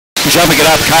shoving it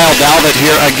up. Kyle Dalvitt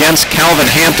here against Calvin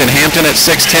Hampton. Hampton at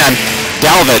 6'10",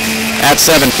 Dalvitt at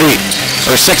 7 feet,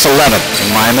 or 6'11",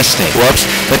 my mistake. Whoops.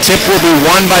 The tip will be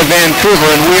won by Vancouver,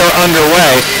 and we are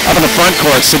underway. Up in the front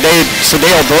court,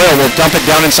 Sadale Doyle will dump it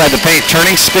down inside the paint,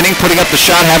 turning, spinning, putting up the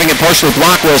shot, having it partially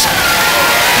blocked was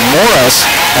Morris.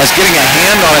 As getting a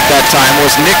hand on it that time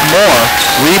was Nick Moore.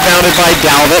 Rebounded by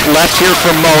Dalvitt, left here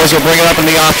from Mo as he'll bring it up in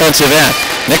the offensive end.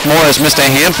 Nick Moore has missed a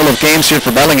handful of games here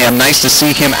for Bellingham. Nice to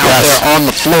see him out there on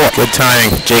the floor. Good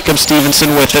timing. Jacob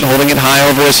Stevenson with it, holding it high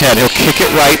over his head. He'll kick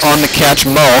it right on the catch.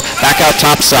 Mo back out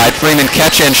top side. Freeman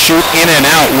catch and shoot, in and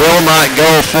out. Will not go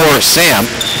for Sam.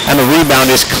 And the rebound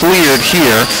is cleared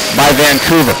here by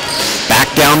Vancouver.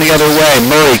 Back down the other way.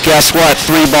 Murray, guess what?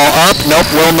 3 ball up. Nope,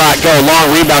 will not go.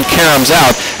 Long rebound, Karam's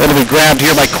out. It'll be grabbed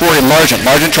here by Corey Largent.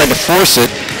 Largent tried to force it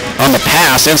on the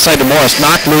pass inside to Morris.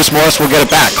 Knocked loose. Morris will get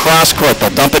it back. Cross court.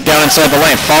 They'll dump it down inside the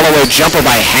lane. Follow-away jumper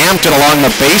by Hampton along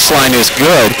the baseline is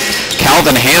good.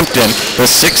 Calvin Hampton, the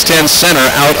 6'10" center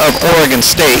out of Oregon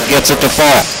State, gets it to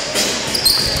fall.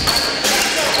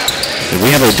 Did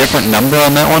we have a different number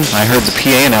on that one? I heard the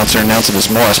PA announcer announce it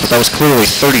as Morris, but that was clearly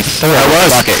 34. That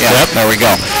was. Yeah, yep. There we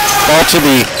go. Ball to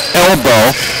the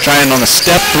elbow. Trying on the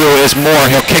step through is Moore.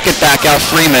 He'll kick it back out.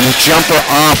 Freeman. Jumper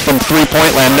off from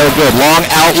three-point land. No good. Long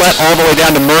outlet all the way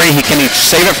down to Murray. Can he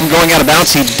save it from going out of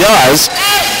bounds? He does.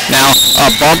 Now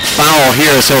a bump foul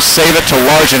here, so he'll save it to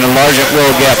Largent, and Largent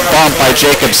will get bumped by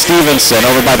Jacob Stevenson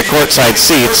over by the courtside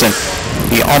seats, and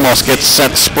he almost gets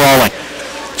sent sprawling.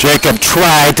 Jacob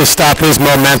tried to stop his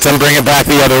momentum, bring it back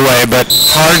the other way, but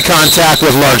hard contact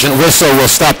with Largent. Whistle will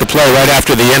stop the play right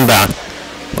after the inbound.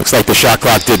 Looks like the shot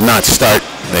clock did not start.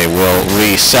 They will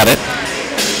reset it.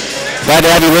 Glad to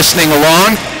have you listening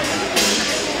along.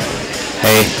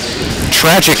 A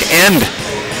tragic end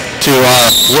to our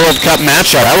World Cup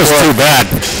matchup. That was too bad.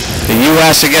 The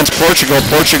U.S. against Portugal.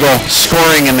 Portugal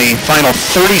scoring in the final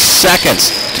 30 seconds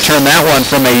to turn that one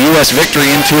from a U.S. victory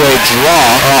into a draw.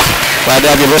 Oh, glad to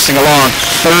have you listening along.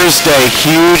 Thursday,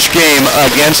 huge game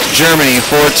against Germany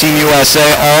for Team USA.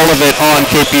 All of it on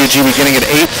KPUG beginning at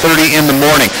 8:30 in the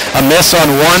morning. A miss on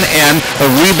one end, a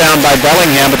rebound by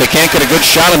Bellingham, but they can't get a good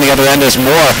shot on the other end as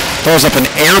Moore throws up an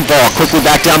air ball quickly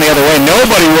back down the other way.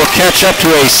 Nobody will catch up to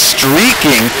a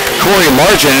streaking Corey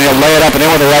Largent, and he'll lay it up and in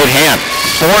with the right hand.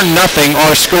 4-0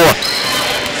 our score.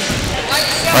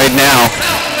 Right now,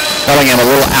 Bellingham a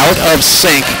little out of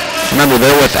sync. Remember,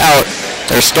 they're without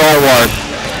their stalwart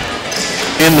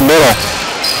in the middle,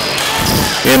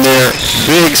 in their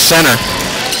big center.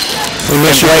 We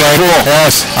miss you, cool.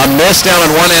 Yes. A miss down on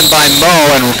one end by Mo,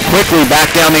 and quickly back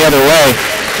down the other way.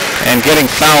 And getting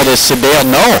fouled is Sadale.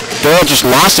 No, Doyle just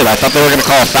lost it. I thought they were going to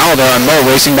call a foul there on Mo,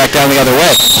 racing back down the other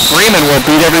way. Freeman will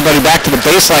beat everybody back to the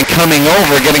baseline, coming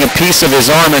over, getting a piece of his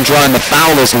arm, and drawing the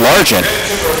foul is Largent.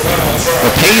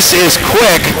 The pace is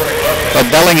quick, but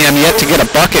Bellingham yet to get a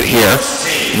bucket here.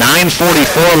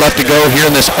 9:44 left to go here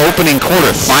in this opening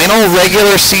quarter. Final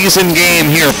regular season game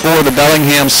here for the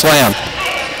Bellingham Slam.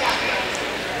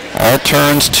 All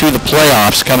turns to the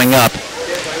playoffs coming up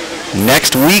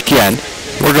next weekend.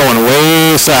 We're going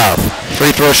way south.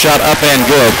 Free throw shot up and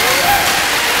good.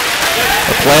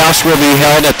 The playoffs will be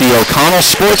held at the O'Connell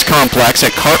Sports Complex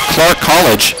at Clark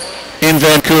College in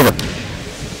Vancouver.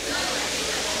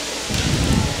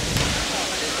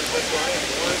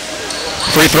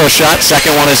 Free throw shot,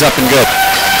 second one is up and good.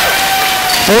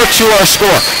 4-2 our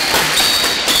score.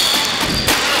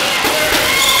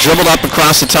 Dribbled up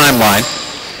across the timeline.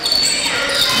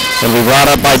 It'll be brought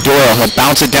up by Doyle. He'll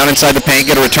bounce it down inside the paint,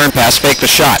 get a return pass, fake the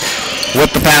shot. Whip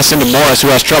the pass into Morris,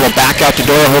 who has trouble. Back out to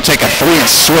Doyle. He'll take a three and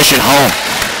swish it home.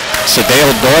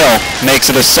 Sadale Doyle makes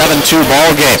it a 7-2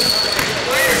 ball game.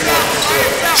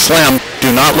 Slam do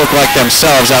not look like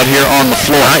themselves out here on the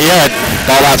floor. Not yet.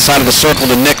 Ball outside of the circle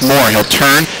to Nick Moore. He'll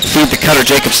turn, feed the cutter.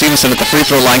 Jacob Stevenson at the free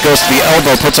throw line. Goes to the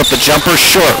elbow, puts up the jumper.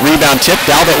 Short. Rebound tip.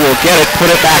 Dalvitt will get it.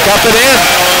 Put it back up and in.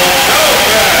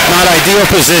 Not ideal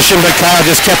position, but Kyle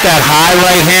just kept that high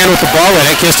right hand with the ball in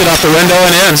it. Kissed it off the window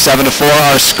and in. 7-4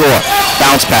 our score.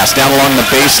 Bounce pass down along the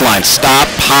baseline. Stop,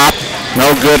 pop.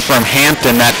 No good from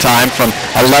Hampton that time from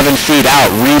 11 feet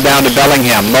out. Rebound to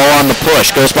Bellingham. Mo on the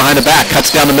push. Goes behind the back.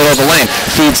 Cuts down the middle of the lane.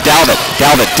 Feeds Dalvitt.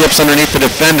 Dalvitt dips underneath the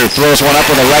defender. Throws one up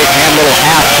with a right hand. Little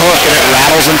half hook, and it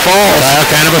rattles and falls.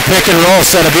 Kind of a pick and roll.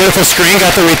 Set a beautiful screen.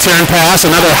 Got the return pass.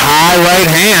 Another high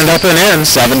right hand up and in.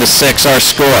 7-6 our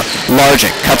score.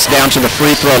 Largent cuts down to the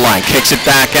free throw line. Kicks it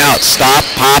back out. Stop,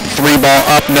 pop, three ball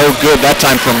up. No good that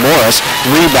time from Morris.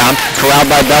 Rebound.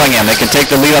 Corralled by Bellingham. They can take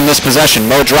the lead on this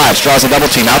possession. Mo drives. Draws has a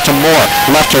double team. Out to Moore.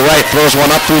 Left to right. Throws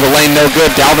one up through the lane. No good.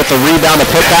 Dalvett the rebound. The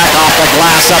put back off the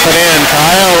glass. Up and in.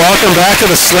 Kyle, welcome back to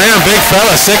the Slam. Big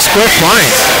fella. 6 quick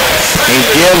points. He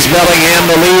gives Bellingham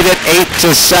the lead at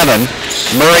 8-7.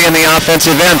 Murray in the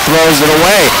offensive end throws it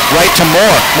away. Right to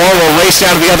Moore. Moore will race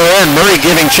down to the other end. Murray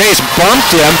giving chase. Bumped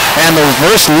him. And the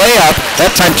reverse layup.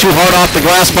 That time too hard off the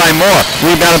glass by Moore.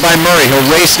 Rebounded by Murray. He'll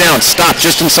race down. Stop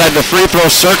just inside the free throw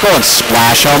circle and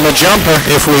splash on the jumper.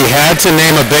 If we had to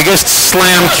name a biggest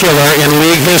slam killer in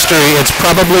league history, it's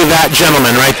probably that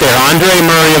gentleman right there. Andre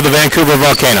Murray of the Vancouver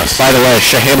Volcanoes. By the way,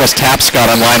 Shahelis Tapscott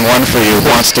on line 1 for you.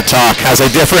 Wants to talk. Has a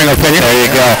differing opinion. There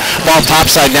you go. Ball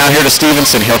topside now here to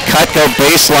Stevenson. He'll cut, go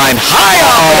baseline. High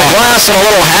off the glass and a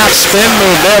little half spin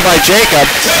move there by Jacob.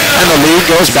 And the lead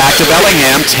goes back to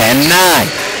Bellingham,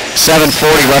 10-9.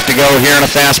 7:40 left to go here in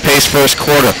a fast-paced first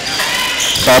quarter.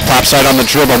 Ball topside on the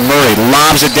dribble. Murray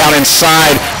lobs it down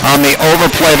inside on the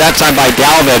overplay, that time by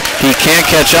Dalvett. He can't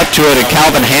catch up to it, and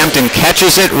Calvin Hampton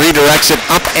catches it, redirects it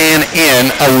up and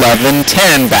in.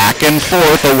 11-10, back and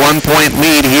forth, a 1-point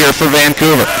lead here for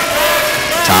Vancouver.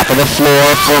 Top of the floor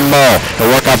for Mo.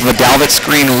 He'll work off of a Dalvett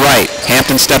screen right.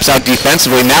 Hampton steps out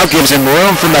defensively, now gives him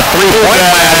room from the three-point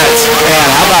line. And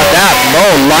how about that? Mo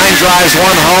line drives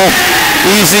one home.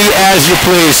 Easy as you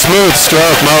please. Smooth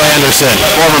stroke, Mo Anderson.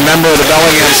 Former member of the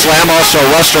Bellingham Slam, also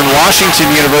Western Washington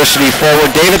University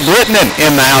forward David Brittman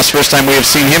in the house. First time we have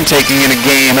seen him taking in a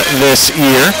game this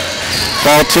year.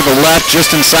 Ball to the left,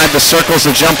 just inside the circles.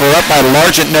 The jumper up by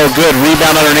Largent, no good.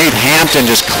 Rebound underneath. Hampton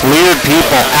just cleared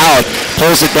people out.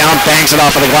 Pulls it down, bangs it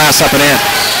off of the glass, up and in.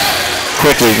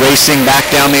 Quickly racing back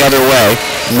down the other way.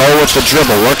 Mo with the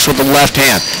dribble, works with the left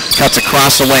hand. Cuts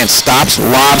across the lane, stops,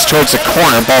 lobs towards the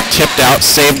corner. Ball tipped out,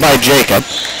 saved by Jacob.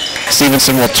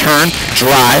 Stevenson will turn,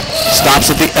 drive,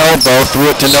 stops at the elbow, threw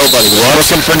it to nobody.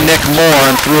 Looking for Nick Moore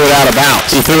and threw it out of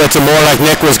bounds. He threw it to Moore like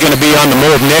Nick was going to be on the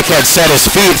move. Nick had set his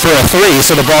feet for a 3,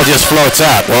 so the ball just floats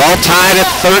out. We're all tied at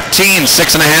 13,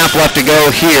 6.5 left to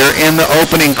go here in the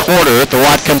opening quarter at the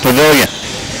Watcom Pavilion.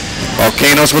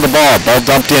 Volcanoes with the ball. Ball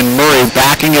dumped in. Murray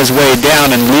backing his way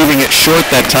down and leaving it short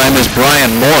that time is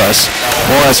Brian Morris.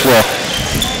 Morris will...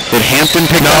 Did Hampton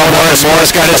pick no, up? No,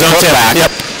 Morris got his own tip back.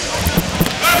 Yep.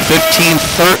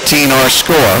 15-13 our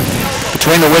score.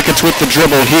 Between the wickets with the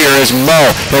dribble here is Mo.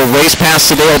 He'll race past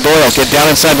Sadale Doyle, get down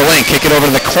inside the lane, kick it over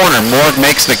to the corner. Morg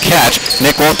makes the catch.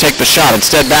 Nick won't take the shot.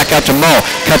 Instead, back out to Mo.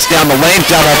 Cuts down the lane,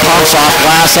 double pumps off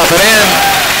glass, up and in.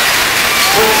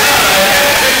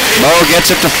 Mo gets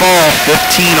it to fall.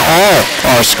 15 all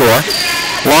our score.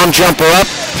 Long jumper up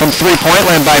from three-point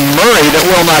land by Murray that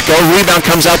will not go. Rebound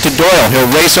comes out to Doyle. He'll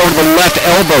race over to the left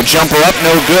elbow. Jumper up,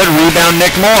 no good. Rebound,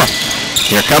 Nick Moore.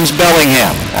 Here comes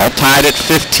Bellingham, all tied at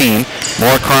 15.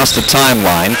 Moore across the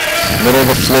timeline. Middle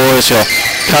of the floor as he'll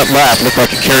cut left. Looked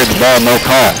like he carried the ball, no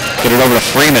call. Get it over to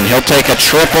Freeman. He'll take a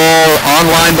triple,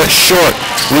 online but short.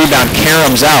 Rebound,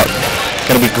 Karam's out.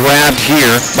 Going to be grabbed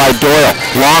here by Doyle.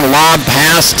 Long lob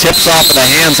pass, tips off of the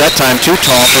hands. That time too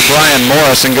tall for Brian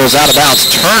Morris and goes out of bounds.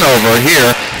 Turnover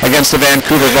here against the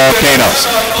Vancouver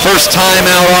Volcanoes. First time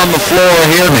out on the floor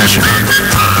here.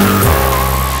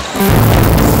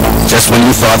 Just when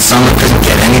you thought summer couldn't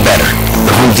get any better,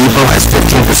 the Home Depot has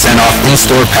 15% off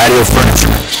in-store patio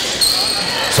furniture.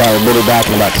 Sorry, we'll be back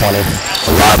in about 20.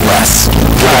 A lot less.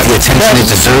 Give it the attention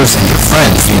it deserves and your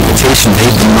friends the invitation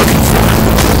they've been looking for.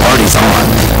 The party's on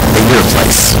at your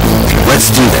place.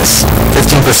 Let's do this.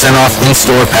 15% off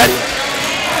in-store patio.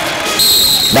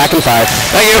 Back in 5.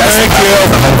 Thank you. Thank you.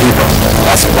 The Home Depot.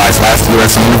 While supplies last,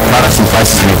 U.S. only products and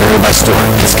prices may vary by store.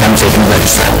 Discount taken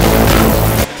register.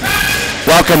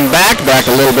 Welcome back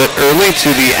a little bit early to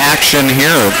the action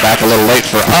here, or back a little late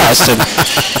for us. And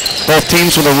both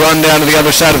teams with a run down to the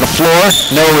other side of the floor.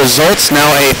 No results. Now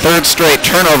a third straight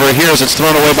turnover here as it's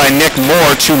thrown away by Nick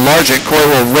Moore to Largent. Corey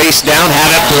will race down,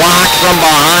 have it blocked from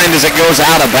behind as it goes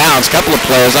out of bounds. Couple of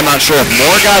players. I'm not sure if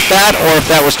Moore got that or if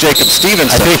that was Jacob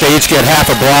Stevenson. I think they each get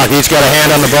half a block. Each got a hand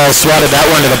on the ball, swatted that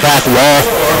one to the back wall.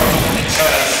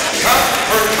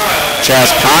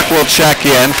 Chaz Cock will check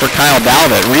in for Kyle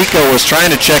Dalvett. Rico was trying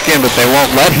to check in, but they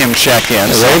won't let him check in.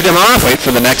 They waved him off. Wait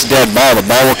for the next dead ball. The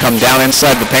ball will come down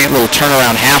inside the paint. Little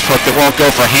turnaround half hook that won't go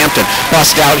for Hampton.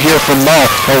 Bust out here for Mo.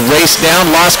 He'll race down,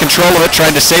 lost control of it,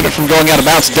 tried to save it from going out of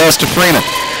bounds. Does to Freeman.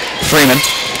 Freeman,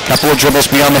 couple of dribbles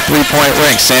beyond the three-point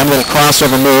ring. Sam, little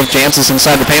crossover move. Dances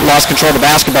inside the paint, lost control of the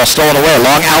basketball, stolen away.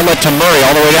 Long outlet to Murray,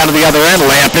 all the way down to the other end.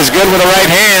 Layup is good with the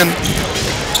right hand.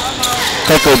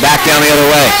 Quickly back down the other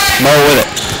way. Mo with it.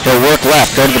 He'll work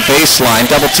left, go to the baseline,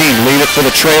 double team, leave it for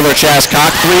the trailer, Chaz Cock.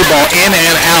 Three ball in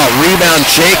and out. Rebound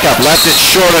Jacob, left it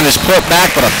short on his put back,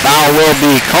 but a foul will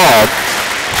be called.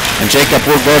 And Jacob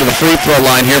will go to the free throw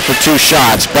line here for 2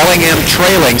 shots. Bellingham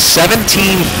trailing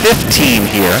 17-15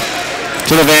 here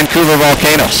to the Vancouver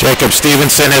Volcanoes. Jacob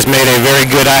Stevenson has made a very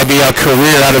good IBL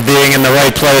career out of being in the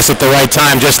right place at the right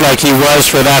time, just like he was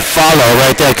for that follow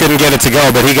right there. Couldn't get it to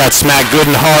go, but he got smacked good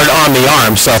and hard on the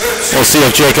arm. So we'll see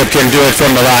if Jacob can do it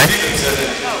from the line.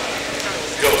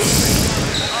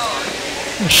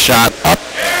 Shot up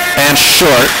and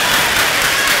short.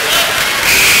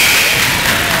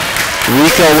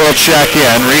 Rico will check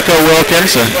in. Rico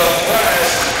Wilkins, a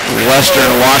Western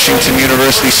Washington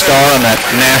University star on that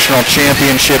national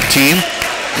championship team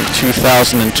in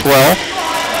 2012.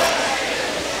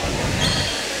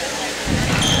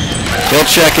 He'll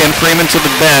check in. Freeman to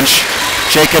the bench.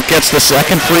 Jacob gets the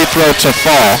second free throw to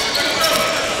fall.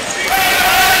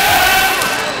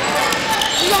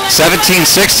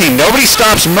 17-16. Nobody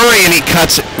stops Murray, and he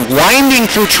cuts winding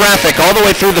through traffic all the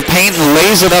way through the paint and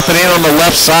lays it up and in on the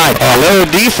left side. Low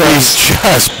defense.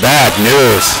 Just bad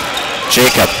news.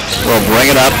 Jacob will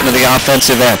bring it up into the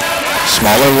offensive end.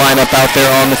 Smaller lineup out there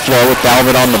on the floor with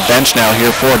Dalvin on the bench now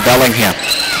here for Bellingham.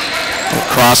 A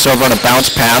crossover and a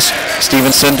bounce pass.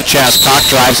 Stevenson to Chaz Cock,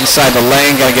 drives inside the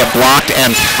lane, going to get blocked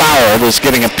and fouled. Was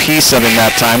getting a piece of him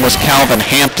that time was Calvin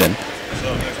Hampton.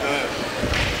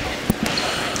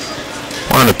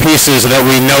 One of the pieces that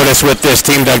we noticed with this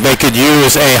team, Doug, they could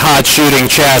use a hot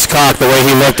shooting Chaz Cock the way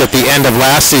he looked at the end of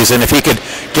last season. If he could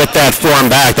get that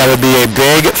form back, that would be a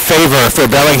big favor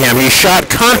for Bellingham. He shot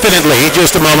confidently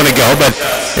just a moment ago, but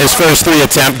his first 3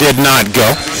 attempt did not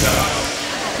go.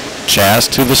 Chaz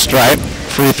to the stripe.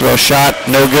 Free throw shot,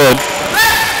 no good.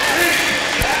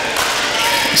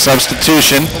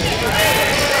 Substitution.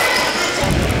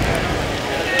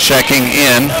 Checking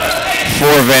in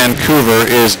for Vancouver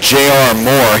is J.R.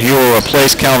 Moore. He will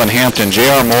replace Calvin Hampton.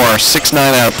 J.R. Moore, 6'9"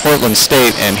 out of Portland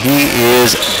State, and he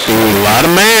is a lot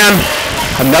of man.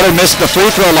 Another miss at the free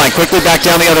throw line. Quickly back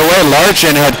down the other way.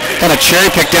 Larkin had kind of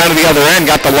cherry-picked down to the other end,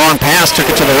 got the long pass, took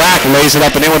it to the rack, lays it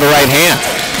up and in with the right hand.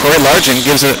 Corey Larkin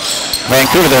gives it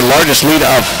Vancouver their largest lead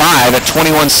of 5 at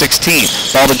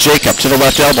 21-16. Ball to Jacob to the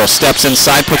left elbow. Steps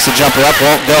inside, puts the jumper up,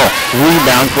 won't go.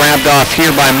 Rebound grabbed off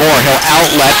here by Moore. He'll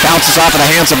outlet, bounces off in the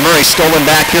hands of Murray. Stolen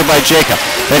back here by Jacob.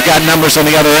 They've got numbers on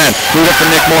the other end. Boot up for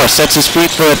Nick Moore. Sets his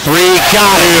feet for a 3.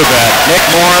 Got it. Nick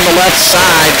Moore on the left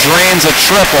side drains a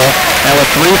triple. And with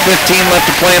 3:15 left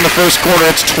to play in the first quarter,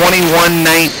 it's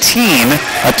 21-19.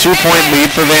 A 2-point lead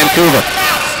for Vancouver.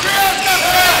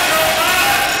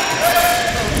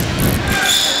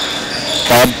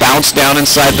 Ball bounced down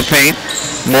inside the paint.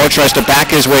 Moore tries to back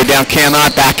his way down,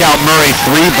 cannot. Back out Murray,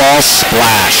 3-ball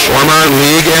splash. Former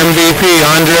league MVP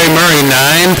Andre Murray,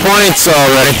 9 points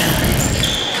already.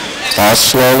 Ball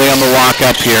slowly on the walk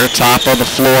up here. Top of the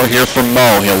floor here for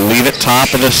Mo. He'll leave it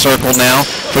top of the circle now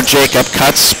for Jacob.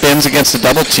 Cuts, spins against the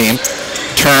double team.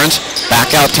 Turns,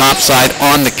 back out top side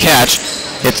on the catch.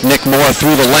 It's Nick Moore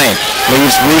through the lane.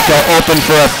 Leaves Rico open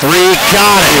for a 3.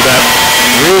 Got it.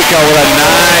 Rico with a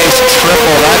nice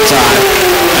triple that time.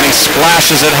 And he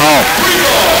splashes it home.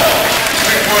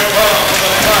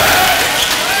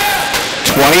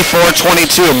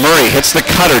 24-22. Murray hits the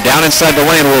cutter down inside the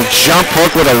lane. Will jump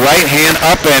hook with a right hand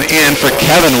up and in for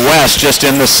Kevin West, just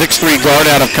in the 6'3" guard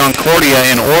out of Concordia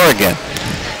in Oregon.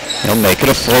 He'll make it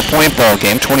a 4-point ball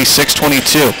game,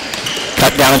 26-22.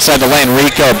 Cut down inside the lane.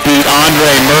 Rico beat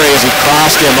Andre Murray as he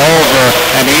crossed him over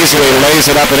and easily lays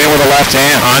it up and in with the left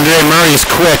hand. Andre Murray's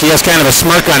quick. He has kind of a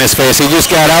smirk on his face. He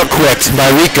just got out-quicked by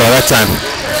Rico that time.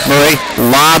 Murray,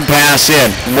 lob pass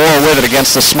in. Moore with it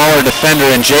against the smaller defender,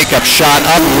 and Jacob shot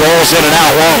up, rolls in and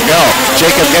out, won't go.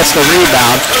 Jacob gets the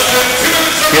rebound.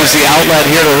 Gives the outlet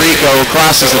here to Rico, who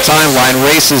crosses the timeline,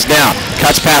 races down.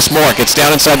 Cuts past Moore, gets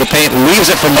down inside the paint, leaves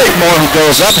it for Nick Moore, who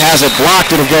goes up, has it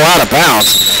blocked, it'll go out of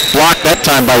bounds. Blocked that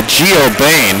time by Gio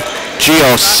Bain.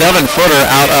 Gio, 7-footer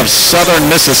out of Southern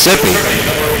Mississippi.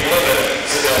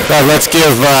 Well, let's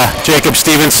give Jacob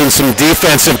Stevenson some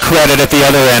defensive credit at the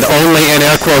other end. Only in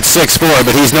air quotes 6'4",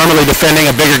 but he's normally defending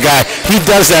a bigger guy. He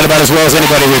does that about as well as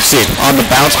anybody we've seen. On the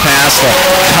bounce pass, the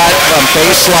cut from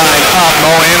baseline up.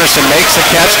 Mo Anderson makes the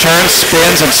catch, turns,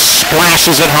 spins, and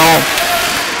splashes it home.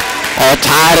 All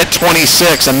tied at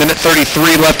 26. A minute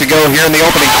 33 left to go here in the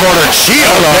opening quarter.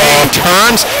 Gio Bain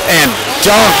turns and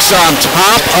dunks on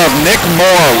top of Nick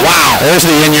Moore. Wow. There's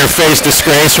the in-your-face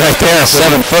disgrace right there.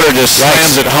 7-footer just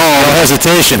slams it home. No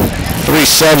hesitation. 3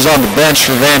 subs on the bench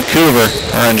for Vancouver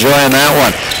are enjoying that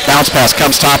one. Bounce pass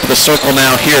comes top of the circle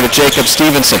now here to Jacob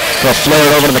Stevenson. They'll flare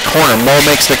it over to the corner. Mo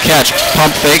makes the catch.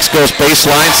 Pump fakes, goes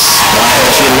baseline.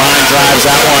 Splashy line drives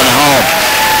that one home.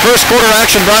 First quarter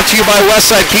action brought to you by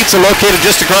Westside Pizza, located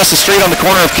just across the street on the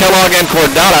corner of Kellogg and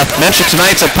Cordata. Mention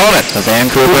tonight's opponent, the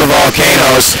Vancouver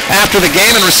Volcanoes. After the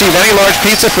game, and receive any large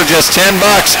pizza for just $10.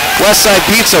 Westside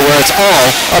Pizza, where it's all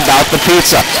about the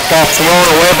pizza. Ball thrown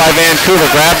away by Vancouver.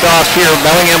 Grabbed off here.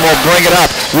 Bellingham will bring it up.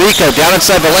 Rico down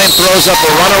inside the lane, throws up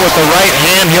the runner with the right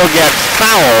hand. He'll get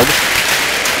fouled.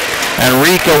 And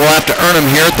Rico will have to earn him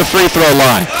here at the free throw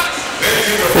line.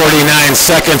 49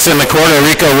 seconds in the quarter.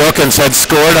 Rico Wilkins had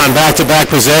scored on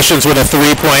back-to-back possessions with a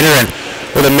three-pointer, and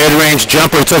with a mid-range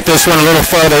jumper took this one a little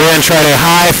further in, tried a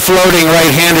high floating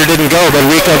right-hander, didn't go, but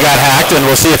Rico got hacked, and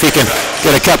we'll see if he can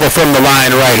get a couple from the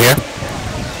line right here.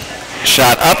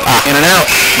 Shot up, in and out,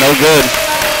 no good.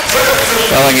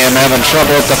 Bellingham having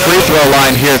trouble at the free throw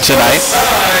line here tonight.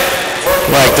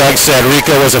 Like Doug said,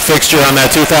 Rico was a fixture on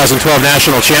that 2012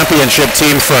 National Championship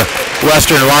team for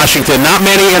Western Washington. Not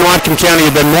many in Whatcom County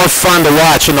have been more fun to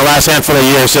watch in the last handful of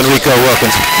years than Rico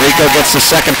Wilkins. Rico gets the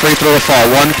second free throw to fall.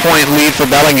 1 point lead for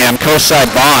Bellingham. Kosai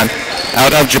Bond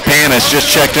out of Japan has just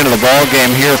checked into the ball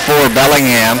game here for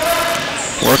Bellingham.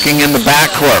 Working in the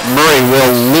backcourt. Murray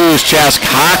will lose Chas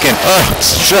Cocken.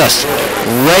 It's just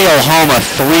rail home a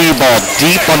three ball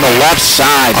deep on the left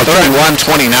side.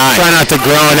 31-29. Try not to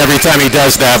groan every time he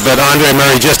does that, but Andre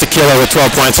Murray just a killer with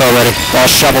 12 points already. Ball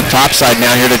shoveled topside now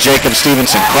here to Jacob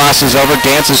Stevenson. Crosses over,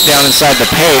 dances down inside the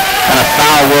paint, and a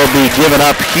foul will be given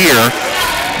up here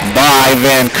by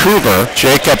Vancouver.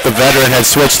 Jacob, the veteran, had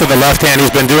switched to the left hand. He's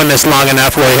been doing this long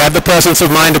enough where he had the presence of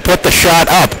mind to put the shot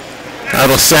up.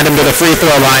 That'll send him to the free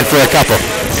throw line for a couple.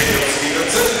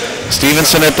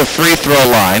 Stevenson at the free throw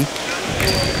line.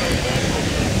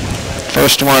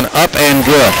 First one up and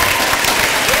good.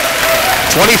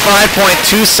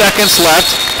 25.2 seconds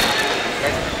left.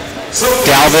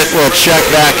 Dalvett will check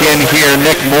back in here.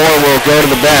 Nick Moore will go to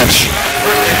the bench.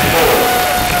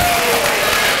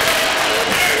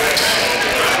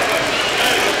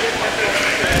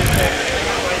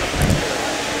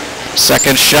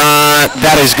 Second shot,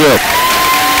 that is good.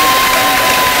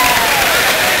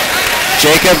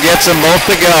 Jacob gets them both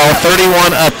to go.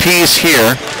 31 apiece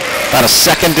here. About a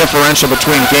second differential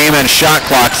between game and shot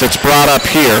clocks that's brought up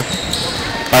here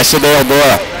by Sadale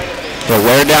Doyle. They'll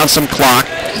wear down some clock.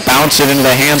 Bounce it into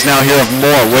the hands now here of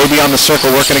Moore. Way beyond the circle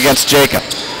working against Jacob.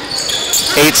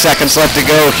 8 seconds left to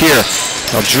go here.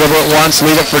 They'll dribble it once,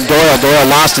 leave it for Doyle. Doyle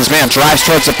lost his man, drives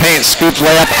towards the paint, scoops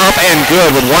layup up and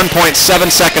good with 1.7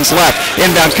 seconds left.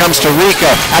 Inbound comes to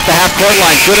Rico at the half-court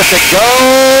line. Good if it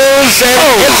goes, and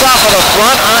gets off of the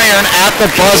front iron at the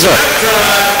buzzer.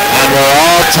 And we're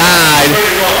all tied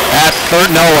at third.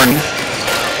 No one.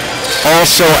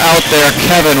 Also out there,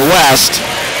 Kevin West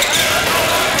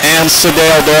and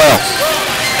Sadale Doyle.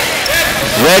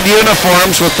 Red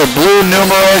uniforms with the blue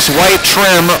numerals, white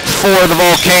trim for the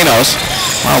Volcanoes.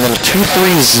 Wow, a little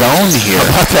 2-3 zone here.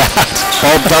 How about that?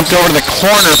 Ball dumped over to the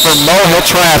corner for Mo. He'll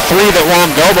try a three that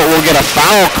won't go, but we'll get a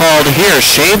foul called here.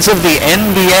 Shades of the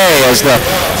NBA as the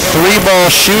three-ball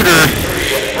shooter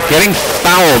getting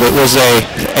fouled. It was a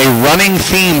running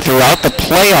theme throughout the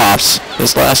playoffs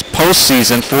this last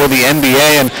postseason for the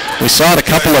NBA, and we saw it a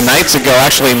couple of nights ago.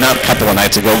 Actually, not a couple of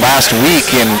nights ago. Last week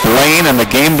in Blaine and the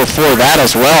game before that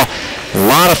as well. A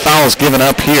lot of fouls given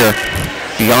up here.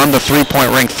 Beyond the three-point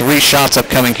ring, 3 shots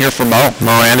upcoming here for Mo.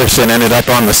 Mo Anderson ended up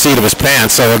on the seat of his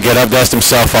pants, so he'll get up, dust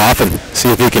himself off, and see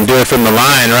if he can do it from the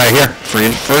line right here.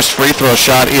 First free throw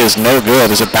shot is no good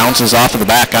as it bounces off of the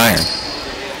back iron.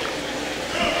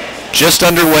 Just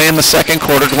underway in the second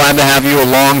quarter. Glad to have you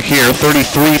along here.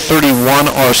 33-31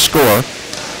 our score.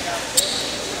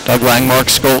 Doug Lang,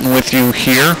 Mark Skolton with you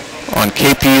here on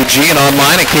KPUG and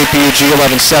online at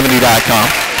kpug1170.com.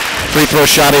 Free throw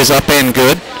shot is up and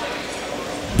good.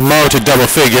 Mo to double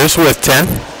figures with 10.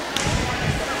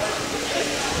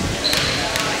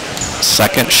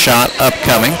 Second shot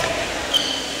upcoming.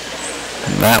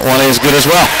 That one is good as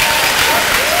well.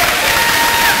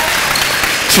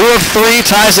 2 of 3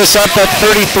 ties us up at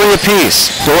 33 apiece.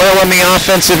 Doyle on the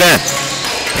offensive end.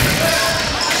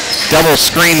 Double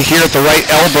screen here at the right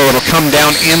elbow. It'll come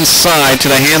down inside to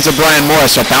the hands of Brian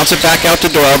Morris. So bounce it back out to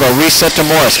Doyle. They'll reset to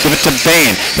Morris. Give it to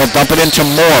Bain. They'll dump it into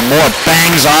Moore. Moore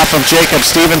bangs off of Jacob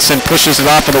Stevenson. Pushes it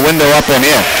off of the window up and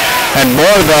in. And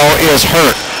Moore, though, is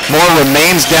hurt. Moore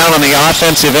remains down on the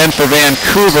offensive end for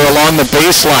Vancouver along the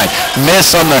baseline.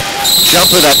 Miss on the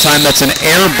jumper that time. That's an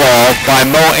air ball by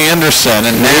Mo Anderson.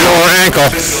 And now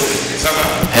ankle.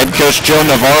 Head coach Joe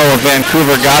Navarro of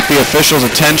Vancouver got the official's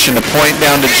attention to point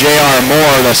down to J.R.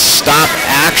 Moore to stop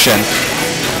action.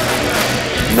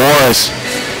 Moore is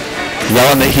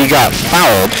yelling that he got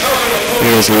fouled.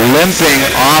 He was limping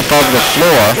off of the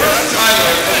floor.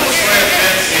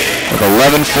 The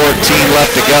 11:14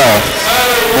 left to go.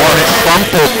 Moore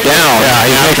crumpled down. Yeah,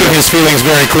 he's making his feelings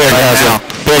very clear. Right now.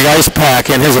 Big ice pack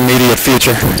in his immediate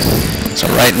future. So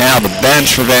right now, the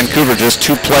bench for Vancouver, just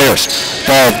 2 players.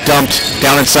 Ball dumped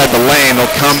down inside the lane.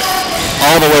 They'll come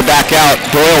all the way back out.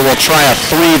 Doyle will try a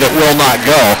 3 that will not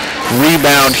go.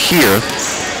 Rebound here.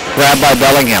 Grabbed by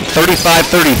Bellingham.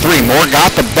 35-33. Moore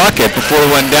got the bucket before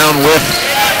he went down with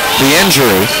the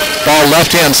injury. Ball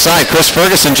left-hand side. Chris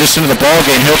Ferguson just into the ball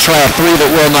game. He'll try a 3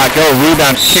 that will not go.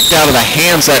 Rebound kicked out of the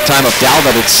hands that time of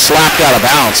Dalvett. It's slapped out of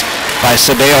bounds by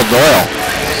Sadale Doyle,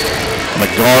 the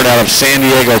guard out of San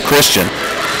Diego Christian.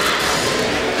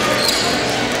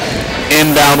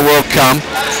 Inbound will come.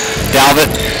 Dalvett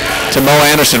to Mo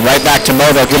Anderson. Right back to Mo.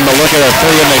 They'll give him a look at a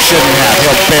 3, and they shouldn't have.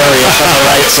 He'll bury it from the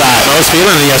right side. Mo's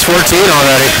feeling it. He has 14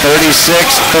 already.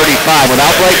 36-35.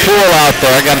 Without Blake Poole out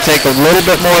there, got to take a little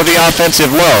bit more of the offensive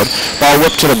load. Ball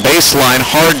whipped to the baseline.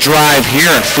 Hard drive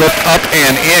here and flipped up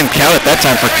and in. Count it that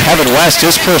time for Kevin West.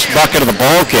 His first bucket of the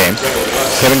ball game.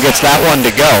 Kevin gets that one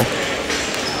to go.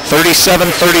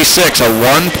 37-36. A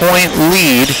 1-point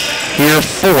lead here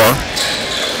for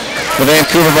the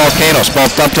Vancouver Volcanoes. Ball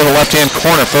dumped to the left-hand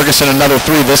corner. Ferguson another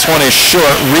 3. This one is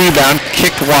short. Rebound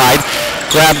kicked wide.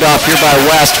 Grabbed off here by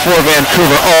West for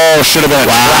Vancouver. Oh, should have been a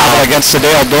travel against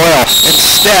Sadale Doyle.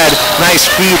 Instead, nice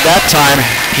feed that time.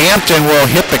 Hampton will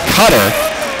hit the cutter.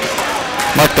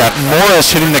 Mark that. Morris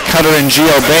hitting the cutter in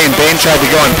Gio Bain. Bain tried to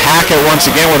go and pack it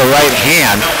once again with a right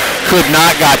hand. Could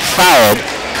not, got fouled.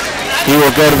 He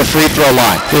will go to the free throw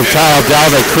line. Give Kyle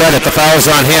Dalvett credit. The foul's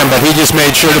on him, but he just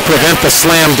made sure to prevent the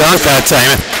slam dunk that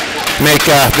time. Make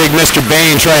big Mr.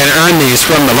 Bain try and earn these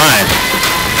from the line.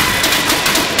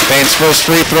 Bain's first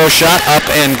free throw shot up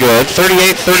and good.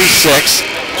 38-36.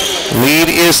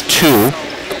 Lead is 2.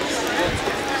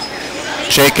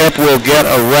 Jacob will get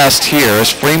a rest here as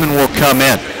Freeman will come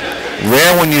in.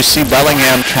 Rare when you see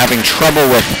Bellingham having trouble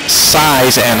with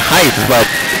size and height, but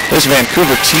this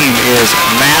Vancouver team is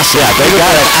massive. Yeah, they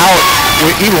got it out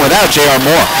even without J.R.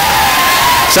 Moore.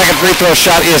 Second free throw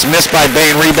shot is missed by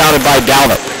Bain, rebounded by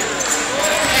Dalvett.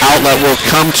 Outlet will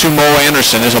come to Mo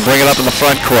Anderson as he'll bring it up in the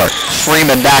front court.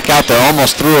 Freeman back out there,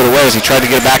 almost threw it away as he tried to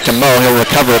get it back to Mo. He'll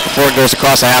recover it before it goes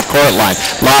across the half-court line.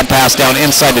 Lob pass down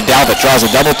inside to Dalvett, draws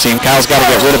a double team. Kyle's got to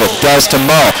get rid of it, does to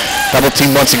Mo. Double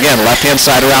team once again, left-hand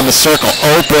side around the circle.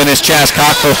 Open is Chaz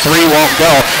Cock for 3, won't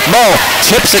go. Mo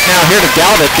tips it now here to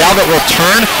Dalvett. Dalvett will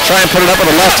turn, try and put it up with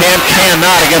the left hand,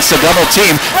 cannot against the double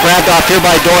team. Grabbed off here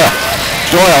by Doyle.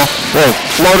 Doyle will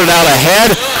float it out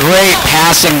ahead. Great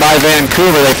passing by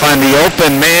Vancouver. They find the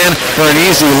open man for an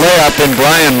easy layup in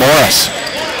Brian Morris.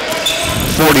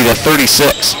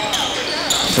 40-36.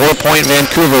 4-point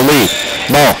Vancouver lead.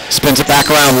 Mo spins it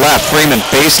back around left. Freeman,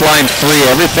 baseline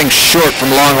 3. Everything short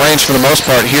from long range for the most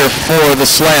part here for the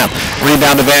slam.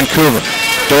 Rebound to Vancouver.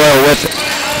 Doyle with it.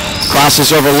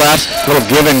 Crosses over left. Little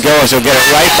give and go as he'll get it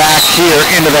right back here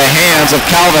into the hands of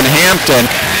Calvin Hampton.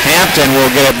 Hampton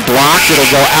will get it blocked. It'll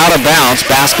go out of bounds.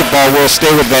 Basketball will stay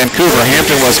with Vancouver.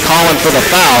 Hampton was calling for the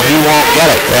foul. He won't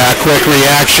get it. Yeah, quick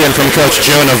reaction from Coach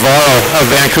Joe Navarro of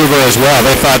Vancouver as well.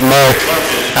 They thought Mo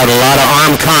had a lot of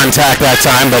arm contact that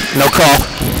time, but no call.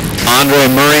 Andre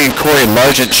Murray and Corey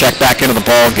Largent check back into the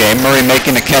ball game. Murray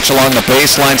making the catch along the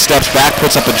baseline, steps back,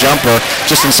 puts up a jumper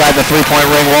just inside the three-point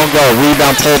ring, won't go.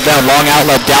 Rebound pulled down, long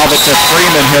outlet, Dalvett to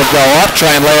Freeman. He'll go up,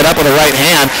 try and lay it up with the right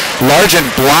hand. Largent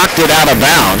blocked it out of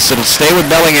bounds. It'll stay with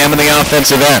Bellingham in the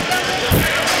offensive end.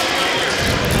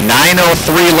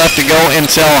 9:03 left to go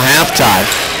until halftime.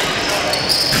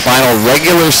 Final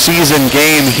regular season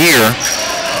game here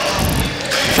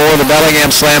for the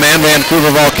Bellingham Slam and Vancouver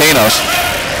Volcanoes.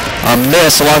 A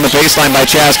miss along the baseline by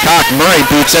Chaz Cock. Murray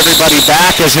beats everybody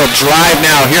back as he'll drive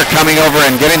now. Here coming over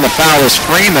and getting the foul is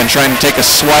Freeman trying to take a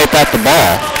swipe at the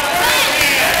ball.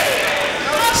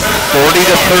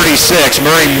 40-36.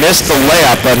 Murray missed the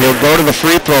layup, but he'll go to the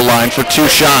free throw line for 2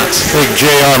 shots. Big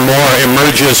J.R. Moore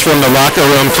emerges from the locker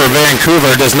room for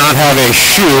Vancouver. Does not have a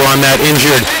shoe on that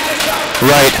injured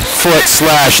right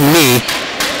foot/knee.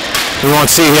 We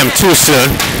won't see him too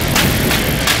soon.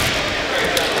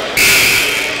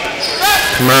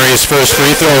 Murray's first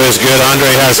free throw is good.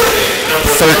 Andre has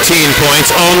 13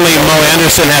 points. Only Mo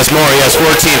Anderson has more. He has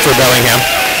 14 for Bellingham.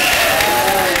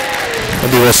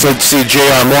 Maybe we'll see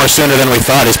J.R. Moore sooner than we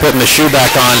thought. He's putting the shoe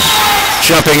back on,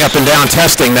 jumping up and down,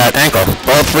 testing that ankle.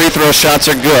 Both free throw shots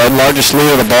are good. Largest lead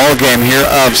of the ball game here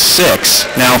of 6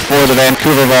 now for the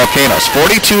Vancouver Volcanoes.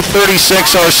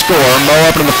 42-36 our score. Mo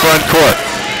up in the front court.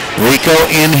 Rico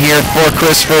in here for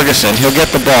Chris Ferguson. He'll get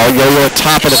the ball. Yo-yo at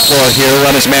top of the floor here.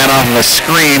 Run his man off of a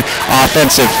screen.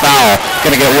 Offensive foul.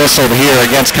 Going to get whistled here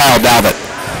against Kyle Dalvett.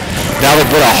 Dalvik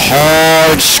put a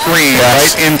hard screen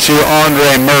right into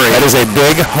Andre Murray. That is a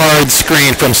big, hard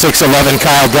screen from 6'11"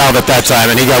 Kyle Dalvik that time,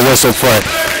 and he got whistled for it.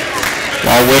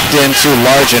 Ball whipped into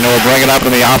Largent, who will bring it up to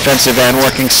the offensive end,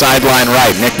 working sideline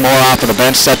right. Nick Moore off of the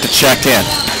bench, set to check in.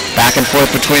 Back and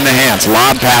forth between the hands.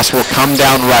 Lob pass will come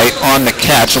down right on the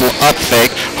catch. A little up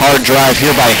fake. Hard drive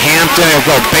here by Hampton. He'll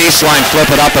go baseline, flip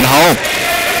it up and home.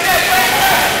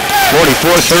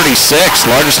 44-36.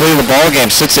 Largest lead of the ball game.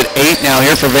 Sits at 8 now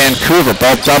here for Vancouver.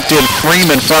 Ball dumped in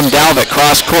Freeman from Dalvik.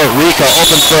 Cross court. Rico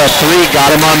open for a 3.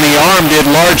 Got him on the arm. Did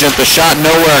Largent. The shot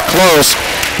nowhere close.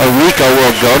 Rico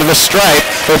will go to the stripe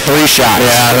for 3 shots.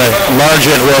 Yeah,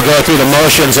 Largent will go through the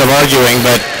motions of arguing,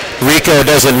 but Rico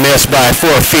doesn't miss by 4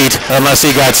 feet unless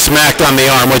he got smacked on the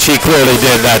arm, which he clearly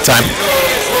did that time.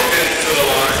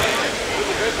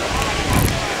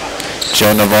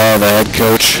 Joe Navarro, the head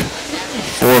coach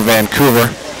for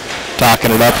Vancouver, talking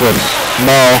it up with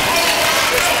Mo.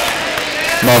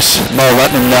 Mo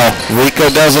letting him know Rico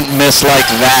doesn't miss like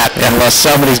that unless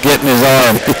somebody's getting his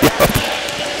arm.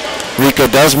 Rico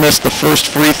does miss the first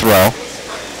free throw.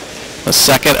 The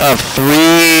second of 3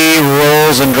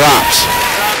 rolls and drops.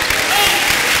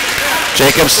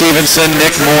 Jacob Stevenson,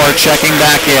 Nick Moore checking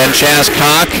back in. Chaz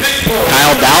Cock,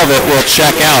 Kyle Dalvik will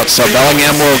check out. So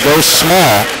Bellingham will go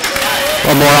small.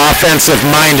 A more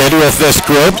offensive-minded with this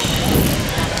group.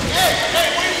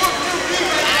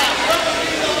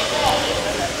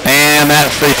 And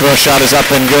that free throw shot is up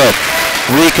and good.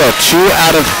 Rico, 2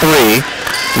 out of 3.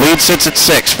 Lead sits at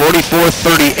 6,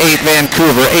 44-38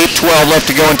 Vancouver, 8:12 left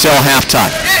to go until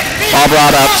halftime. Ball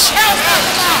brought up,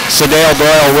 Sadale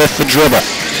Doyle with the dribble.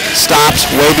 Stops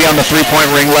way beyond the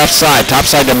three-point ring left side. Top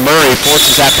side to Murray,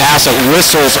 forces that pass. It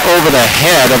whistles over the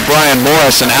head of Brian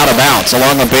Morris and out of bounds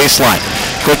along the baseline.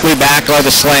 Quickly back by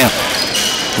the Slam.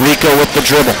 Rico with the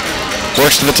dribble.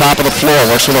 Works to the top of the floor,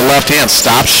 works with the left hand,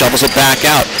 stops, shovels it back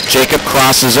out. Jacob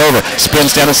crosses over,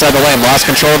 spins down inside the lane, lost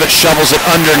control of it, shovels it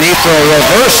underneath for a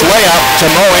reverse layup to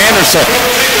Mo Anderson.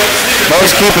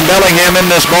 Mo's keeping Bellingham in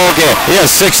this ball game. He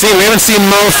has 16. We haven't seen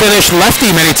Mo finish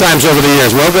lefty many times over the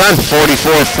years. Well done.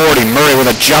 44-40. Murray with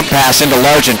a jump pass into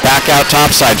Largent, back out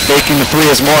topside, faking the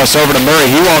 3 as Morris over to Murray.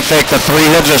 He won't fake the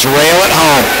 3, he'll just rail it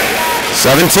home.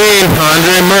 17,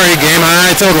 Andre Murray, game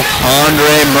high total.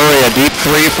 Andre Murray, a deep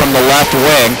 3 from the left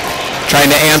wing. Trying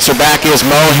to answer back is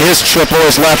Mo. His triple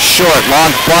is left short.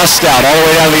 Long bust out all the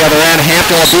way down to the other end.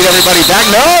 Hampton will beat everybody back.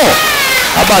 No!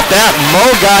 How about that? Mo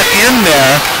got in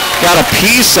there, got a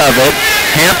piece of it.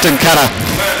 Hampton kind of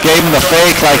gave him the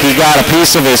fake like he got a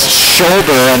piece of his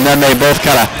shoulder, and then they both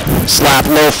kind of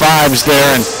slapped low 5s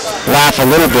there and laugh a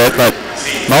little bit, but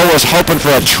Mo was hoping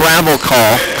for a travel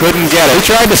call, couldn't get it. He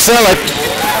tried to sell it.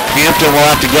 Hampton will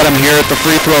have to get him here at the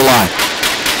free throw line.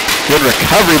 Good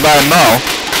recovery by Mo.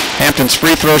 Hampton's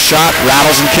free throw shot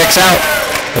rattles and kicks out.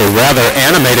 A rather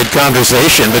animated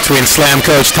conversation between Slam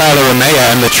coach Tyler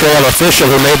Ramea and the trail official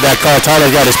who made that call. Tyler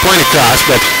got his point across,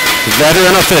 but the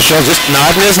veteran official just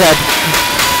nodding his head.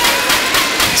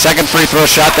 Second free throw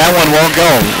shot, that one won't go.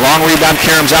 Long rebound,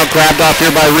 Karam's out, grabbed off here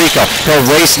by Rico. He'll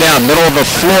race down, middle of the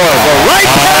floor, go right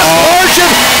past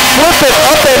Largent, flip it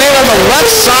up and in on the left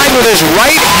side with his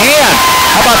right hand.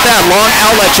 How about that? Long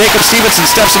outlet, Jacob Stevenson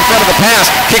steps in front of the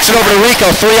pass, kicks it over to Rico,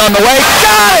 3 on the way,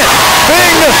 got it!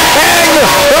 Bing, bang,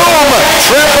 boom,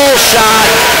 triple shot.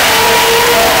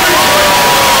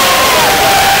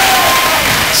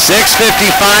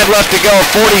 6:55 left to go,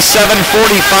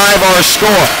 47-45 our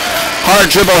score.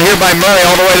 Hard dribble here by Murray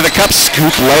all the way to the cup.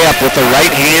 Scoop layup with the right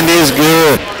hand is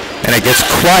good. And it gets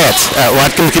quiet at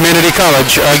Watkin Community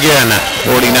College again.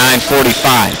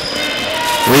 49-45.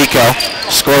 Rico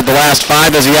scored the last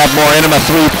 5. Does he have more in him? A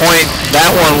 3-point.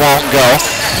 That one won't go.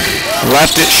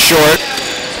 Left it short.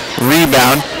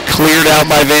 Rebound. Cleared out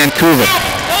by Vancouver.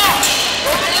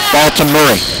 Ball to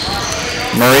Murray.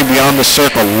 Murray beyond the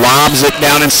circle, lobs it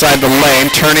down inside the lane,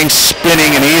 turning,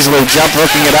 spinning, and easily jump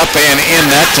hooking it up and in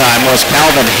that time was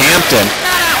Calvin Hampton.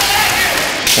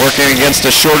 Working against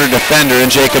a shorter defender in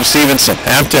Jacob Stevenson.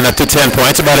 Hampton up to 10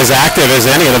 points, about as active as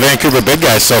any of the Vancouver big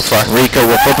guys so far. Rico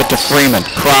will flip it to Freeman.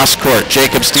 Cross court,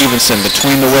 Jacob Stevenson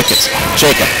between the wickets.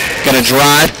 Jacob gonna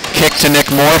drive, kick to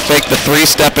Nick Moore, fake the 3,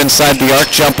 step inside the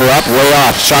arc, jumper up, way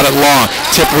off, shot it long.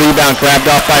 Tip rebound, grabbed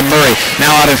off by Murray.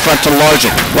 Now out in front to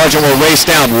Largent. Largent will race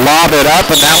down, lob it up,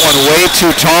 and that one way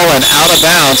too tall and out of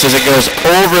bounds as it goes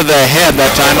over the head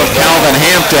that time of Calvin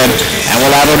Hampton, and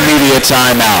we'll have a media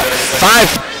timeout.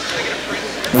 5.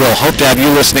 We'll hope to have you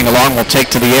listening along. We'll take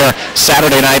to the air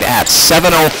Saturday night at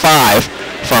 7:05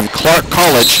 from Clark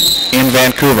College in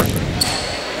Vancouver.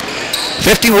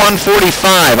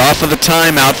 51-45 off of the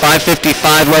timeout.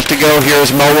 5:55 left to go.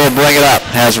 Here's Mo will bring it up.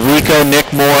 Has Rico, Nick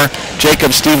Moore,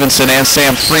 Jacob Stevenson, and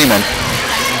Sam Freeman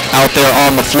out there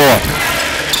on the floor.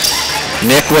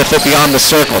 Nick with it beyond the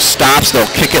circle. Stops. They'll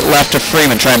kick it left to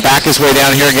Freeman. Try and back his way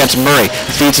down here against Murray.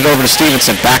 Feeds it over to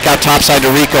Stevenson. Back out topside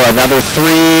to Rico. Another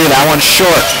three. That one's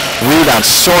short. Rebound.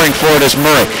 Soaring forward is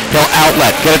Murray. He'll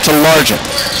outlet. Get it to Largent.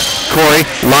 Corey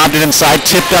lobbed it inside.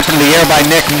 Tipped up into the air by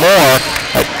Nick Moore.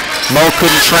 Mo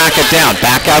couldn't track it down.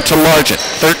 Back out to Largent.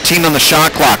 13 on the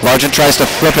shot clock. Largent tries to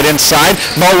flip it inside.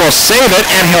 Mo will save it,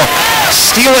 and he'll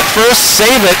steal it first,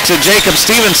 save it to Jacob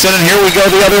Stevenson, and here we go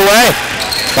the other way.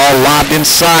 Ball lobbed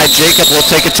inside. Jacob will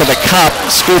take it to the cup.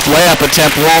 Scoop layup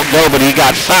attempt won't go, but he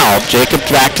got fouled. Jacob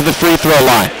back to the free throw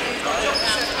line.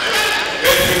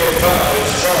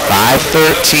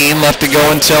 5:13 left to go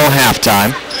until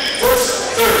halftime.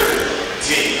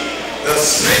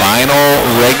 Final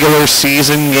regular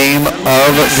season game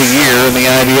of the year in the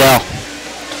IDL.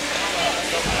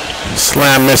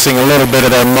 Slam missing a little bit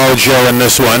of their mojo in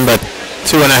this one, but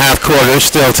 2.5 quarters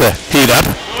still to heat up.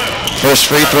 First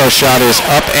free throw shot is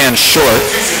up and short.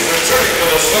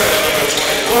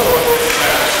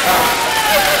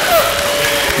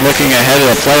 Looking ahead of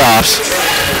the playoffs,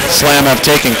 Slam have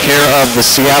taken care of the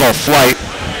Seattle Flight,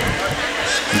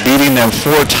 beating them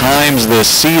 4 times this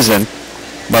season,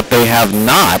 but they have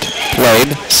not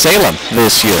played Salem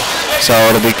this year. So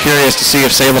it'll be curious to see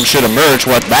if Salem should emerge,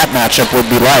 what that matchup would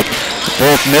be like.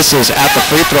 Both misses at the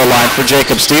free throw line for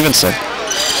Jacob Stevenson.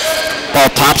 Ball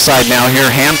topside now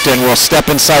here. Hampton will step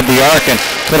inside the arc and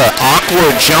put an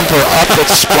awkward jumper up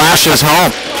that splashes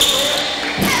home.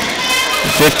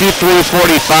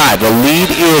 53-45. The lead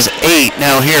is 8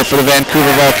 now here for the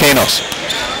Vancouver Volcanoes.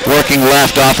 Working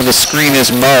left off of the screen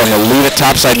is Mo. He'll leave it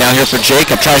topside now here for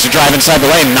Jacob. Tries to drive inside the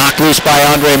lane. Knocked loose by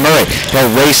Andre Murray. He'll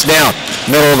race down.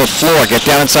 Middle of the floor. Get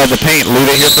down inside the paint. Leave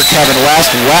it here for Kevin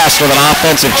West. West with an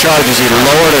offensive charge as he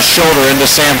lowered a shoulder into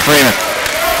Sam Freeman.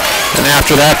 And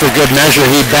after that, for good measure,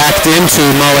 he backed into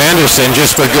Mo Anderson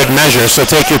just for good measure. So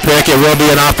take your pick. It will be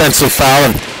an offensive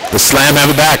foul, and the Slam have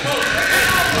it back.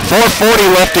 4:40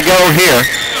 left to go here.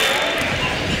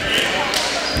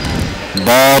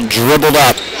 Ball dribbled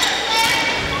up.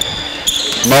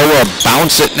 Mo will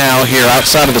bounce it now here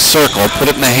outside of the circle. Put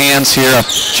it in the hands here of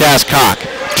Chaz Cock.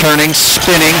 Turning,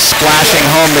 spinning, splashing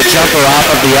home the jumper off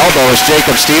of the elbow is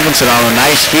Jacob Stevenson on a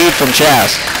nice feed from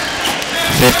Chaz.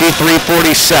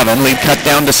 53-47, lead cut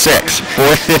down to 6.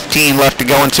 4:15 left to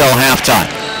go until halftime.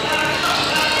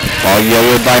 Ball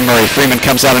yo-yoed by Murray. Freeman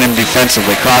comes out on him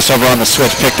defensively. Crossover on the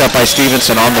switch. Picked up by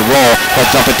Stevenson on the roll. He'll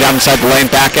dump it down inside the lane.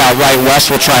 Back out right.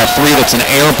 West will try a 3 that's an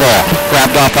air ball.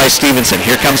 Grabbed off by Stevenson.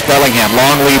 Here comes Bellingham.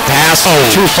 Long lead pass.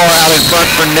 Too far out in front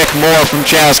for Nick Moore from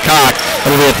Chaz Cock.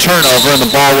 It'll be a turnover, and the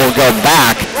ball will go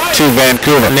back to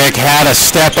Vancouver. Nick had a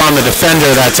step on the defender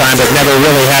that time, but never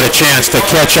really had a chance to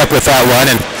catch up with that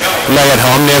one and lay it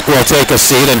home. Nick will take a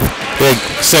seat, and big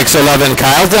 6'11"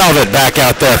 Kyle Delvitt back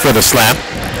out there for the Slam.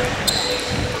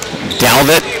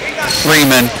 Delvitt,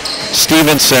 Freeman,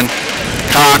 Stevenson,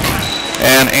 Cock,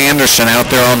 and Anderson out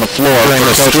there on the floor.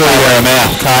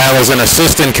 Kyle is an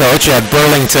assistant coach at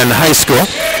Burlington High School.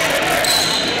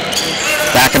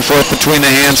 Back and forth between the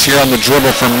hands here on the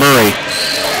dribble from Murray.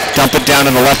 Dump it down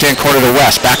in the left-hand corner to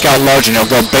West. Back out Largent. He'll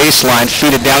go baseline,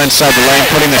 feed it down inside the lane,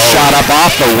 putting the shot up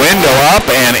off the window, up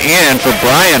and in for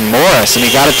Brian Morris, and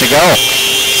he got it to go.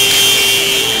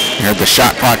 Heard the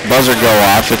shot clock buzzer go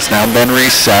off. It's now been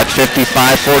reset.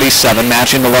 55-47,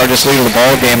 matching the largest lead of the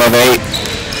ball game of 8.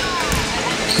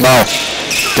 Mo,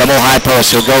 double high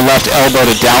post. He'll go left elbow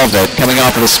to Dalvitt. Coming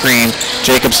off of the screen,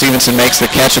 Jacob Stevenson makes the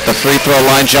catch at the free throw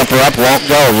line. Jumper up, won't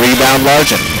go. Rebound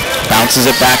Largent. Bounces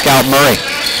it back out Murray.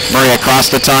 Murray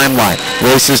across the timeline.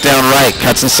 Races down right.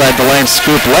 Cuts inside the lane.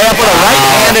 Scoop layup with a right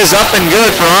hand is up and good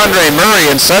for Andre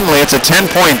Murray. And suddenly it's a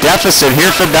 10-point deficit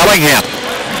here for Bellingham.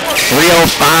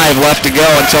 3:05 left to go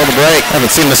until the break.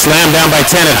 Haven't seen the Slam down by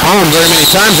 10 at home very many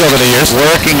times over the years.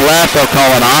 Working left, they'll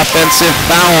call an offensive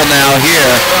foul now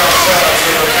here.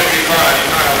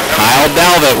 Kyle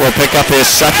Dalvitt will pick up his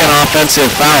second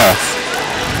offensive foul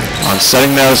on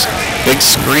setting those big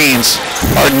screens.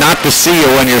 Hard not to see you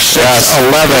when you're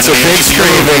 6'11". It's a big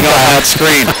screen on that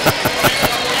screen.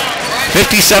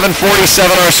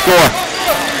 57-47 our score.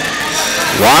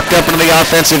 Walked up into the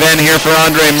offensive end here for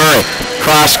Andre Murray.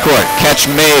 Cross court, catch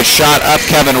made, shot up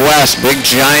Kevin West. Big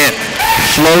giant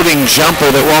floating jumper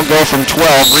that won't go from 12.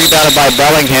 Rebounded by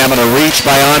Bellingham and a reach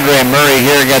by Andre Murray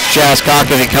here against Chaz Cock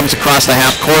as he comes across the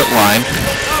half-court line.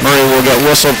 Murray will get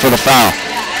whistled for the foul.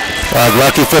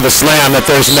 Lucky for the Slam that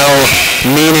there's no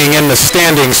meaning in the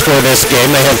standings for this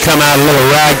game. They have come out a little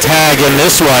ragtag in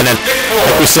this one, and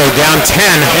like we say, down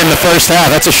 10 in the first half.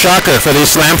 That's a shocker for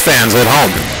these Slam fans at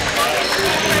home.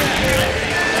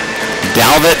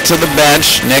 Dalvett to the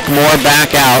bench. Nick Moore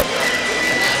back out.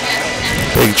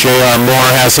 Big J.R.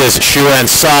 Moore has his shoe and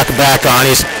sock back on.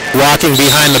 He's walking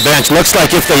behind the bench. Looks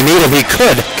like if they need him, he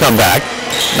could come back.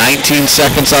 19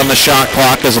 seconds on the shot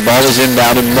clock as the ball is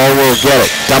inbound, and Moore will get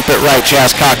it. Dump it right.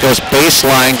 Chaz Cock goes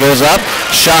baseline, goes up.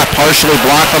 Shot partially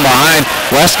blocked from behind.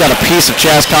 West got a piece of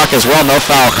Chaz Cock as well. No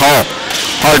foul call.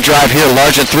 Hard drive here.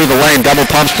 Largent through the lane. Double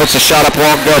pumps, puts the shot up,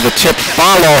 won't go. The tip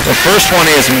follow. The first one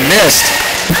is missed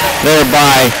there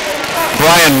by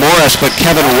Brian Morris, but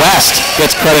Kevin West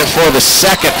gets credit for the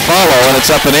second follow, and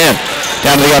it's up and in.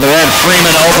 Down to the other end,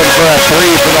 Freeman open for a three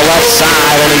from the left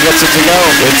side, and he gets it to go.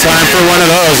 Good time for one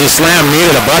of those. The Slam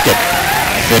needed a bucket.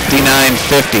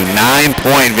 59-50,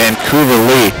 9-point Vancouver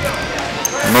lead.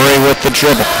 Murray with the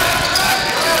dribble.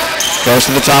 Goes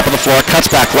to the top of the floor, cuts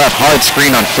back left, hard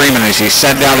screen on Freeman as he's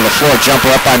sent down to the floor.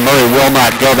 Jumper up by Murray, will not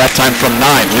go, that time from 9.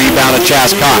 Rebound at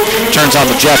Chaz Cock. Turns on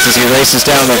the Jets as he races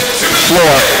down the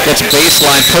floor, gets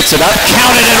baseline, puts it up,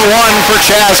 counted and one for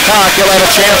Chaz Cock. He'll have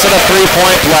a chance at a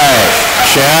three-point play.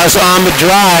 Chaz on the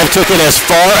drive, took it as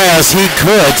far as he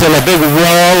could till a big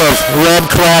wall of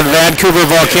red-clad Vancouver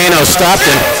Volcanoes stopped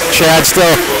him. Chad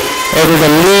still able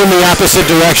to lean the opposite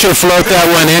direction, float that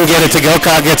one in, get it to go.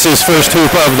 Cock gets his first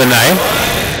hoop of the night.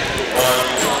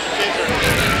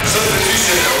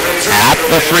 At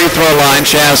the free throw line,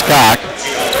 Chaz Cock.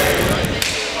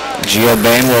 Gio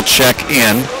Bain will check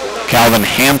in. Calvin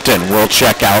Hampton will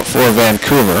check out for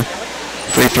Vancouver.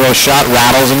 Free throw shot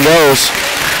rattles and goes.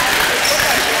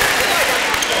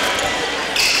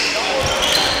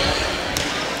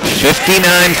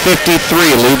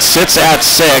 (59-53), lead sits at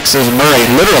 6 as Murray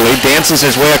literally dances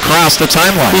his way across the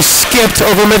timeline. He skipped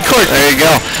over midcourt. There you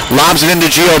go. Lobs it into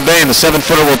Gio Bain. The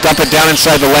 7-footer will dump it down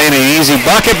inside the lane. An easy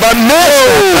bucket, but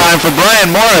missed time for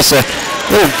Brian Morris. A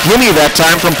little gimme that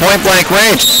time from point-blank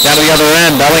range. Down to the other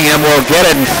end, Bellingham will get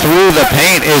it, and through the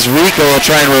paint is Rico. Will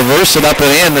try and reverse it up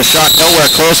and in. The shot nowhere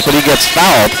close, but he gets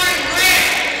fouled.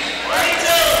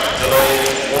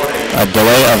 A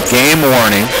delay of game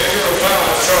warning.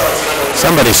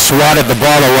 Somebody swatted the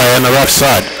ball away on the left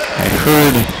side. I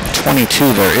heard 22.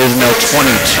 There is no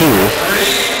 22.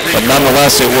 But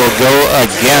nonetheless, it will go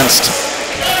against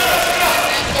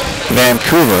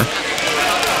Vancouver.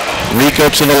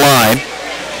 Rico to the line.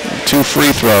 2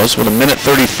 free throws with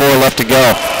 1:34 left to go.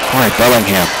 All right,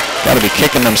 Bellingham. Got to be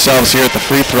kicking themselves here at the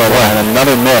free throw line.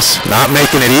 Another miss. Not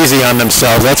making it easy on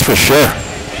themselves, that's for sure.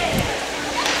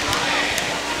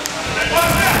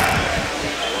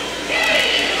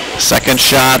 Second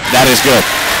shot, that is good.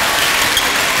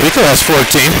 Rico has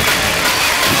 14.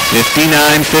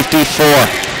 59-54.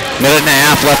 Minute and a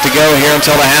half left to go here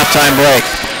until the halftime break.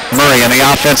 Murray on the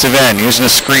offensive end, using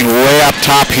a screen way up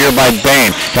top here by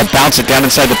Bain. He'll bounce it down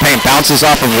inside the paint. Bounces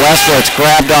off of West, where it's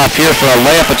grabbed off here for a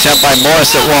layup attempt by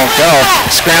Morris that won't go.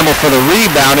 Scramble for the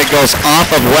rebound. It goes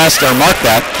off of West, or mark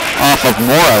that, off of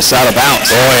Morris, out of bounds.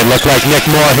 Boy, it looked like Nick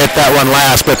Moore hit that one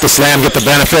last, but the Slam get the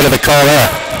benefit of the call there.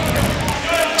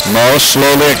 Moore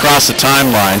slowly across the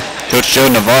timeline. Coach Joe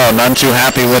Navarro none too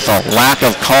happy with a lack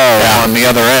of call on the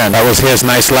other end. That was his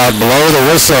nice loud blow the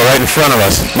whistle right in front of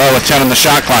us. Moore with 10 on the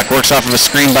shot clock. Works off of a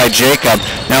screen by Jacob.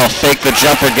 Now fake the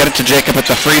jumper. Get it to Jacob at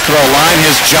the free throw line.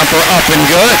 His jumper up and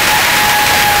good.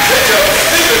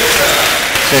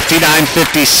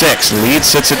 59-56. Lead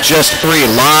sits at just 3.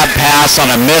 Lob pass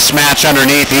on a mismatch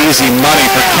underneath. Easy money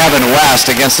for Kevin West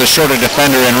against the shorter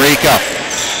defender Enrico.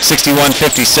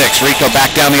 61-56. Rico back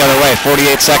down the other way.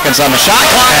 48 seconds on the shot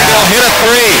clock, and he'll hit a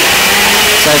 3.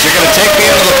 Says, you're going to take me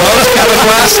into the post, Kevin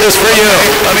West, is for you.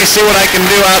 Let me see what I can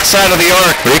do outside of the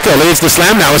arc. Rico leads the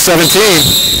Slam now with 17.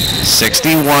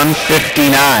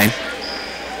 61-59.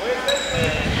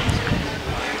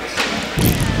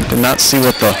 Did not see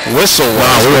what the whistle was.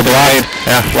 Wow, we were blocked.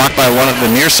 Blocked by one of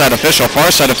the near side official. Far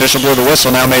side official blew the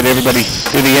whistle. Now made everybody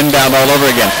do the inbound all over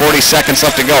again. 40 seconds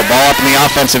left to go. Ball up in the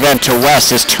offensive end to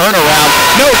West. His turnaround,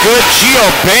 no good. Gio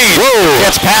Bain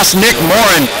gets past Nick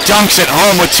Moore and dunks it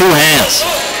home with 2 hands.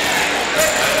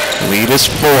 Lead is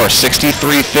 4,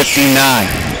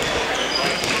 63-59.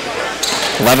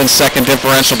 11-second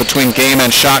differential between game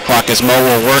and shot clock as Mo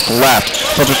will work left.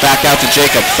 Flip it back out to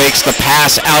Jacob. Fakes the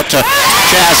pass out to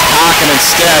Chaz Cock and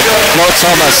instead floats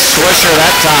home a swisher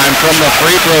that time from the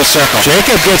free throw circle.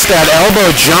 Jacob gets that elbow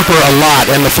jumper a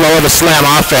lot in the flow of the Slam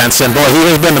offense, and boy, he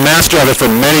has been the master of it for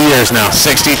many years now.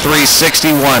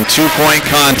 63-61, 2-point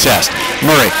contest.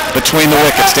 Murray between the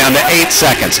wickets down to 8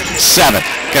 seconds. 7,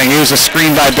 Going to use a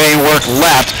screen by Bain, work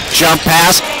left, jump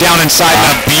pass, down inside,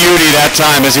 a beauty that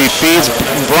time as he feeds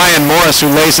Brian Morris,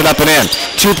 who lays it up and in.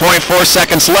 2.4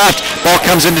 seconds left. Ball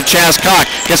comes into Chaz Cock,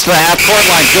 gets to the half-court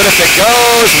line. Good if it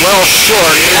goes, well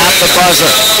short at the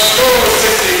buzzer.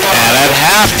 And at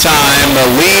halftime, the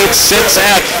lead sits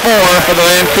at 4 for the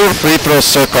Vancouver free throw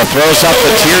circle. Throws up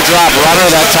the teardrop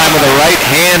runner, that time with the right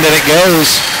hand, and it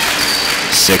goes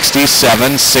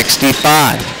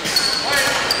 67-65.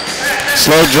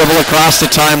 Slow dribble across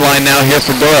the timeline now here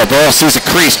for Doyle. Doyle sees a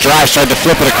crease, drives, tried to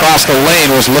flip it across the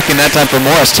lane, was looking that time for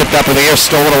Morris, tipped up in the air,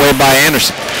 stolen away by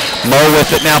Anderson. Moe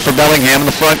with it now for Bellingham in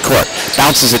the front court.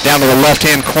 Bounces it down to the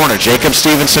left-hand corner. Jacob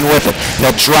Stevenson with it.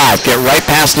 He'll drive, get right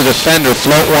past the defender,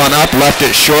 float one up, left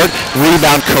it short,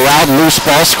 rebound corralled, loose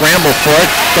ball, scramble for it.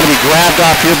 Going to be grabbed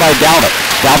off here by Dalvett.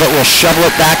 Dalvett will shovel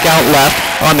it back out left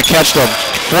on the catch to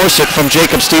force it from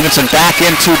Jacob Stevenson back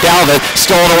into Dalvett,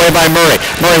 stolen away by Murray.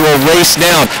 Murray will race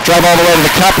down, drive all the way to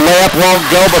the cup, layup won't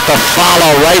go, but the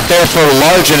follow right there for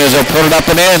Largent as he'll put it up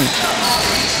and in.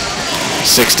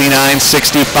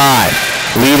 69-65.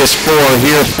 Lead is 4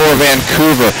 here for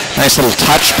Vancouver. Nice little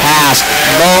touch pass.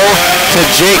 Moe to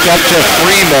Jacob to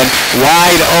Freeman.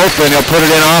 Wide open. He'll put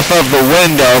it in off of the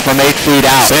window from 8 feet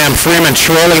out. Sam Freeman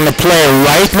trailing the play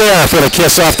right there for the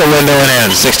kiss off the window and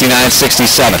in.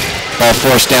 69-67. Ball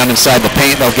forced down inside the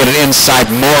paint. They'll get it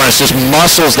inside. Morris just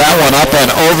muscles that one up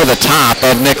and over the top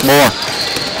of Nick Moore.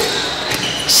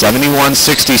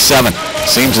 71-67.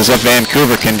 Seems as if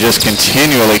Vancouver can just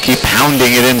continually keep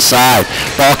pounding it inside.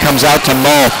 Ball comes out to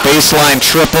Moe. Baseline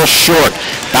triple short.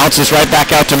 Bounces right back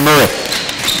out to Murray.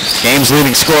 Game's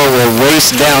leading scorer will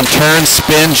race down, turn,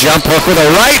 spin, jump hook with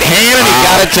a right hand, and he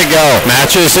got it to go.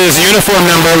 Matches his uniform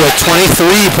number with 23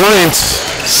 points.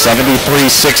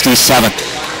 73-67.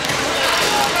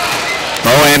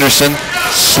 Mo Anderson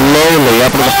slowly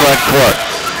up into the front court,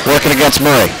 working against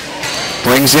Murray.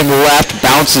 Brings him left,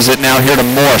 bounces it now here to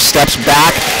Moore. Steps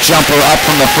back, jumper up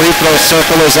from the free throw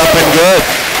circle is up and good.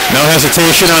 No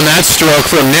hesitation on that stroke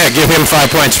from Nick. Give him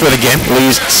 5 points for the game. Lee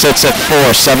sits at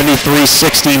 4,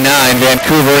 73-69.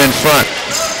 Vancouver in front.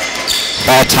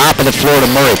 Ball top of the floor to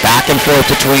Murray. Back and forth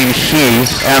between he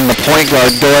and the point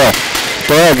guard Doyle.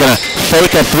 Doyle going to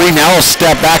fake a 3, now he'll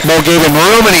step back. Mo gave him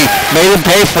room and he made him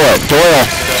pay for it. Doyle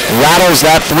rattles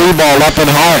that 3 ball up and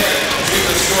home.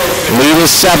 Lead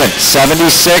is 7,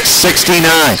 76-69.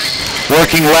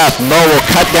 Working left, Mo will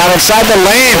cut down inside the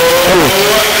lane. Ooh,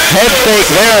 head fake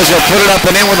there as he'll put it up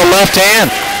and in with the left hand.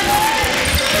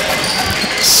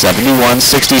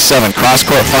 71-67.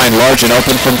 Cross-court find Largent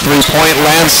open from three-point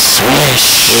land.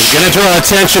 Swish. He's going to draw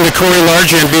attention to Corey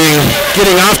Largent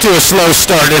getting off to a slow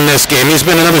start in this game. He's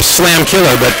been another slam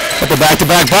killer, but at the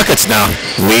back-to-back buckets now.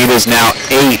 Lead is now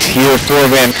 8 here for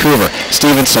Vancouver.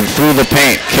 Stevenson through the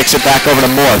paint, kicks it back over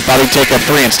to Moore. Thought he'd take a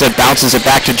 3, instead bounces it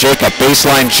back to Jacob.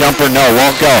 Baseline jumper, no,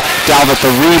 won't go. Dalvett the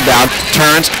rebound,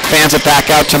 turns, fans it back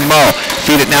out to Mo.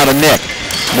 Feed it now to Nick.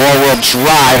 Moore will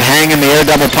drive, hang in the air,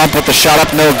 double pump with the shot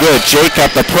up, no good.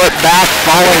 Jacob the put back,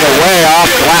 falling away off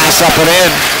glass, up and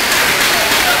in.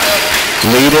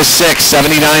 Lead is 6,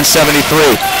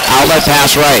 79-73. Outlet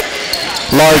pass right.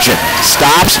 Largent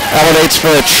stops, elevates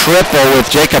for a triple with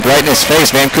Jacob right in his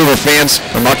face. Vancouver fans,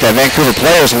 or mark that, Vancouver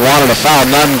players wanted a foul,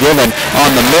 none given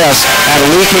on the miss. And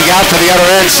leaking out to the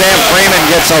other end, Sam Freeman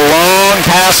gets a long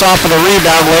pass off of the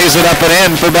rebound, lays it up and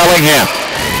in for Bellingham.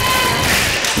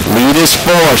 Lead is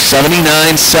 4,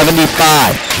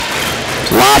 79-75.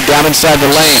 Lob down inside the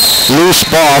lane. Loose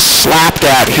ball slapped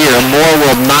at here. Moore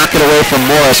will knock it away from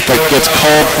Morris, but gets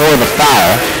called for the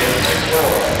foul.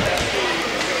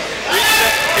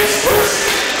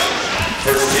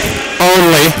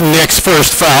 Only Nick's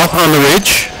first foul on the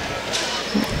reach.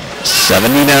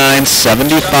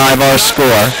 79-75 our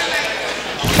score.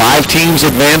 5 teams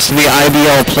advance to the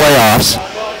IBL playoffs.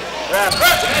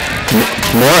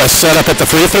 Morris set up at the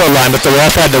free throw line, but the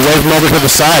ref had to wave him over to the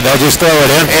side. They'll just throw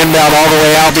it in. Inbound all the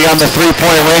way out beyond the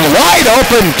three-point ring. Wide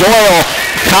open. Doyle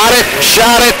caught it,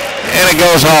 shot it, and it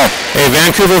goes home. A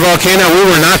Vancouver Volcano we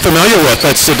were not familiar with.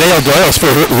 That's Dale Doyle's for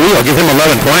real. Give him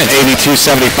 11 points.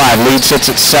 82-75. Lead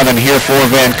sits at 7 here for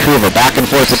Vancouver. Back and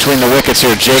forth between the wickets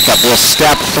here. Jacob will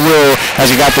step through as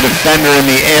he got the defender in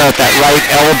the air at that right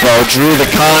elbow. Drew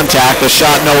the contact. The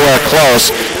shot nowhere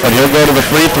close, but he'll go to the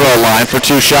free throw line for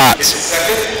 2 shots.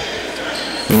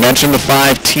 We mentioned the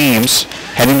 5 teams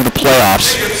heading to the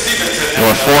playoffs. There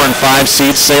were 4 and 5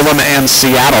 seeds, Salem and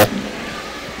Seattle.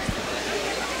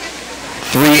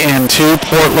 3 and 2,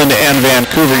 Portland and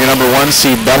Vancouver, your number 1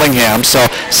 seed, Bellingham. So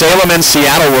Salem and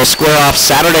Seattle will square off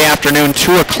Saturday afternoon,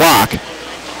 2 o'clock.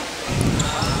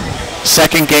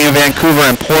 Second game, Vancouver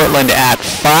and Portland at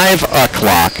 5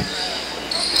 o'clock.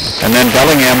 And then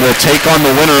Bellingham will take on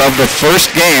the winner of the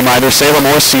first game, either Salem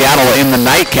or Seattle, in the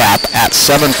nightcap at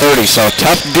 7:30. So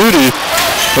tough duty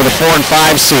for the 4 and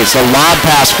 5 seeds. The lob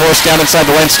pass forced down inside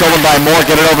the lane, stolen by Moore.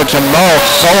 Get it over to Mo.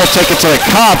 Mo will take it to the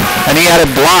cup, and he had it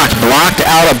blocked. Blocked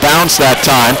out of bounds that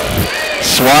time.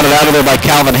 Swatted out of there by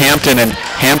Calvin Hampton, and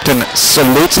Hampton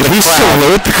salutes the crowd. He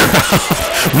salute the crowd.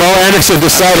 Mo Anderson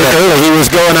decided early he was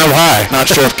going up high. Not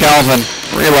sure if Calvin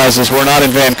realizes we're not in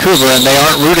Vancouver and they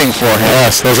aren't rooting for him.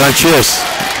 Yes, those aren't cheers.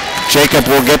 Jacob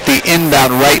will get the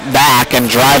inbound right back and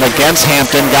drive against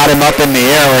Hampton. Got him up in the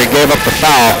air where he gave up the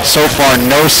foul. So far,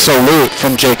 no salute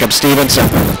from Jacob Stevenson.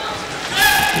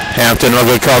 Hampton will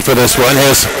get called for this one.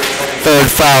 His third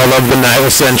foul of the night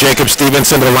will send Jacob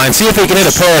Stevenson to the line. See if he can hit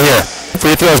a pair here.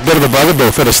 Free throw is a bit of a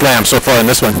bugaboo for the Slam so far in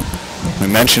this one. We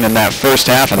mentioned in that first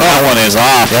half, and that one is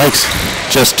off. Yikes.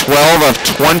 Just 12 of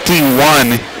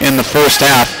 21 in the first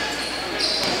half.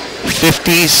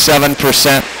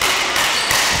 57%.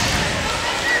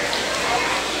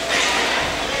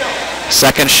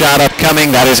 Second shot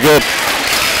upcoming. That is good.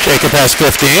 Jacob has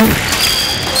 15.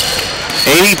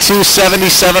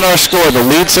 82-77 our score. The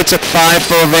lead sits at 5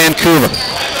 for Vancouver.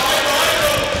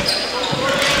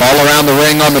 Ball around the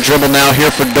ring on the dribble now here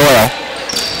for Doyle.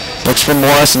 Looks for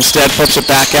Morris, instead flips it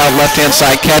back out, left-hand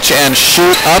side catch and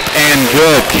shoot up and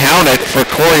good. Count it for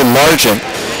Corey Largent.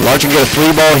 Largent get a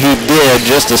three ball, he did,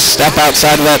 just a step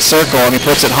outside of that circle, and he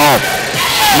puts it home.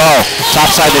 Mo, top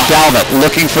side to Dalvett,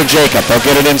 looking for Jacob. They'll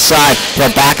get it inside.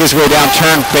 He'll back his way down,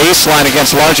 turn baseline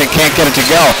against Largent, can't get it to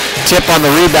go. Tip on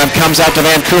the rebound, comes out to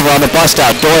Vancouver on the bust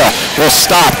out. Doyle will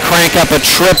stop, crank up a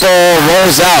triple,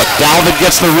 rolls out. Dalvett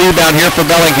gets the rebound here for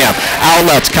Bellingham.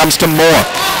 Outlets, comes to Moore.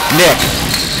 Nick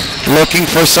looking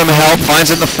for some help,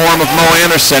 finds it in the form of Mo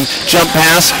Anderson. Jump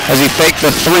pass as he faked the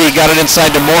three, got it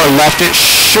inside to Moore, left it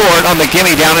short on the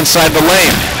gimme down inside the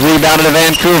lane. Rebounded to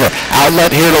Vancouver. Outlet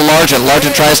here to Largent.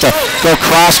 Largent tries to go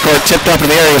cross court, tipped up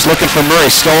in the air. He was looking for Murray,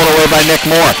 stolen away by Nick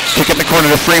Moore. Kick it in the corner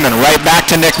to Freeman. Right back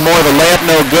to Nick Moore. The layup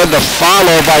no good. The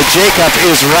follow by Jacob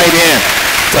is right in.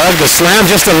 Doug, the Slam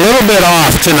just a little bit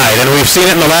off tonight, and we've seen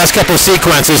it in the last couple of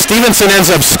sequences. Stevenson ends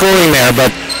up scoring there,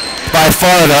 but by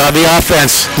far the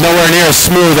offense nowhere near as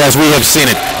smooth as we have seen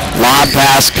it. Lob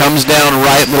pass comes down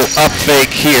right, little up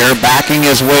fake here, backing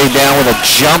his way down with a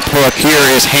jump hook here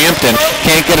is Hampton.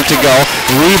 Can't get it to go.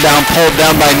 Rebound pulled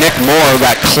down by Nick Moore,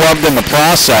 got clubbed in the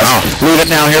process. Leave it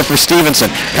now here for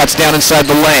Stevenson. Cuts down inside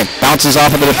the lane, bounces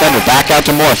off of the defender, back out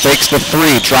to Moore, fakes the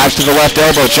three, drives to the left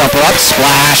elbow, jumper up,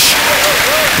 splash.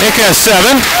 Nick has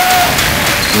 7.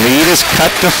 Lead is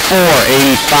cut to 4,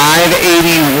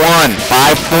 85-81.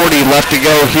 5:40 left to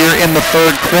go here in the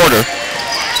third quarter.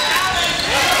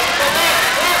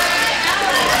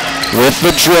 With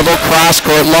the dribble, cross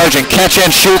court, Largent, catch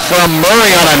and shoot from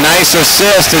Murray on a nice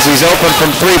assist as he's open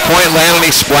from three-point land and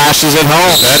he splashes it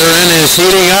home. Veteran is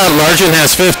heating up. Largent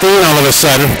has 15 all of a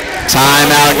sudden.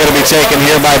 Timeout going to be taken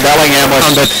here by Bellingham.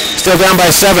 But still down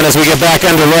by 7 as we get back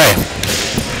underway.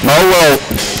 Mo will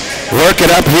work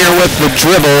it up here with the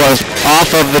dribble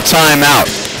off of the timeout.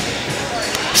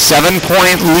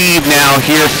 7-point lead now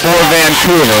here for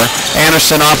Vancouver.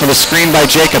 Anderson off of the screen by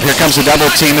Jacob. Here comes the double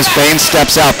team as Bain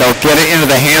steps out. They'll get it into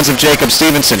the hands of Jacob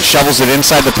Stevenson. Shovels it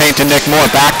inside the paint to Nick Moore.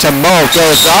 Back to Mo.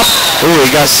 Goes up. Ooh,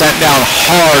 he got sent down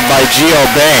hard by Gio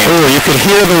Bain. Ooh, you could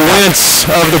hear the wince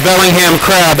of the Bellingham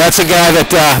crowd. That's a guy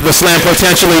that the Slam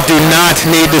potentially do not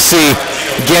need to see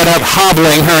get up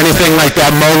hobbling or anything like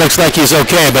that. Mo looks like he's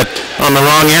okay, but on the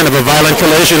wrong end of a violent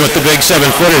collision with the big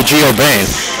 7-footer, Gio Bain.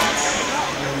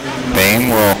 Bain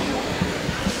will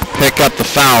pick up the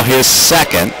foul, his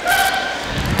second.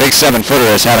 Big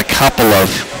 7-footer has had a couple of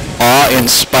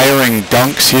awe-inspiring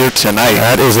dunks here tonight.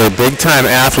 That is a big-time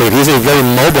athlete. He's a very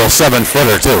mobile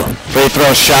 7-footer, too. Free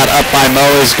throw shot up by Mo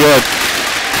is good.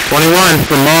 21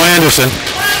 from Mo Anderson.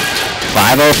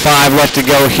 5:05 left to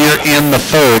go here in the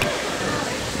third.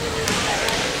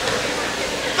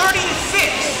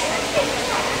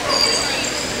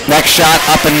 36. Next shot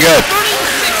up and good.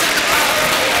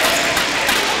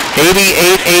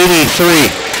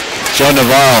 88-83. Joe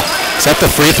Navarro. Is that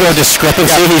the free throw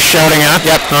discrepancy he's shouting at?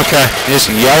 Yep. Okay. Just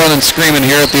yelling and screaming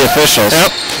here at the officials.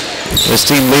 Yep. This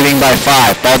team leading by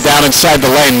 5. Ball down inside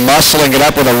the lane, muscling it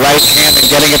up with a right hand and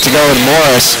getting it to go with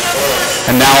Morris.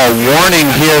 And now a warning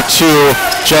here to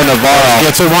Joe Navarro.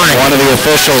 Gets a warning. One of the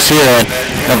officials here.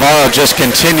 Navarro just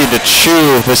continued to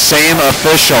chew the same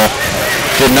official.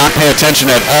 Did not pay attention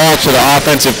at all to the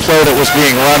offensive play that was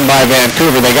being run by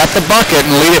Vancouver. They got the bucket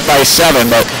and lead it by 7,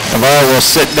 but Navarro will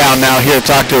sit down now here,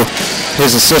 talk to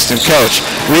his assistant coach.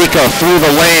 Rico through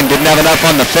the lane, didn't have enough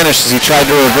on the finish as he tried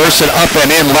to reverse it up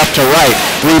and in, left to right.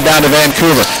 Rebound to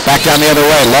Vancouver. Back down the other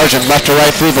way. Largent left to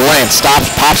right through the lane. Stops,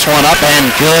 pops one up,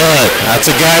 and good. That's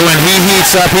a guy, when he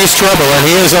heats up, he's trouble, and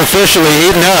he is officially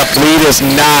heating up. Lead is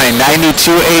 9,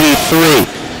 92-83.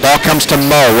 Ball comes to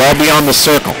Mo, well beyond the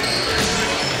circle.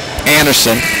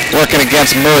 Anderson working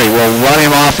against Murray. Will run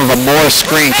him off of a Morris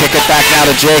screen. Kick it back now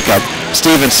to Jacob.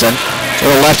 Stevenson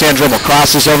with a left-hand dribble.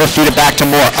 Crosses over, feed it back to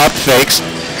Moore. Up fakes.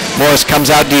 Morris comes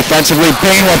out defensively.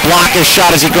 Bain will block his shot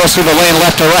as he goes through the lane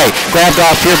left to right. Grabbed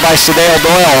off here by Sadale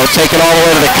Doyle. Will take it all the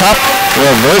way to the cup.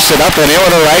 Reverse it up and in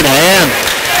with a right hand.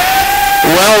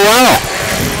 Well.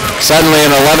 Suddenly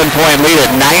an 11-point lead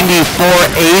at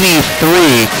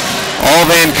 94-83. All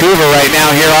Vancouver right now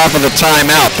here off of the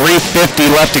timeout. 3:50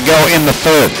 left to go in the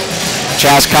third.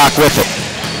 Chascock with it.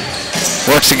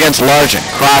 Works against Largent.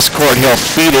 Cross court. He'll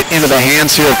feed it into the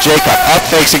hands here of Jacob. Up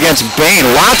fakes against Bain.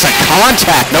 Lots of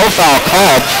contact. No foul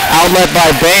called. Outlet by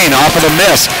Bain. Off of the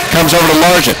miss. Comes over to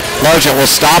Largent. Largent will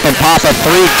stop and pop a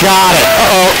three. Got it.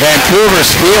 Vancouver's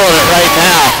feeling it right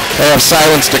now. They have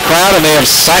silenced the crowd and they have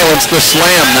silenced the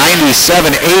slam.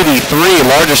 97-83.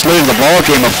 Largest lead in the ball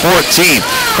game of 14.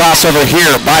 Crossover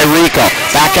here by Rico.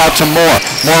 Back out to Moore.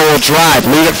 Moore will drive.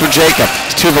 Lead it for Jacob.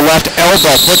 To the left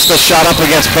elbow. Puts the shot up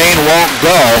against Bain. Won't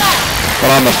go.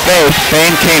 But on the fake,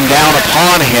 Bain came down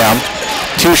upon him.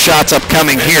 2 shots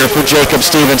upcoming here for Jacob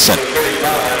Stevenson.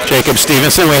 Jacob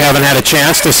Stevenson, we haven't had a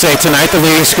chance to say tonight, the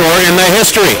leading scorer in the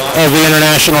history of the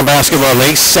International Basketball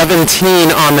League. 17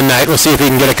 on the night. We'll see if he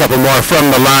can get a couple more from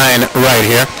the line right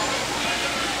here.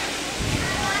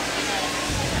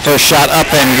 First shot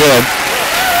up and good.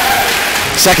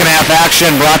 Second half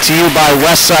action brought to you by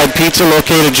Westside Pizza,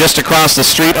 located just across the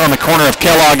street on the corner of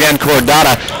Kellogg and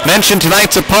Cordata. Mention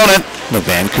tonight's opponent, the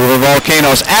Vancouver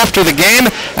Volcanoes, after the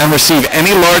game and receive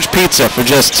any large pizza for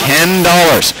just $10.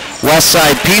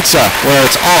 Westside Pizza, where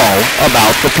it's all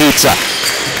about the pizza.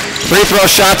 Free throw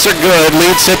shots are good.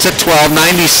 Lead sits at 12,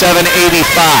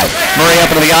 97-85. Murray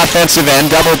up into the offensive end,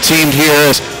 double teamed here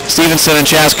as Stevenson and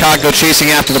Chascock go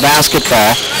chasing after the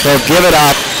basketball. They'll give it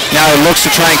up. Now he looks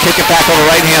to try and kick it back over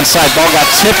the right-hand side. Ball got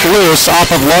tipped loose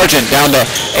off of Largent. Down to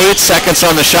 8 seconds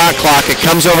on the shot clock. It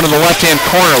comes over to the left-hand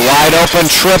corner. Wide open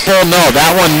triple. No,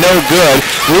 that one no good.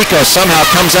 Rico somehow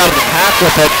comes out of the pack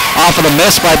with it off of the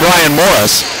miss by Brian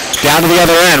Morris. Down to the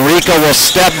other end. Rico will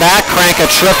step back, crank a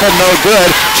triple, no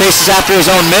good. Chases after his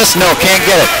own miss. No, can't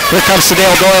get it. Here comes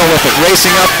Sadale Doyle with it.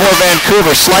 Racing up for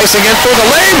Vancouver. Slicing in through the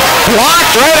lane.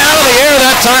 Blocked right out of the air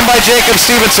that time by Jacob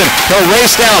Stevenson. He'll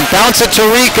race down, bounce it to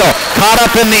Rico. Caught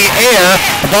up in the air.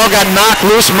 The ball got knocked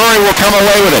loose. Murray will come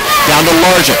away with it. Down to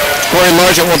Largent. Corey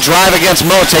Largent will drive against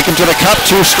Mo. Take him to the cup.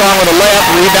 Too strong with a layup.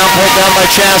 Rebound pulled down by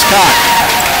Chascock.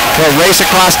 He'll race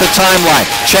across the timeline.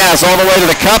 Chaz all the way to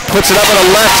the cup, puts it up with a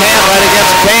left hand right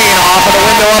against Bain, off of the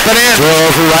window, up and in.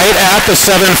 Drove right at the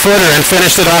 7-footer and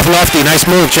finished it off lefty. Nice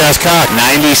move, Chascock.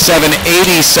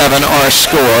 97-87 our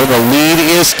score. The lead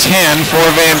is 10 for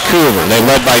Vancouver. They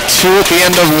led by 2 at the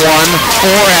end of 1,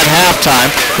 4 at halftime.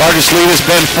 Largest lead has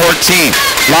been 14.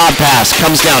 Lob pass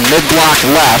comes down mid-block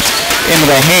left into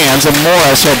the hands of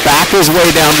Morris. He'll back his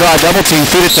way down, draw a double team,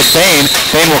 feed it to Bain.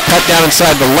 Bain will cut down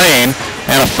inside the lane.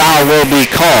 And a foul will be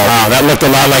called. Wow, that looked a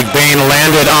lot like Bain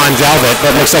landed on Dalvett,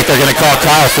 but looks like they're going to call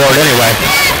Kyle for it anyway.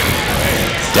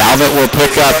 Dalvett will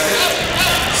pick up,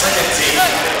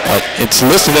 it's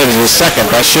listed as his second.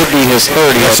 That should be his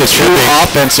third. He has 2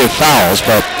 offensive fouls,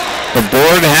 but the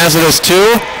board has it as 2.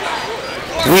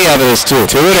 We have it as 2.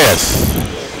 2 it is.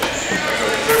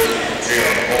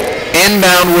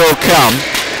 Inbound will come.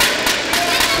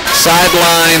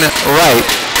 Sideline right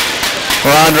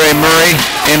for Andre Murray.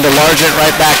 Into Largent,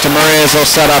 right back to Murray as they'll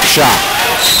set up shop.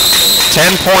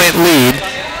 10-point lead.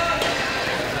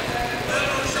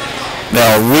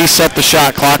 They'll reset the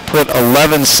shot clock, put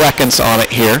 11 seconds on it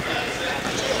here.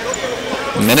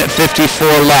 Minute 54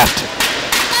 left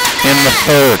in the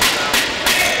third.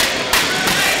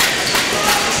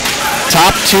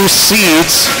 Top 2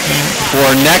 seeds for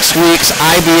next week's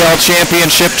IBL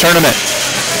Championship Tournament.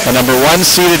 The number 1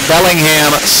 seeded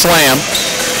Bellingham Slam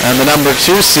and the number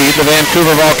 2 seed, the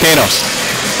Vancouver Volcanoes.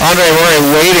 Andre Murray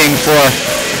waiting for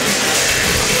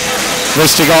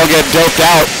this to all get doped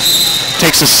out.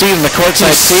 Takes a seat in the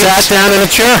courtside seat. Sat down in a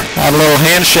chair. Had a little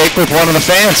handshake with one of the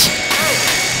fans.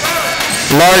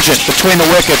 Largent between the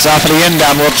wickets off of the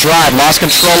inbound will drive. Lost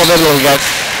control of it. He got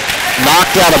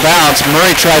knocked out of bounds.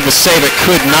 Murray tried to save it,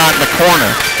 could not in the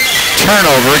corner.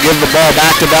 Turnover, give the ball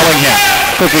back to Bellingham.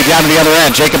 Quickly down to the other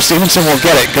end. Jacob Stevenson will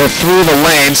get it. Go through the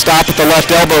lane. Stop at the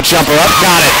left elbow. Jumper up.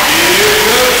 Got it.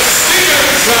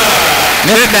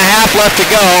 Minute and a half left to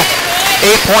go.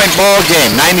 8-point ball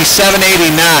game,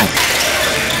 97-89.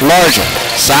 Larger,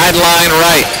 sideline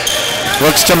right.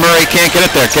 Looks to Murray, can't get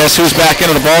it there. Guess who's back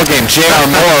into the ball game? J.R.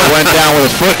 Moore went down with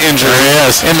a foot injury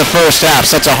in the first half.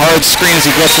 Sets a hard screen as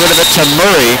he gets rid of it to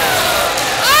Murray.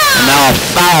 And now a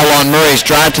foul on Murray's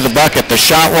drive to the bucket. The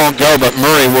shot won't go, but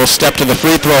Murray will step to the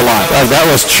free throw line. That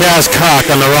was Chaz Cock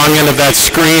on the wrong end of that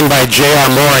screen by J.R.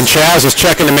 Moore. And Chaz is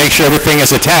checking to make sure everything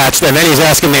is attached. And then he's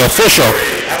asking the official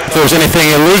if there was anything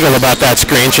illegal about that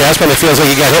screen. Chaz probably feels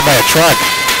like he got hit by a truck.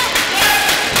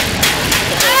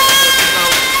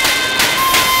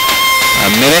 A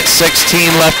minute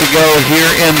 16 left to go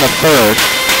here in the third.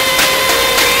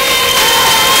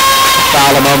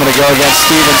 Foul a moment ago against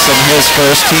Stevenson, his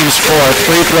first, team's fourth.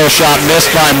 Free throw shot missed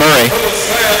by Murray.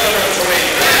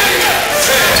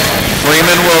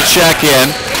 Freeman will check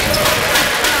in.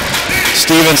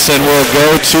 Stevenson will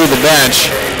go to the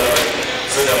bench.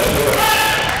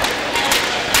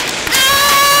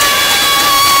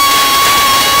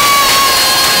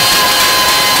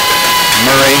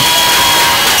 Murray.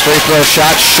 Free throw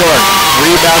shot short.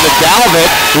 Rebound to Dalvin.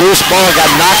 Loose ball got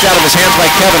knocked out of his hands by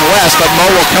Kevin West, but Mo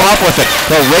will come up with it.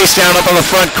 They'll race down up on the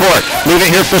front court. Leave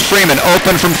it here for Freeman.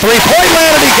 Open from three-point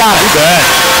land, and he got it. Good.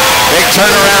 Big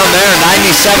turnaround there.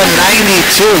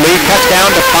 97-92. Lead cut down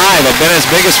to 5. Had been as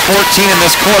big as 14 in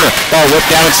this quarter. Ball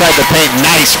whipped down inside the paint.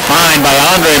 Nice find by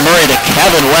Andre Murray to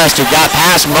Kevin West, who got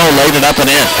past Mo, laid it up and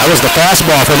in. That was the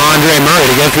fastball from Andre Murray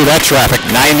to get through that traffic.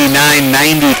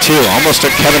 99-92. Almost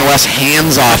took Kevin West's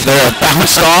hands off there. It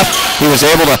bounced off. He was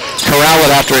able to corral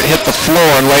it after it hit the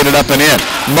floor and laid it up and in.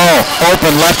 Mo,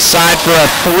 open left side for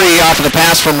a three off of the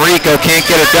pass from Rico. Can't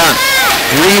get it done.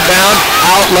 Rebound,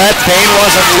 outlet. Payne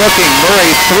wasn't looking.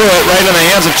 Murray threw it right in the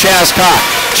hands of Chaz Cock.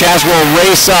 Chaz will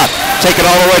race up, take it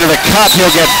all the way to the cup.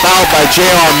 He'll get fouled by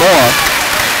J.R. Moore.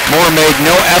 Moore made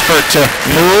no effort to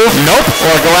move,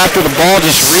 or go after the ball.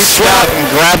 Just reached out and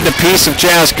grabbed a piece of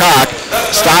Chaz Cock.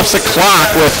 Stops the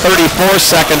clock with 34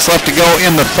 seconds left to go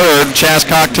in the third. Chaz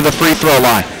Cock to the free throw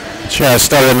line. Chaz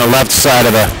started on the left side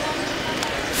of the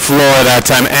floor that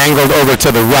time, angled over to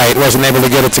the right. Wasn't able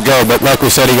to get it to go, but like we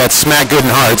said, he got smacked good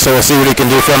and hard, so we'll see what he can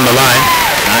do from the line.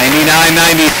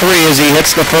 99-93 as he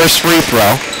hits the first free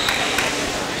throw.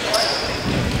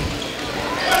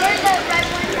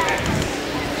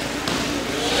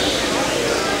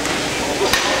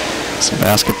 Some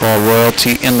basketball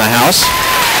royalty in the house.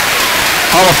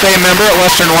 Hall of Fame member at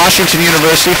Western Washington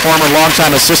University, former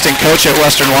longtime assistant coach at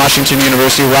Western Washington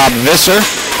University, Rob Visser,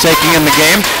 taking in the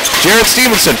game. Jared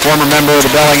Stevenson, former member of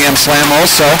the Bellingham Slam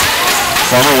also.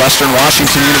 Former Western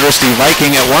Washington University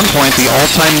Viking, at one point the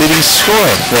all-time leading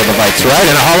scorer for the Vikings. Right,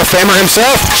 and a Hall of Famer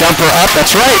himself. Jumper up,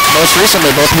 that's right. Most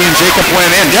recently, both he and Jacob went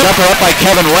in. Yep. Jumper up by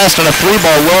Kevin West on a three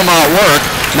ball will not work.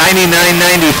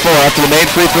 99-94 after the made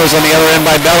free throws on the other end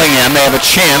by Bellingham. They have a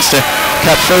chance to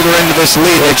cut further into this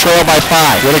lead. They trail by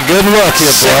 5. What a good look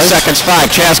here, boys. 6 seconds, 5.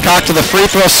 Chaz Cock to the free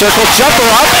throw circle. Jumper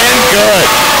up and good.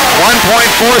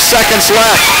 1.4 seconds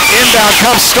left. Inbound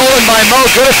comes stolen by Mo.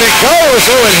 Good if it goes.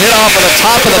 Ooh, it hit off of the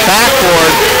top of the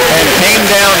backboard and came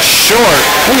down short.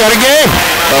 We got a game.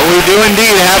 But we do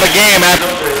indeed have a game.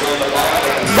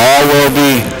 Ball will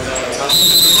be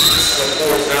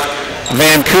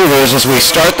Vancouver's as we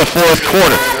start the fourth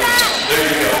quarter.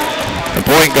 The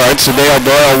point guard, Sadale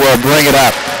Doyle, will bring it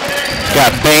up.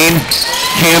 Got Bain,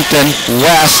 Hampton,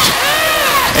 West,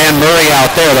 and Murray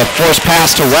out there. The forced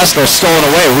pass to West, they're stolen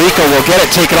away. Rico will get it,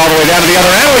 take it all the way down to the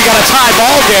other end. We got a tie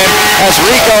ball game as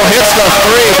Rico hits the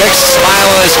three. Big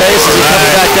smile on his face as he comes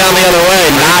back down the other way,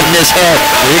 nodding his head.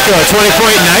 Rico, a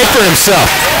 20-point night for himself.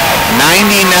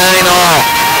 99 all.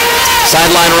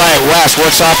 Sideline right, West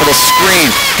works off of the screen,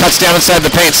 cuts down inside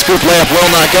the paint, scoop layup will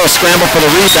not go, scramble for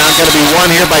the rebound, going to be won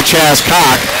here by Chaz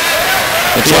Cock.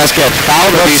 The Chaz get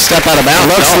fouled if he step out of bounds.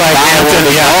 Looks like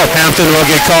Hampton will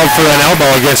get called for an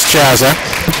elbow against Chaz.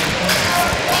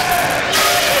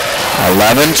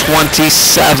 11:27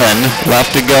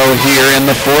 left to go here in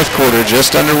the fourth quarter,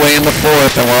 just underway in the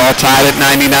fourth, and we're all tied at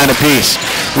 99 apiece.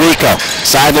 Rico,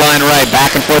 sideline right,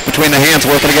 back and forth between the hands,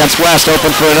 working against West, open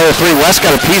for another three. West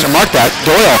got a piece, mark that,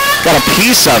 Doyle got a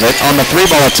piece of it on the three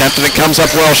ball attempt, and it comes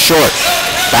up well short.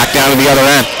 Back down to the other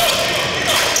end.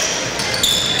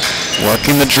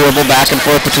 Working the dribble back and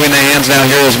forth between the hands. Now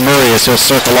here is Murray as he'll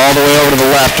circle all the way over to the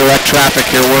left, direct traffic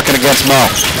here, working against Mo.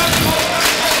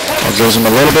 Well, gives him a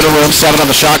little bit of room, 7 on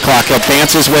the shot clock. He'll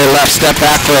dance his way left, step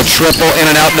back for a triple, in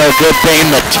and out, no good.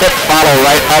 Payne, the tip follow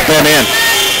right up and in.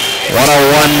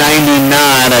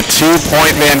 101-99, a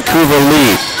 2-point Vancouver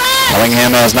lead.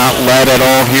 Bellingham has not led at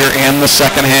all here in the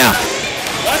second half.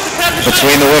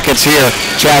 Between the wickets here,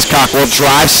 Chaz Cock will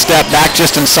drive, step back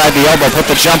just inside the elbow, put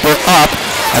the jumper up,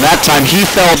 And that time he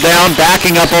fell down,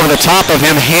 backing up over the top of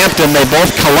him. Hampton, they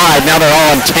both collide. Now they're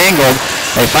all entangled.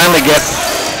 They finally get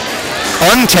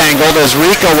untangled as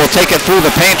Rico will take it through the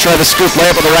paint, try to scoop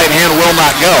layup with the right hand, will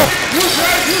not go.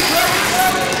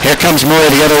 Here comes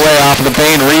Murray the other way off of the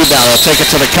Bain rebound. He'll take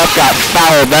it to the cup, got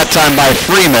fouled that time by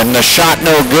Freeman. The shot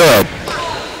no good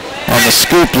on the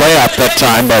scoop layup that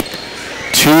time, but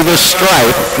to the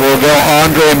stripe will go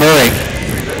Andre Murray.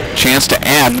 Chance to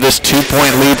add this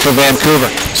 2-point lead for Vancouver.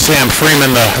 Sam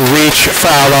Freeman, the reach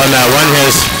foul on that one,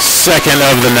 his second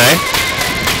of the night.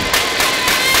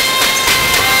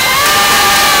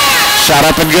 Shot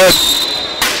up and good.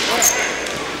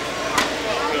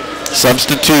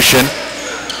 Substitution.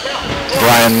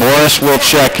 Brian Morris will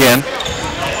check in.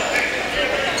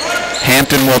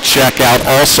 Hampton will check out.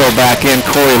 Also back in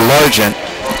Corey Largent.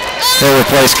 He'll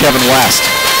replace Kevin West.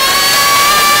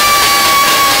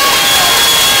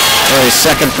 His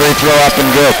second free throw up and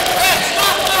good.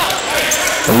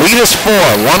 The lead is 4,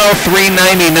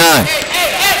 103-99.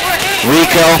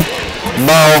 Rico,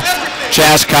 Mo,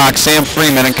 Chaz Cox, Sam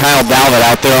Freeman, and Kyle Dalvett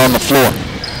out there on the floor.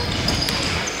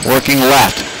 Working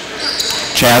left.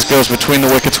 Chaz goes between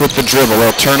the wickets with the dribble.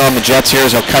 He'll turn on the Jets here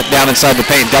as he'll cut down inside the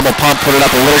paint. Double pump, put it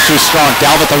up a little too strong.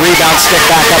 Dalvett the rebound, stick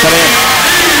back up and in.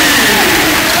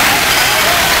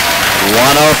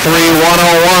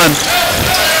 103-101.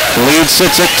 Lead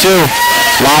sits at 2.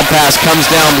 Lob pass comes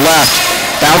down left.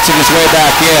 Bouncing his way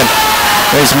back in.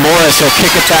 There's Morris. He'll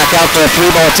kick it back out for a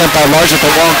 3-ball attempt by Largent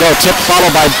that won't go. Tip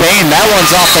followed by Bain. That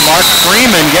one's off the mark.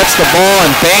 Freeman gets the ball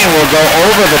and Bain will go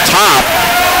over the top.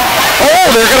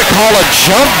 Oh, they're going to call a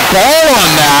jump ball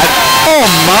on that. Oh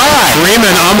my.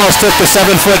 Freeman almost took the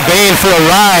 7-foot Bain for a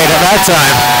ride at that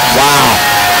time. Wow.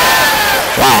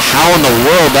 Wow, how in the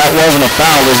world that wasn't a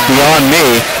foul is beyond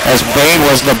me, as Bain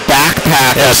was the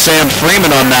backpack of Sam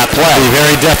Freeman on that play. The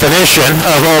very definition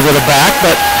of over the back,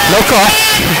 but no call.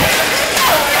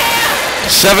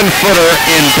 7-footer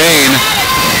in Bain.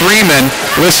 Freeman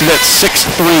listed at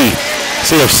 6'3".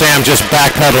 See if Sam just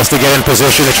backpedals to get in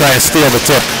position to try and steal the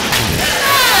tip.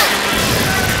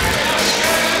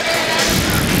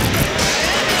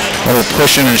 A little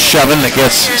pushing and shoving that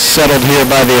gets settled here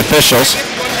by the officials.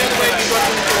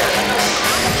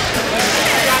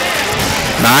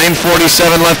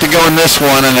 9:47 left to go in this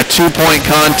one, and a 2-point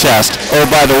contest. Oh,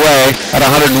 by the way, at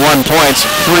 101 points,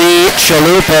 free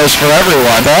chalupas for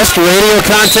everyone. Best radio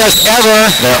contest ever.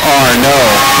 There are no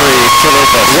free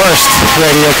chalupas. Worst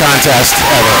radio contest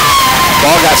ever.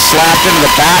 Ball got slapped into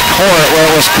the back court where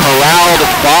it was corralled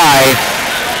by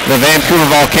the Vancouver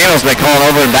Volcanoes. They call an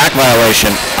over and back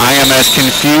violation. I am as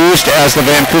confused as the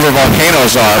Vancouver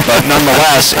Volcanoes are, but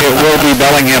nonetheless, it will be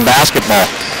Bellingham basketball.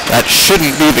 That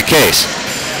shouldn't be the case.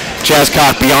 Chaz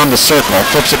Cox beyond the circle,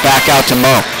 flips it back out to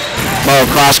Mo. Mo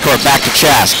cross court, back to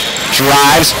Chaz.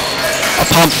 Drives, a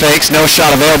pump fakes, no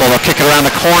shot available. They'll kick it around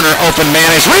the corner, open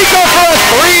man is Rico for a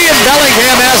 3, and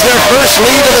Bellingham has their first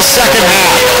lead of the second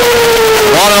half.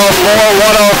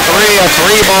 104-103, a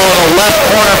 3-ball in the left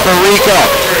corner for Rico.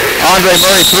 Andre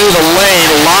Murray through the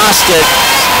lane, lost it.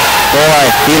 Boy,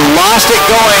 he lost it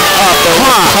going up. There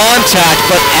was contact,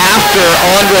 but after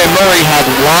Andre Murray had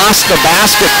lost the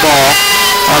basketball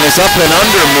on his up and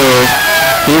under move,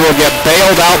 he will get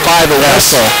bailed out by the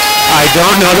whistle. I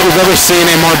don't know that we've ever seen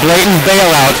a more blatant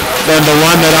bailout than the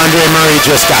one that Andre Murray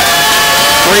just got.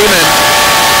 Freeman,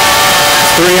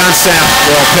 3 on Sam.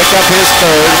 Will pick up his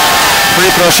third.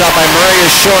 Free throw shot by Murray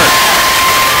is short.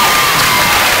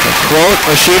 To quote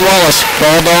Rasheed Wallace,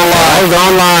 ball don't lie. Ball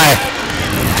don't lie.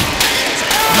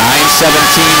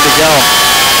 9:17 to go.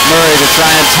 Murray to try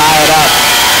and tie it up.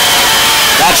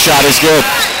 That shot is good.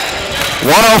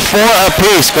 104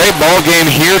 apiece. Great ball game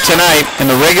here tonight in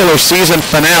the regular season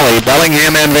finale.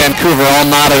 Bellingham and Vancouver all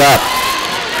knotted up.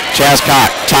 Chaz Cox,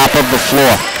 top of the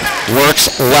floor. Works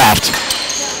left.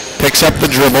 Picks up the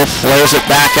dribble. Flares it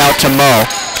back out to Mo.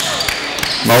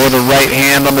 Mo with the right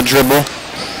hand on the dribble.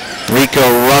 Rico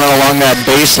running along that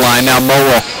baseline. Now Mo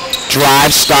will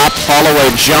drive, stop, follow a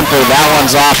jumper. That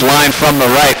one's offline from the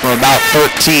right from about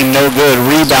 13. No good.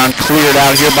 Rebound cleared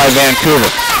out here by Vancouver.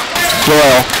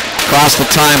 Doyle across the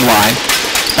timeline.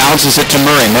 Bounces it to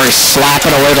Murray. Murray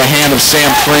slapping away the hand of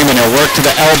Sam Freeman. He'll work to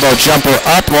the elbow. Jumper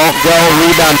up, won't go.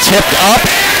 Rebound tipped up.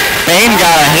 Bain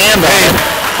got a hand on it,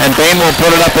 and Bain will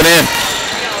put it up and in.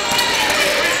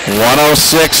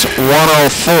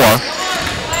 106-104.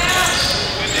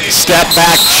 Step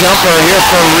back jumper here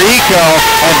for Rico,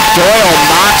 and Doyle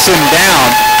knocks him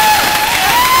down.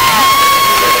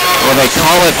 Well, they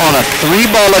call it on a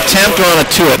 3-ball attempt or on a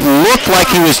 2. It looked like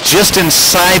he was just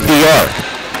inside the arc.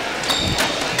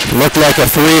 Looked like a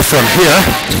 3 from here.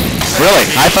 Really?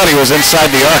 I thought he was inside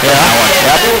the arc on that one.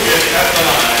 Yep.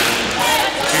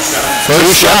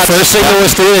 First signal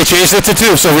was 3. They changed it to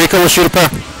 2, so Rico will shoot a pair.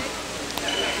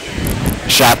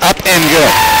 Shot up and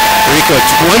good. Rico,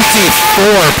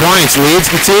 24 points, leads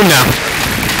the team now.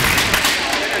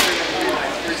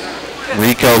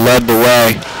 Rico led the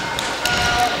way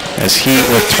as he,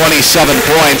 with 27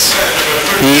 points,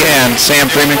 he and Sam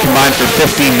Freeman combined for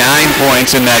 59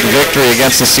 points in that victory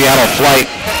against the Seattle Flight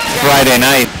Friday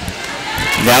night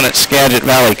down at Skagit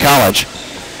Valley College.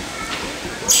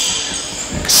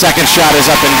 Second shot is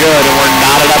up and good, and we're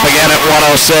knotted up again at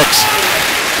 106.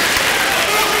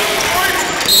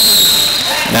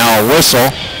 Now a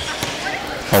whistle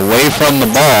away from the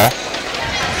ball.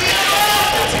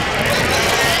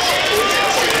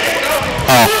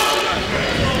 Oh,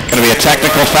 going to be a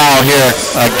technical foul here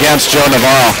against Joe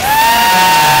Navarro.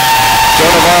 Joe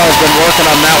Navarro has been working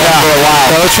on that one for a while.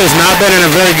 Coach has not been in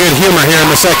a very good humor here in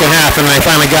the second half, and they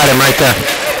finally got him right there.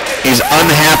 He's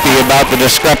unhappy about the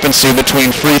discrepancy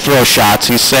between free throw shots.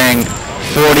 He's saying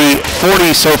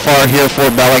 40 so far here for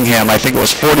Bellingham. I think it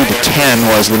was 40 to 10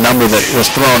 was the number that was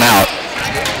thrown out.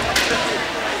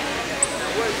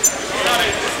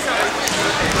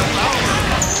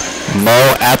 Mo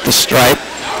at the stripe.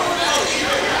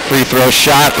 Free throw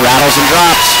shot, rattles and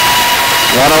drops.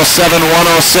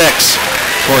 107-106.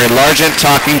 Corey Largent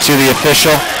talking to the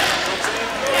official.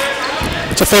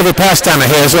 It's a favorite pastime of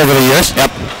his over the years.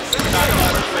 Yep.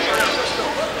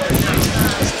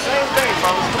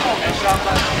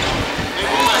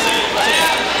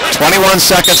 21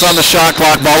 seconds on the shot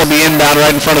clock. Ball will be inbound right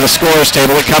in front of the scorer's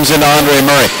table. It comes into Andre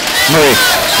Murray. Murray,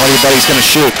 what do you bet he's going to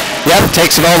shoot? Yep,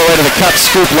 takes it all the way to the cup,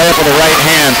 scoop layup with the right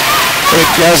hand. It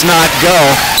does not go.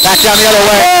 Back down the other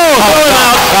way.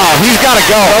 Oh, he's got to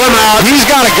go. Throw him out. He's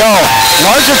got to go.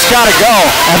 Largent's got to go.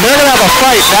 And they're going to have a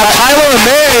fight. Now Tyler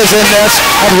Amaya is in this,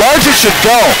 and Largent should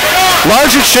go.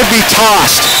 Largent should be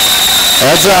tossed.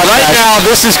 Right now,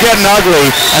 this is getting ugly,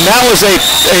 and that was a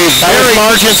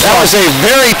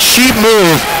very cheap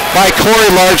move by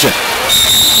Corey Largent.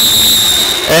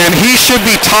 And he should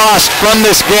be tossed from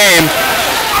this game,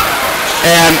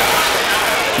 and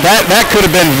that could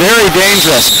have been very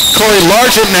dangerous. Corey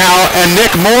Largent now and Nick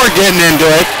Moore getting into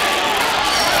it.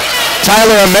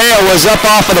 Tyler Amaya was up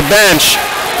off of the bench,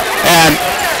 and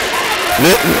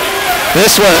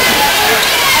this was...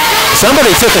 Somebody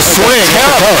took a swing at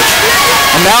the coach.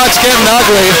 And now it's getting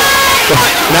ugly.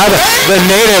 Now the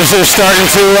natives are starting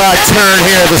to turn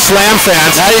here, the Slam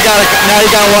fans. Now you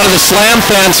got one of the Slam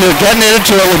fans who are getting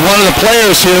into it with one of the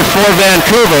players here for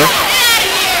Vancouver.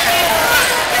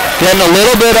 Getting a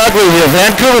little bit ugly here.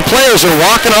 Vancouver players are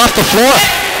walking off the floor.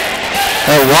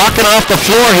 They're walking off the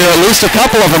floor here, at least a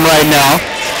couple of them right now,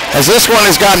 as this one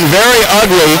has gotten very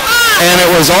ugly, and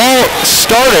it was all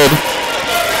started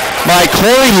by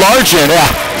Corey Largent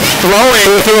throwing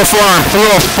through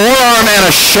a forearm and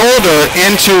a shoulder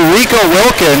into Rico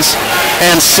Wilkins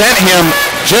and sent him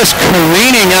just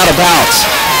careening out of bounds.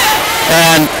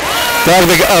 And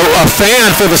a fan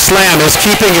for the Slam is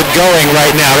keeping it going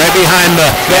right now, right behind the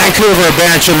Vancouver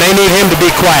bench, and they need him to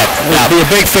be quiet. It would be a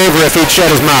big favor if he'd shut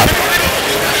his mouth.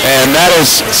 And that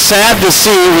is sad to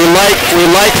see. We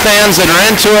like fans that are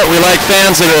into it. We like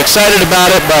fans that are excited about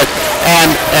it. But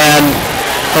and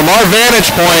from our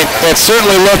vantage point, it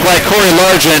certainly looked like Corey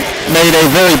Largent made a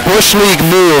very Bush League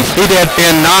move. He did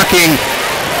in knocking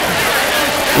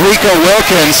Rico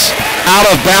Wilkins out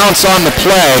of bounds on the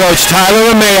play. Coach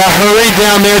Tyler Amaya hurried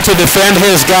down there to defend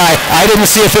his guy. I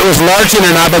didn't see if it was Largent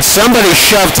or not, but somebody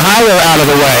shoved Tyler out of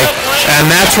the way,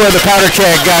 and that's where the powder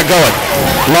keg got going.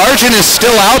 Largent is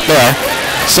still out there.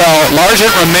 So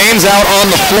Largent remains out on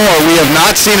the floor. We have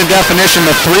not seen a definition.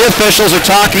 The three officials are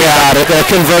talking about it. They're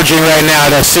converging right now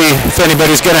to see if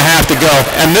anybody's going to have to go.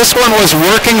 And this one was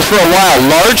working for a while.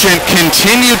 Largent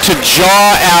continued to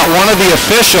jaw at one of the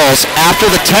officials after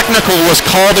the technical was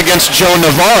called against Joe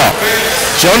Navarro.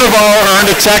 Joe Navarro earned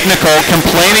a technical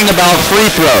complaining about free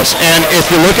throws. And if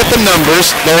you look at the numbers,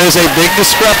 there is a big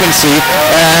discrepancy.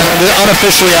 And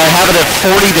unofficially, I have it at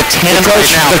 40 to 10 right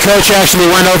now. The coach actually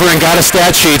went over and got a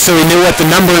stat sheet, so he knew what the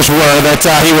numbers were that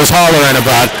he was hollering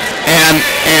about.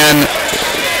 And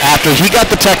after he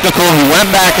got the technical, he went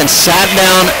back and sat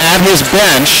down at his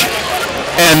bench,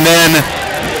 and then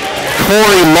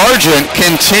Corey Largent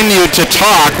continued to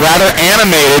talk, rather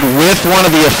animated, with one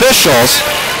of the officials.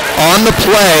 On the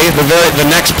play, the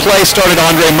next play started,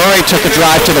 Andre Murray took a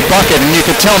drive to the bucket, and you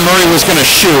could tell Murray was going to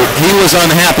shoot. He was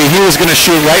unhappy. He was going to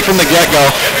shoot right from the get-go.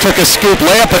 Took a scoop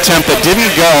layup attempt that didn't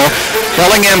go.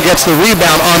 Bellingham gets the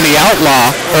rebound on the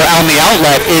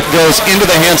outlet. It goes into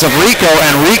the hands of Rico,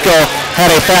 and Rico had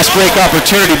a fast break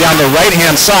opportunity down the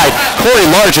right-hand side. Corey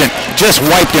Largent just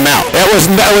wiped him out. That was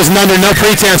under no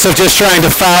pretense of just trying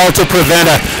to foul to prevent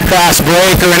a fast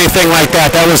break or anything like that.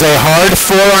 That was a hard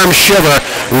forearm shiver.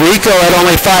 Rico at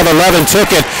only 5'11" took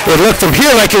it. It looked from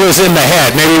here like it was in the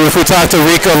head. Maybe if we talk to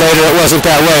Rico later, it wasn't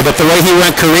that way. But the way he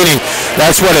went careening,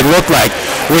 that's what it looked like.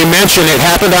 We mentioned it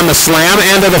happened on the slam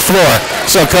end of the floor.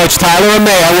 So Coach Tyler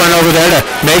Amaya went over there to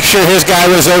make sure his guy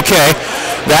was okay.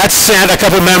 That sent a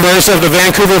couple members of the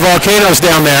Vancouver Volcanoes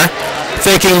down there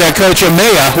thinking that Coach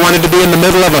Amaya wanted to be in the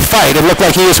middle of a fight. It looked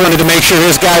like he just wanted to make sure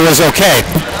his guy was okay.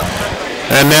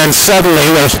 And then suddenly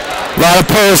there's a lot of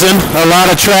posing, a lot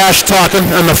of trash talking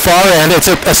on the far end. It's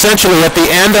essentially at the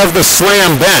end of the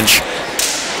slam bench.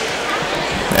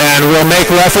 And we'll make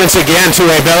reference again to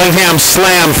a Bellingham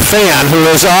Slam fan who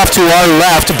is off to our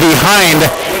left behind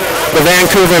the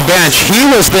Vancouver bench. He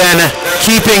was then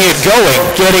keeping it going,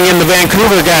 getting in the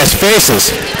Vancouver guys'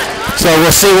 faces. So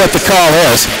we'll see what the call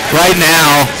is. Right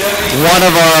now, one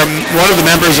of the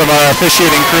members of our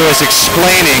officiating crew is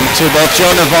explaining to both Joe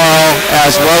Navarro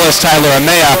as well as Tyler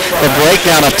Amaya the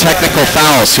breakdown of technical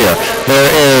fouls here.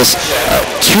 There is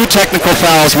 2 technical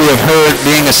fouls we have heard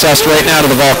being assessed right now to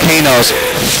the Volcanoes,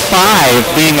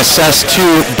 5 being assessed to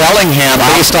Bellingham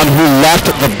based on who left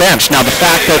the bench. Now the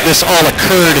fact that this all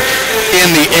occurred in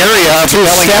the area of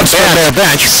Bellingham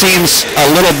bench seems a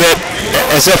little bit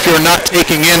as if you're not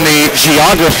taking in the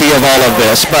geography of all of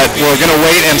this, but we're going to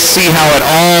wait and see how it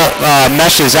all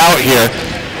meshes out here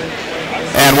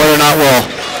and whether or not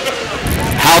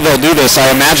how they'll do this.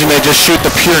 I imagine they just shoot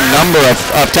the pure number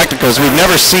of technicals. We've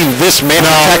never seen this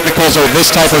many technicals or this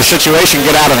type of situation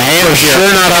get out of hand here.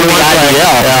 Sure not on one play.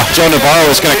 Yeah. Joe Navarro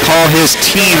is going to call his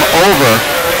team over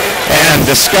and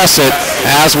discuss it,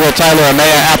 as will Tyler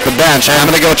Amaya at the bench. I'm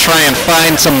going to go try and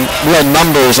find some real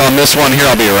numbers on this one here.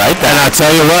 I'll be right back. And I'll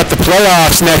tell you what, the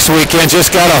playoffs next weekend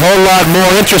just got a whole lot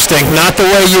more interesting. Not the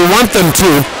way you want them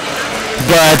to,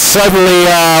 but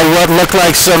suddenly what looked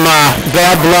like some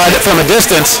bad blood from a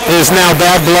distance is now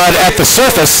bad blood at the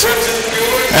surface.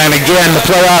 And again, the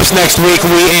playoffs next week,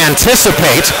 we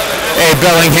anticipate a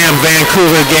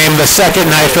Bellingham-Vancouver game the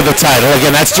second night for the title.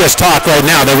 Again, that's just talk right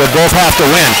now. They would both have to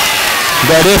win.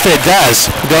 But if it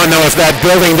does, don't know if that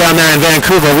building down there in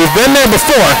Vancouver, we've been there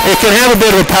before, it can have a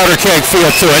bit of a powder keg feel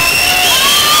to it.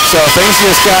 So things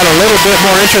just got a little bit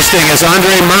more interesting as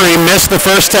Andre Murray missed the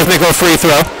first technical free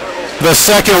throw. The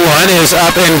second one is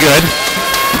up and good.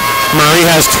 Murray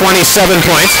has 27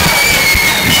 points.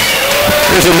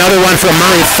 Here's another one from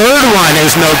Murray. Third one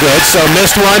is no good, so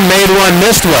missed one, made one,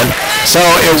 missed one. So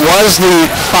it was the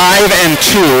 5 and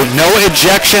 2. No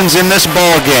ejections in this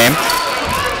ball game.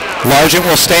 Largent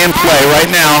will stay in play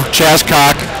right now. Chaz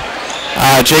Cock,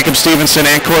 Jacob Stevenson,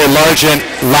 and Corey Largent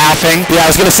laughing. Yeah, I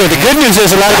was going to say, the good news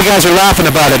is a lot of the guys are laughing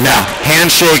about it now.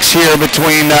 Handshakes here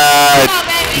between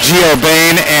Gio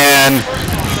Bain and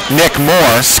Nick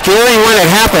Moore. Scary when it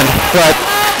happened, but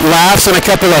laughs and a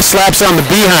couple of slaps on the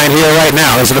behind here right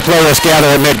now as the players gather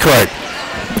at midcourt.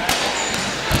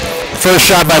 First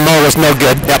shot by Mo was no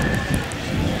good. Yep.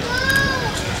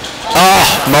 Oh,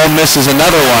 Mo misses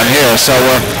another one here, so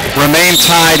we're remain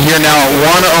tied here now at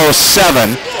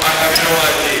 107.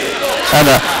 And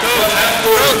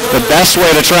the best way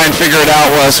to try and figure it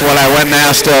out was when I went and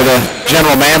asked the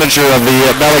general manager of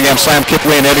the Bellingham Slam, Kip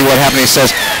Leonetti, what happened. He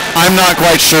says, I'm not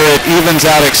quite sure it evens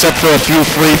out except for a few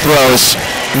free throws.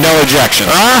 No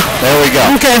ejection. There we go.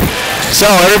 Okay. So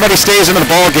everybody stays into the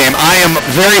ball game. I am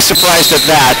very surprised at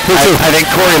that. I think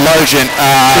Corey Largent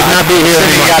should not be here.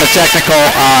 He got a technical.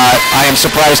 I am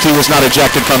surprised he was not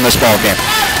ejected from this ball game.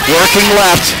 Working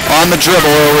left on the dribble,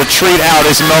 will retreat out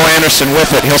is Mo Anderson with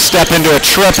it. He'll step into a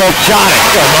triple. Got it.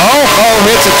 Go Mo. Mo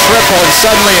hits a triple, and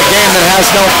suddenly a game that has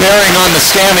no bearing on the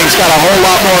standings got a whole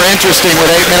lot more interesting with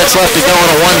 8 minutes left to go in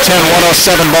a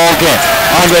 110-107 ball game.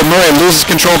 Andre Murray loses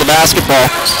control of the basketball.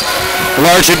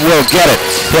 Largent will get it.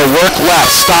 He'll work left,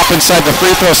 stop inside the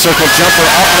free throw circle, jumper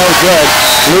up, no good.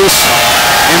 Loose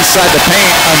inside the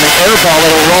paint on the air ball.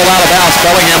 It'll roll out of bounds.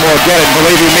 Bellingham will get it.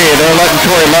 Believe you me, they're letting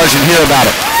Corey Largent hear about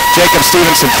it. Jacob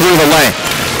Stevenson through the lane.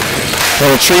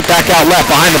 He'll retreat back out left,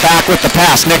 behind the back with the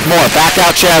pass. Nick Moore, back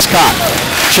out Chaz Cock.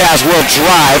 Chaz will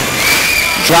drive.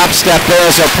 Drop step there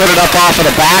as he'll put it up off of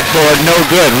the backboard. No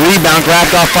good. Rebound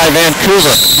grabbed off by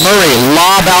Vancouver. Murray,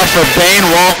 lob out for Bain,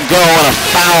 won't go, and a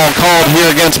foul called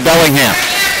here against Bellingham.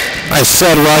 I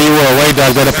said while you were away,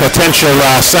 Doug, that a potential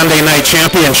Sunday night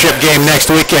championship game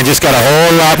next weekend just got a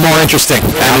whole lot more interesting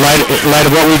in light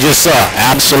of what we just saw.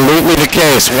 Absolutely the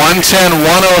case. 110-107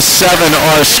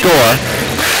 our score.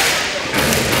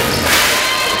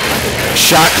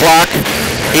 Shot clock,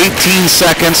 18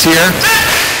 seconds here.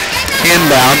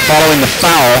 inbound following the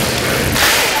foul.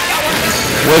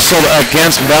 Whistled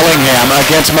against Bellingham,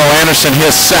 against Mo Anderson,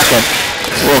 his second.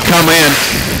 Will come in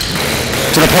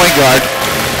to the point guard,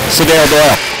 Sedale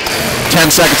Doyle. 10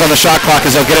 seconds on the shot clock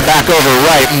as they'll get it back over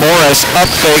right. Morris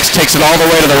up fakes, takes it all the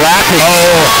way to the rack.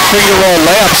 Finger roll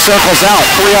layup, circles out.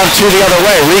 3-on-2 the other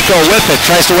way. Rico with it,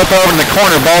 tries to whip over in the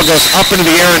corner. Ball goes up into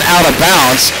the air and out of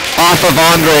bounds off of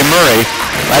Andre Murray.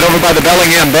 Right over by the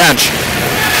Bellingham bench.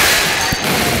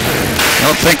 I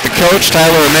don't think the coach,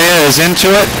 Tyler Amaya, is into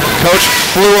it. Coach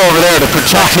flew over there to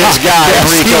protect his guy,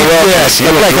 Rico Wilkes. He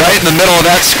looked like right in the middle of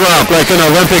that scrum. Like an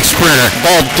Olympic sprinter.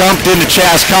 Ball dumped into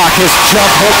Chaz Cock. His jump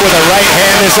hook with a right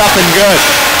hand is up and good.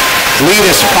 Lead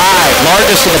is 5.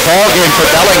 Largest of the ball game for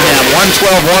Bellingham.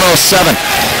 112-107.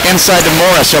 Inside to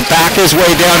Morris. He'll back his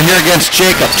way down here against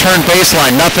Jacob. Turn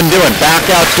baseline. Nothing doing. Back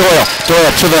out Doyle.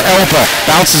 Doyle to the elbow.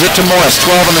 Bounces it to Morris.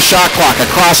 12 on the shot clock.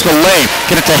 Across the lane.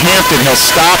 Get it to Hampton. He'll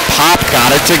stop. Pop.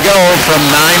 Got it to go from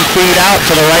 9 feet out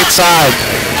to the right side.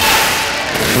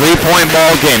 3-point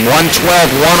ball game.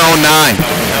 112-109.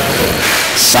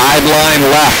 Sideline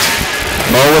left.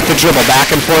 Mo with the dribble,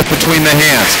 back and forth between the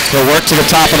hands. He'll work to the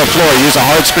top of the floor. Use a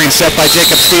hard screen set by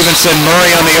Jacob Stevenson.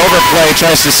 Murray on the overplay,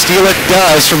 tries to steal it,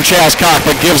 does from Chaz Cock,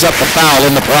 but gives up the foul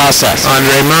in the process.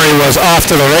 Andre Murray was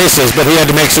off to the races, but he had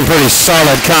to make some pretty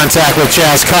solid contact with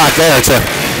Chaz Cock there to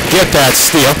get that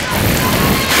steal.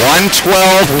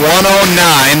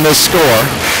 112-109 the score.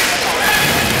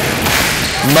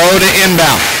 Mo to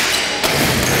inbound.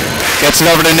 Gets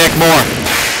it over to Nick Moore.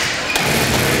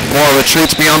 Moore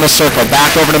retreats beyond the circle.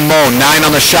 Back over to Mo. 9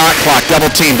 on the shot clock.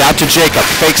 Double teamed. Out to Jacob.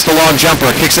 Fakes the long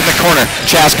jumper. Kicks it in the corner.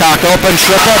 Chaz Cock open.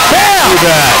 Triple. Bam!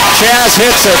 Chaz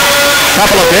hits it.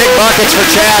 Couple of big buckets for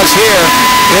Chaz here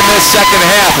in this second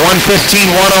half.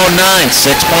 115-109.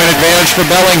 6-point advantage for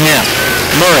Bellingham.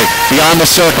 Murray beyond the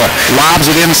circle.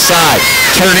 Lobs it inside.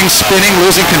 Turning, spinning,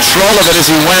 losing control of it as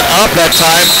he went up. That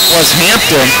time was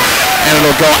Hampton. And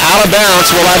it'll go out of bounds.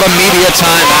 We'll have a media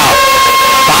timeout.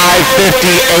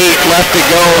 5:58 left to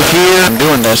go here. I'm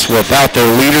doing this without their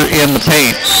leader in the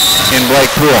paint in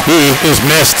Blake Poole. He is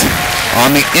missed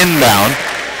on the inbound.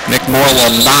 Nick Moore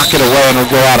will knock it away and will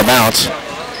go out of bounds.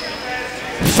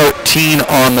 13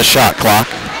 on the shot clock.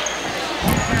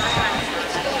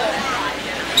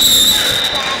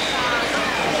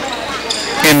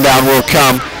 Inbound will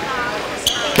come.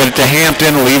 Get it to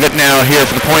Hampton. Leave it now here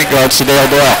for the point guard, Sedale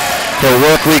Doyle. He'll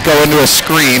work Rico into a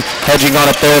screen. Hedging on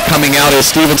it there. Coming out is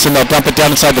Stevenson. They'll dump it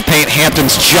down inside the paint.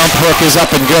 Hampton's jump hook is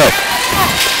up and good.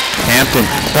 Hampton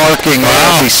barking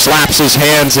as he slaps his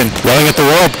hands and yelling at the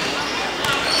world.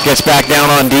 Gets back down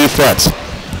on defense.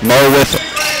 Mo with it.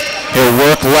 He'll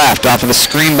work left off of the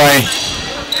screen by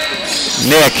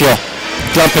Nick. He'll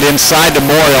dump it inside to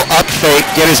Moore. He'll up fake,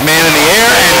 get his man in the air,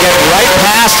 and get right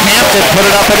past Hampton, put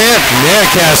it up and in.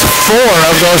 Nick has 4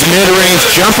 of those mid-range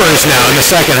jumpers now in the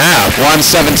second half.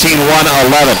 117-111.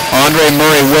 Andre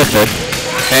Murray with it.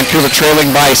 Vancouver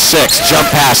trailing by 6. Jump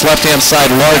pass, left-hand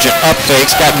side, Largent, up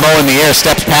fakes, got Mo in the air,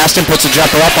 steps past him, puts a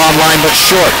jumper up on line, but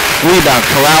short. Rebound,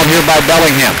 corralled here by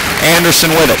Bellingham.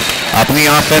 Anderson with it, up in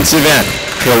the offensive end.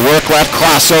 He'll work left,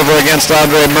 crossover against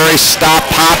Andre Murray. Stop,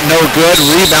 pop, no good.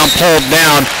 Rebound pulled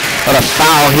down, but a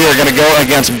foul here going to go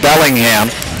against Bellingham.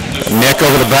 Nick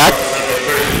over the back.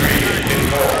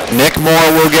 Nick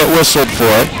Moore will get whistled for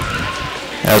it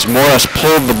as Morris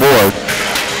pulled the board.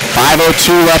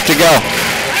 5:02 left to go.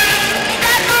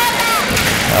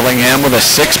 Bellingham with a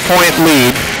 6-point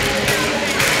lead.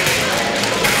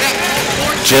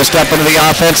 Just up into the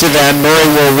offensive end. Murray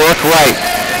will work right.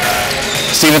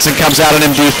 Stevenson comes out on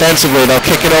him defensively. They'll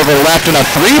kick it over left and a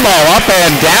 3-ball up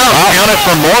and down. Count it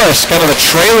for Morris. Kind of a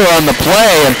trailer on the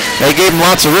play, and they gave him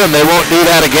lots of room. They won't do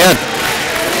that again.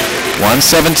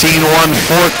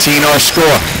 117-114 our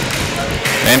score.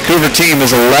 Vancouver team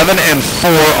is 11-4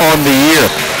 on the year.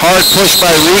 Hard push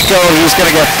by Rico. He's going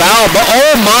to get fouled, but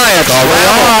oh my, it's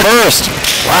travel first.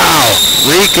 Wow.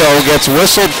 Rico gets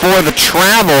whistled for the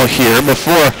travel here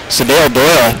before Sedale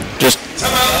Doyle just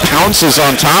pounces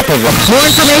on top of him. More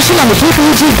information on the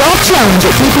KPUG Golf Challenge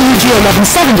at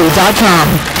kpug1170.com.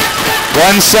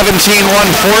 117-114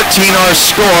 our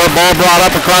score. Ball brought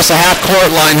up across the half-court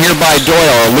line here by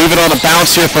Doyle. Leave it on a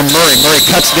bounce here from Murray. Murray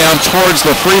cuts down towards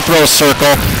the free throw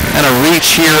circle, and a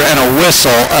reach here and a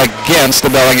whistle against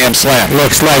the Bellingham Slam.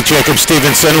 Looks like Jacob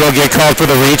Stevenson will get called for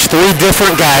the reach. 3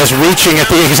 different guys reaching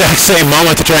at the exact same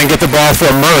moment to try and get the ball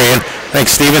for Murray, and I think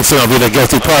Stevenson will be the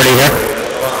guilty party here.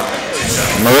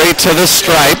 Murray to the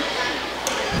stripe.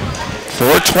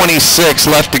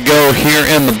 4:26 left to go here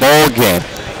in the ball game.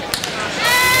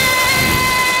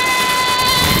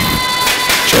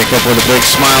 Jacob with a big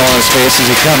smile on his face as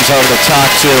he comes over to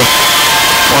talk to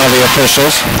one of the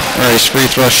officials. Murray's free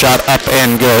throw shot up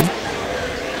and good.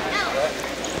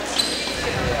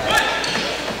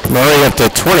 Murray up to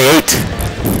 28.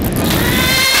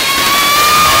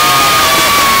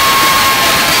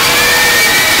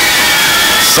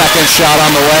 Second shot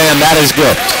on the way, and that is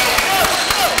good.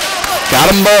 Got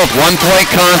them both. 1-point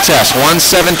contest.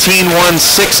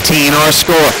 117-116 our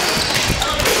score.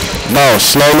 Mo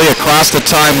slowly across the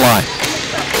timeline.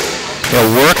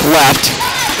 He'll work left.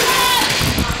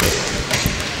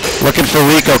 Looking for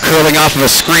Rico, curling off of a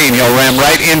screen. He'll ram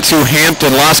right into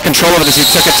Hampton. Lost control of it as he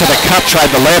took it to the cup.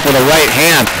 Tried the layup with a right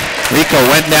hand. Rico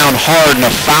went down hard, and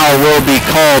a foul will be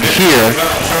called here.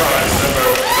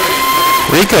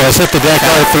 Rico has hit the deck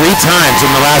 3 times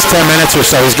in the last 10 minutes or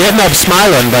so. He's getting up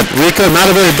smiling, but Rico, not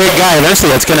a very big guy.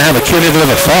 Eventually, that's going to have a cumulative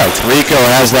effect. Rico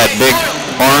has that big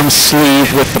arm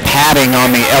sleeve with the padding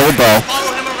on the elbow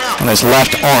on his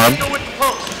left arm.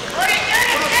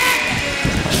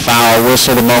 Foul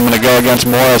whistled a moment ago against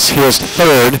Morris. His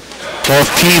third.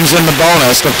 Both teams in the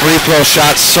bonus. The free throw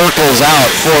shot circles out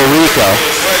for Rico.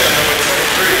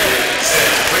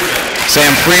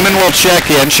 Sam Freeman will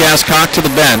check in. Chaz Cock to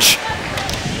the bench.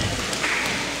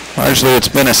 Largely, it's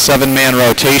been a 7-man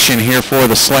rotation here for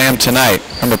the Slam tonight.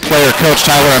 Remember, player coach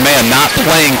Tyler Amaya not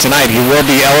playing tonight. He will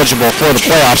be eligible for the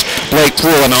playoffs. Blake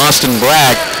Poole and Austin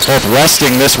Bragg both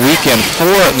resting this weekend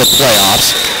for the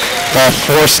playoffs. Ball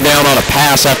forced down on a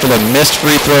pass after the missed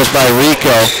free throws by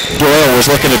Rico. Doyle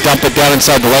was looking to dump it down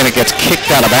inside the lane. It gets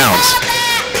kicked out of bounds.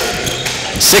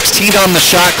 16 on the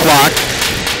shot clock.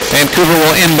 Vancouver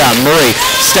will inbound. Murray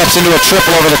steps into a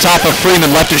triple over the top of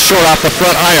Freeman. Left it short off the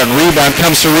front iron. Rebound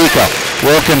comes to Rico.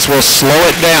 Wilkins will slow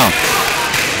it down.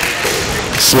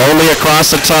 Slowly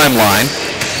across the timeline.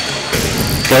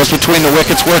 Goes between the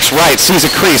wickets, works right, sees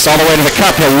a crease all the way to the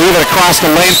cup. He'll leave it across the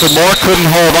lane for Moore.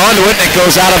 Couldn't hold on to it, and it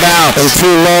goes out of bounds. It was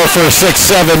too low for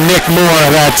 6'7" Nick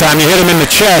Moore that time. You hit him in the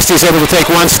chest. He's able to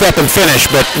take one step and finish,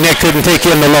 but Nick couldn't take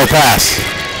in the low pass.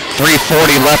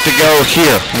 3:40 left to go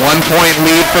here. 1-point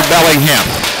lead for Bellingham.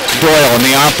 Doyle in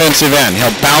the offensive end.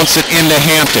 He'll bounce it into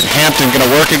Hampton. Hampton going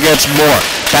to work against Moore.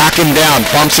 Backing down,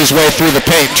 bumps his way through the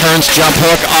paint, turns jump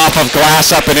hook off of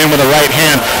glass up and in with a right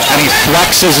hand, and he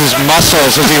flexes his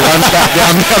muscles as he runs back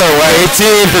down the other way.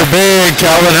 18 for big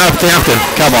Calvin Hampton.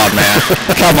 Come on, man.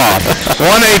 Come on.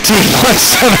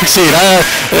 118-117.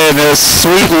 And a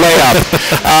sweet layup.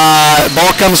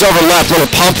 Ball comes over left.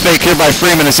 Little pump fake here by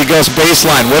Freeman as he goes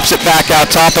baseline. Whips it back out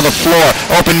top of the floor.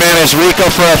 Open man is Rico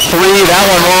for a three. That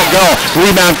one won't go.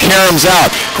 Rebound Karam's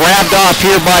out. Grabbed off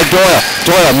here by Doyle.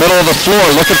 Doyle, middle of the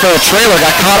floor, looking for a trailer.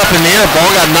 Got caught up in the air. Ball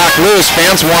got knocked loose.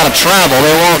 Fans want to travel.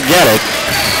 They won't get it.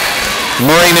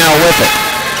 Murray now with it.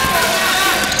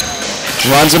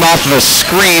 Runs him off of a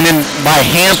screen and by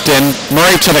Hampton.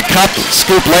 Murray to the cup.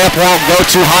 Scoop layup won't go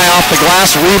too high off the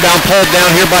glass. Rebound pulled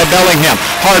down here by Bellingham.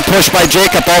 Hard push by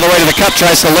Jacob all the way to the cup.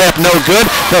 Tries the layup, no good.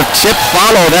 The tip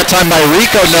follow, that time by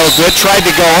Rico, no good. Tried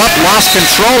to go up, lost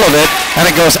control of it, and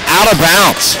it goes out of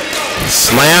bounds.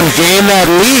 Slam gained that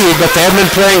lead, but they haven't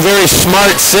been playing very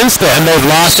smart since then. They've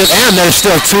lost it, and there's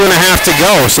still 2.5 to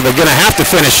go, so they're going to have to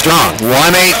finish strong.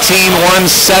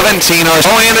 118-117.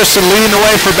 Joe Anderson leading the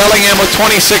way for Bellingham with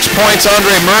 26 points.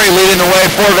 Andre Murray leading the way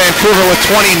for Vancouver with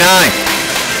 29.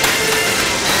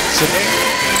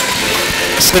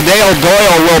 Sadale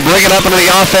Doyle will bring it up into the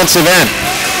offensive end.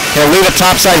 He'll leave it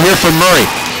topside here for Murray.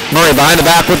 Murray behind the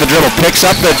back with the dribble. Picks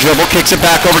up the dribble, kicks it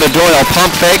back over to Doyle.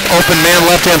 Pump fake, open man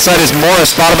left-hand side is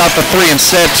Morris. Thought about the three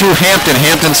instead to Hampton.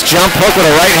 Hampton's jump hook with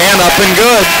a right hand up and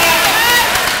good.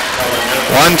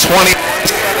 120.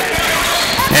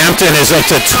 Hampton is up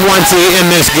to 20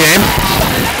 in this game.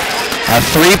 A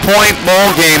 3-point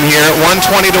ball game here at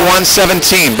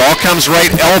 120-117. Ball comes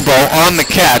right elbow on the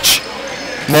catch.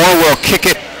 Moore will kick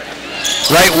it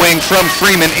right wing from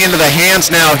Freeman into the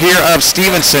hands now here of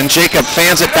Stevenson. Jacob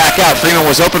fans it back out. Freeman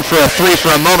was open for a three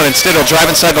for a moment. Instead, he'll drive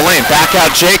inside the lane. Back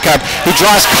out Jacob. He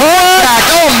draws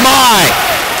contact. Oh, my!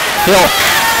 He'll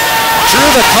drew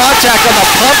the contact on the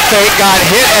pump fake. Got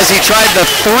hit as he tried the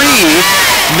three.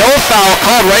 No foul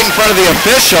called right in front of the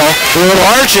official.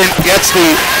 Largent gets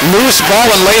the loose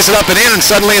ball and lays it up and in, and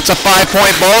suddenly it's a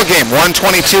 5-point ball game.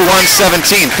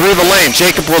 122-117 through the lane.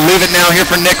 Jacob will leave it now here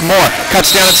for Nick Moore.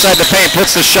 Cuts down inside the paint,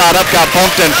 puts the shot up, got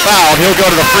bumped and fouled. He'll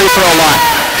go to the free throw line.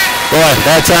 Boy,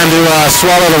 bad time to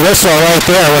swallow the whistle right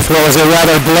there with what was a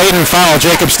rather blatant foul.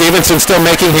 Jacob Stevenson still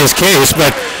making his case,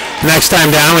 but next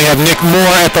time down we have Nick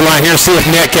Moore at the line here. See if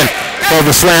Nick can hold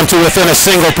the Slam to within a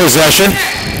single possession.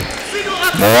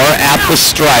 Moore at the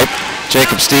stripe.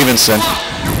 Jacob Stevenson.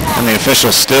 And the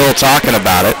official still talking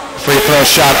about it. Free throw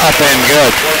shot up and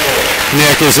good.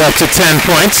 Nick is up to 10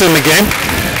 points in the game.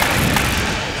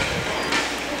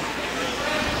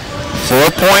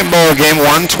 4-point ball game,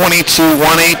 122-118,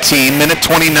 minute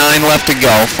 29 left to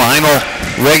go. Final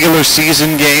regular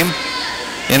season game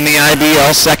in the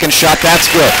IBL. Second shot,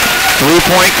 that's good.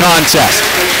 3-point contest.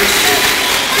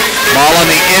 Ball on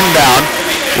the inbound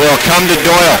will come to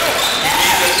Doyle.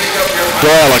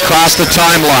 Doyle across the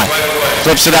timeline.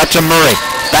 Flips it out to Murray.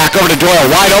 Back over to Doyle,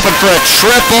 wide open for a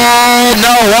triple.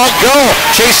 No, won't go.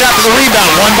 Chase after the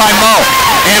rebound, won by Mo.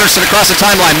 Anderson across the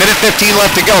timeline, minute 15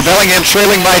 left to go. Bellingham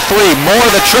trailing by 3. Moore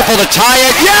the triple to tie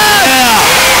it. Yeah!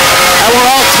 And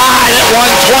we're all tied at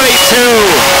 122.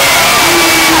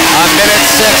 A minute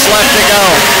 6 left to go.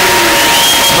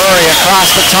 Murray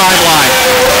across the timeline.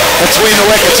 Between the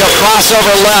wickets, he'll cross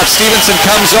over left. Stevenson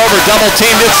comes over, double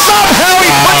teamed it. Somehow he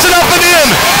puts it up and in.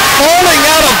 Falling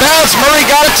out of bounds. Murray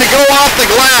got it to go off the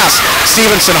glass.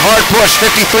 Stevenson hard push,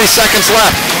 53 seconds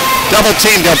left. Double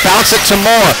teamed, he'll bounce it to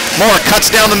Moore. Moore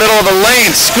cuts down the middle of the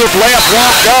lane. Scoop layup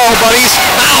won't go, but he's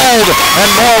fouled.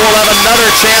 And Moore will have another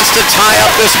chance to tie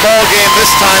up this ball game,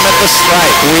 this time at the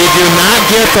stripe. We do not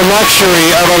get the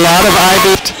luxury of a lot of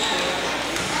IB.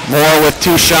 Moore with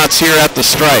 2 shots here at the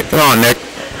stripe. Come on, Nick.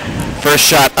 First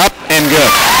shot up and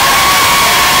good.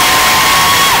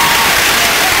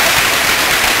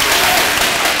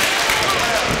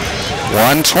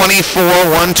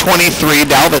 (124-123).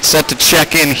 Dalvett set to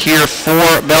check in here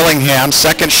for Bellingham.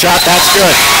 Second shot, that's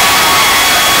good.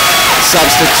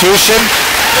 Substitution.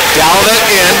 Dalvett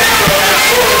in.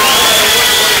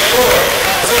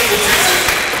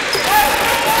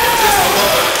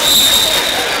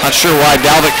 Not sure why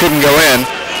Dalvett couldn't go in,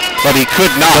 but he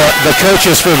could not. The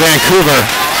coaches for Vancouver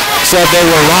said they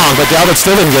were wrong, but Dalvett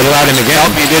still didn't get it out in the game.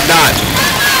 Nope, he did not.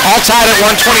 All tied at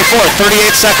 124,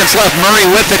 38 seconds left. Murray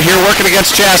with it here, working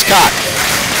against Chascott.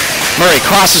 Murray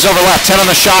crosses over left, 10 on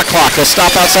the shot clock. He'll stop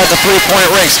outside the 3-point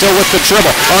ring, still with the dribble.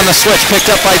 On the switch,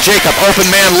 picked up by Jacob. Open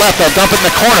man left, they'll dump it in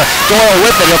the corner. Doyle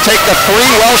with it, he'll take the 3,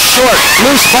 well short.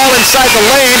 Loose ball inside the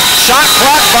lane, shot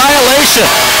clock violation.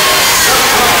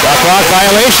 Shot clock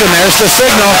violation, there's the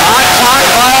signal. Shot clock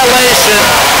violation.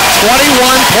 21.8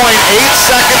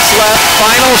 seconds left.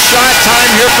 Final shot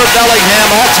time here for Bellingham,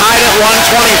 all tied at 124.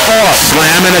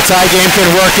 Slam in a tie game can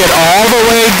work it all the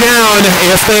way down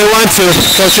if they want to.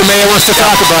 Coach Amaya wants to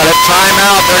talk about it.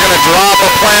 Timeout. They're going to drop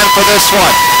a plan for this one.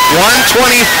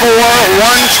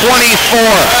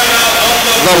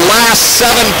 124-124. The last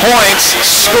 7 points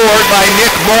scored by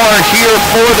Nick Moore here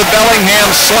for the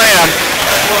Bellingham Slam.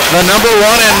 The number 1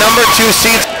 and number 2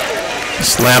 seeds.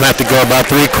 Slam have to go about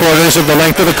 3/4 of the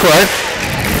length of the court.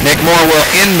 Nick Moore will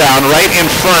inbound right in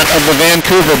front of the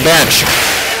Vancouver bench.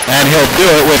 And he'll do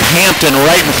it with Hampton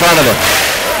right in front of him.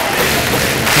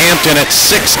 Hampton at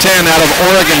 6'10" out of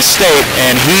Oregon State,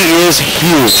 and he is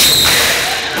huge.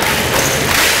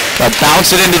 They'll bounce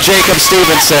it into Jacob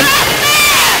Stevenson.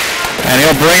 And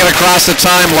he'll bring it across the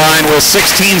timeline with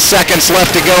 16 seconds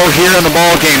left to go here in the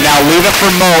ball game. Now leave it for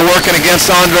Mo working against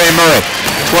Andre Murray.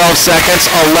 12 seconds,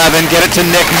 11, get it to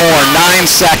Nick Moore. 9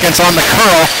 seconds on the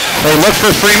curl. They look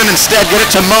for Freeman, instead get it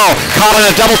to Mo. Caught on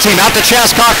a double team, out to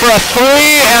Chascott for a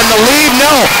 3, and the lead,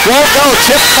 no, won't go.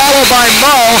 Tip followed by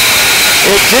Mo.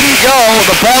 It didn't go.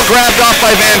 The ball grabbed off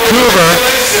by Vancouver.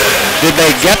 Did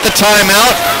they get the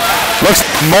timeout? Looks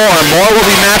Moore will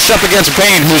be matched up against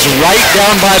Bain, who's right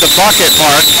down by the bucket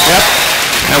mark. Yep.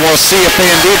 And we'll see if they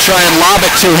indeed try and lob it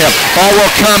to him. Ball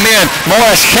will come in.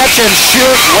 Morris catch and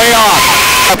shoot, way off.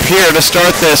 Up here to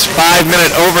start this 5-minute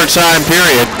overtime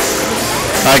period.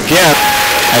 Again,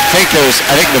 I think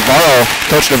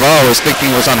Coach Navarro was thinking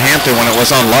it was on Hampton when it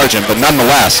was on Largent, but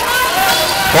nonetheless.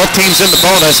 Both teams in the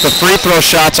bonus. The free throw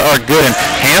shots are good, and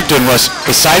Hampton was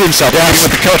beside himself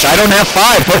with the coach. I don't have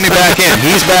 5. Put me back in.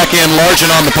 He's back in.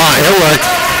 Largent on the pine. It'll work.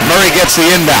 Murray gets the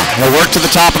inbound. He'll work to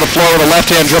the top of the floor with a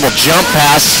left-hand dribble. Jump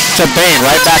pass to Bain.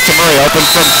 Right back to Murray. Open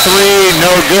from 3.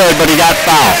 No good, but he got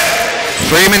fouled.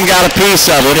 Freeman got a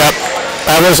piece of it. Yep.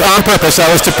 That was on purpose.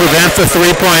 That was to prevent the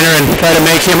 3-pointer and try to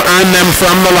make him earn them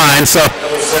from the line. So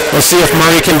we'll see if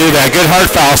Murray can do that. Good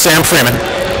hard foul, Sam Freeman.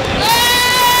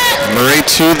 Murray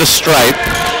to the stripe.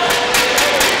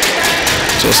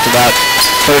 Just about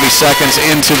 30 seconds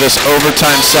into this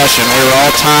overtime session. We were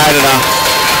all tied at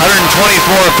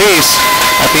 124 apiece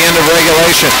at the end of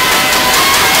regulation.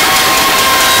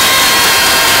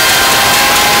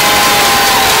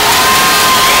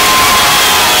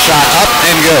 Shot up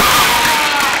and good.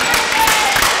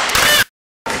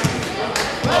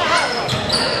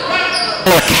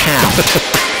 Look half.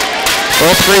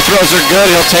 Both free throws are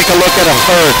good. He'll take a look at a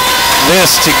third.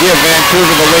 This to give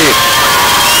Vancouver the lead.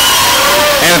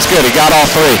 And it's good. He got all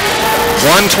 3.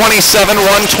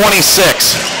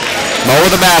 127-126. Mo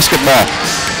with the basketball.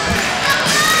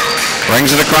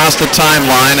 Brings it across the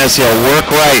timeline as he'll work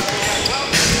right.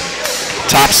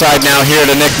 Top side now here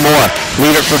to Nick Moore.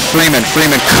 Leave it for Freeman.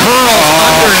 Freeman curls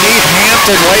underneath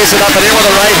Hampton. Lays it up and in with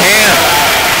the right hand.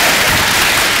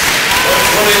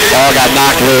 Ball got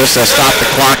knocked loose. They'll stop the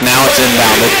clock. Now it's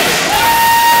inbounded.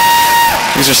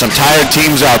 These are some tired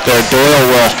teams out there. Doyle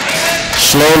will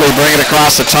slowly bring it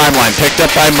across the timeline. Picked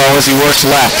up by Moe as he works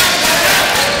left.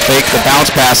 Fake the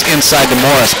bounce pass inside to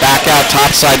Morris. Back out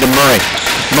top side to Murray.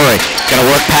 Murray going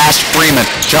to work past Freeman.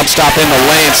 Jump stop in the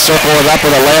lane. Circle it up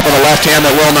with a layup with a left hand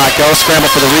that will not go. Scramble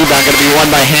for the rebound. Going to be won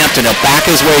by Hampton. He'll back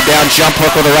his way down. Jump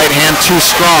hook with the right hand. Too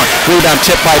strong. Rebound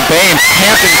tipped by Bain.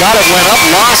 Hampton got it. Went up.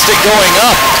 Lost it going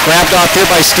up. Grabbed off here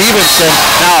by Stevenson.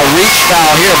 Now a reach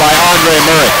foul here by Andre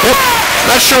Murray. Yep.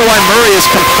 Not sure why Murray is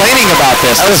complaining about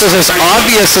this. This is as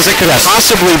obvious as it could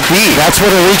possibly be. That's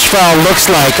what a reach foul looks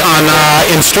like on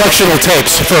instructional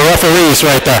tapes for referees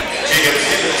right there.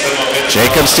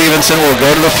 Jacob Stevenson will go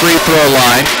to the free throw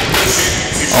line.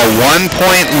 A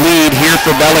 1-point lead here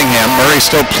for Bellingham. Murray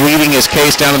still pleading his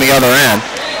case down on the other end.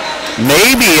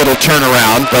 Maybe it'll turn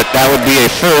around, but that would be a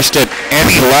first at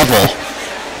any level.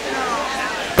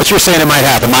 But you're saying it might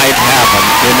happen. Might happen.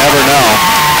 You never know.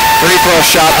 Free throw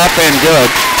shot up and good.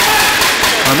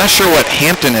 I'm not sure what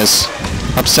Hampton is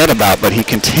upset about, but he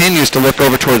continues to look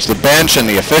over towards the bench and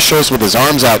the officials with his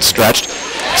arms outstretched.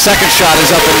 Second shot is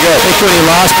up and good. I think when he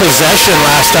lost possession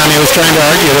last time, he was trying to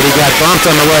argue that he got bumped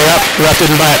on the way up. Ref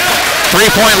didn't buy it.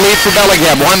 3-point lead for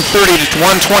Bellingham, 130 to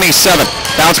 127.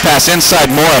 Bounce pass inside.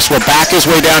 Morris will back his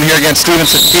way down here against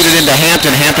Stevenson. Feed it into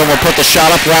Hampton. Hampton will put the shot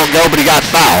up, won't go, but he got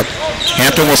fouled.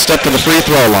 Hampton will step to the free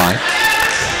throw line.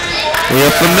 We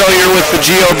are familiar with the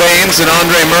Gio Bains and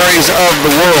Andre Murrays of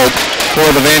the world for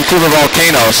the Vancouver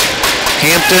Volcanoes.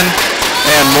 Hampton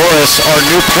and Morris are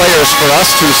new players for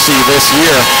us to see this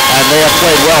year, and they have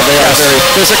played well. They are very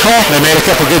physical. They made a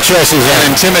couple good choices there.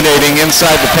 And intimidating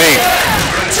inside the paint.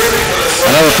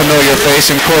 Another familiar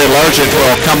face in Corey Largent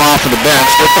will come off of the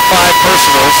bench with the 5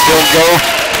 personals. He'll go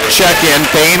check in.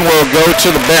 Bain will go to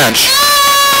the bench.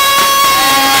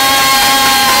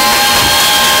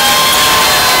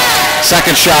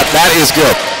 Second shot, that is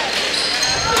good.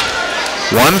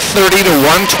 130 to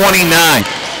 129.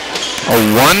 A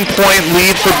 1-point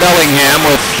lead for Bellingham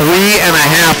with 3.5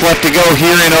 left to go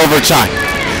here in overtime.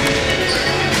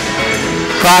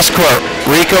 Cross court,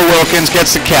 Rico Wilkins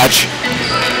gets the catch.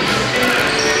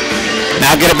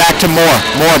 Now get it back to Moore.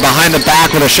 Moore behind the back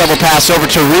with a shovel pass over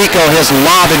to Rico. His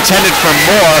lob intended for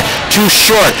Moore. Too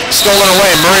short. Stolen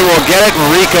away. Murray will get it, and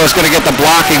Rico is going to get the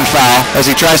blocking foul as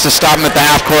he tries to stop him at the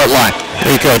half-court line.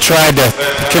 Rico tried to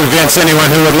convince anyone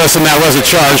who would listen that was a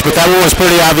charge, but that one was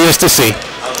pretty obvious to see.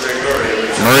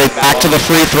 Murray back to the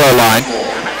free throw line.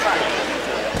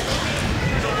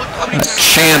 A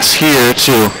chance here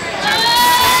to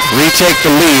retake the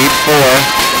lead for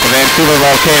the Vancouver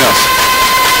Volcanoes.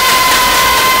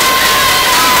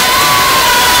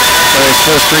 Murray's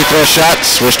first free throw shot,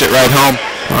 swished it right home.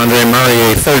 Andre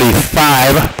Murray, a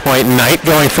 35-point night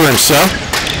going for himself.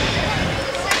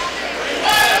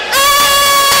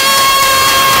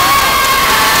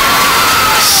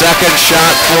 Second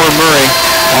shot for Murray.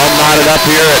 All knotted up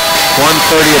here at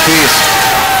 130 apiece.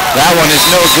 That one is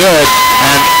no good.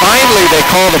 And finally they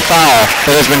call the foul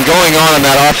that has been going on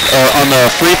that on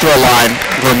the free throw line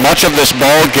for much of this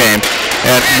ball game.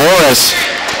 And Morris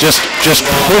just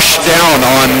pushed down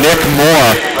on Nick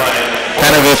Moore,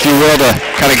 kind of, if you will, to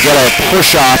kind of get a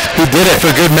push off. He did it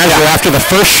for good measure after the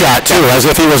first shot too, as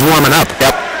if he was warming up.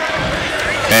 Yep.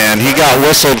 And he got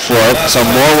whistled for it, so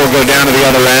Moore will go down to the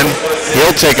other end.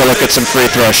 He'll take a look at some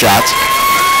free throw shots.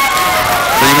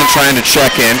 Freeman trying to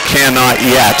check in, cannot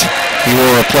yet. He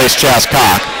will replace Chas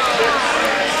Cock.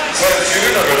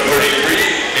 Substitute number 33,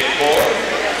 Nick Moore.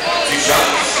 2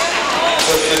 shots.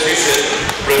 Substitution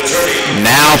returning.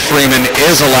 Now Freeman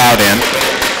is allowed in.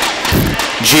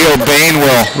 Gio Bain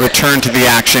will return to the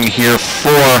action here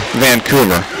for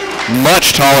Vancouver.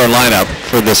 Much taller lineup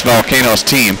for this Volcanoes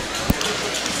team.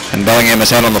 And Bellingham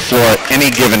has had on the floor at any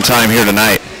given time here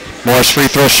tonight. Moore's free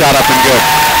throw shot up and good.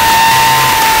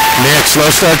 Nick, slow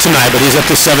start tonight, but he's up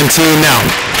to 17 now.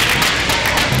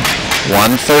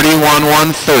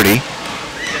 131-130.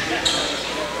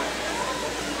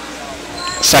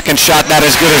 Second shot, that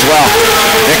is good as well.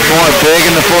 Nick Moore big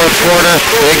in the fourth quarter,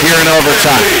 big here in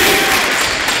overtime.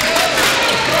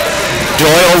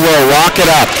 Doyle will walk it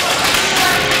up.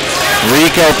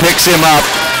 Rico picks him up.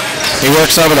 He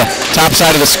works over the top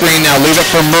side of the screen now. Leave it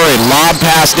for Murray. Lob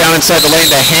pass down inside the lane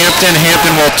to Hampton.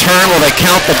 Hampton will turn. Will they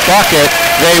count the bucket?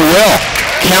 They will.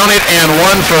 Count it and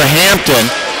 1 for Hampton.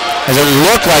 as it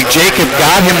looked like Jacob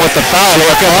got him with the foul.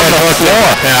 On the floor.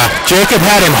 Yeah, Jacob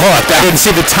had him hooked. I didn't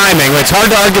see the timing. It's hard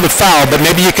to argue the foul, but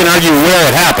maybe you can argue where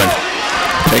it happened.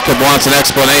 Jacob wants an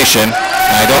explanation.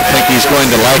 I don't think he's going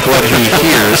to like what he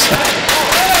hears.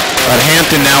 But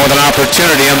Hampton now with an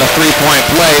opportunity on the three-point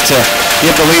play to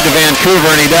give the lead to Vancouver,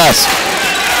 and he does.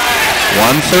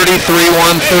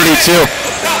 133-132.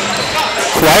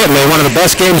 Quietly, one of the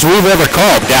best games we've ever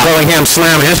called. Yeah. Bellingham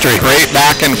Slam history. Great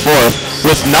back and forth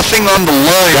with nothing on the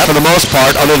line for the most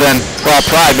part other than, well,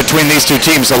 pride between these two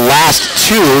teams. The last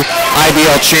two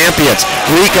IBL champions.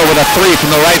 Rico with a three from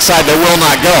the right side that will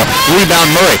not go. Rebound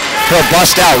Murray. He'll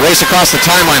bust out, race across the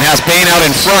timeline, has Bain out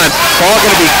in front. Ball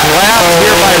going to be grabbed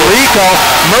here by Rico.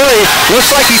 Murray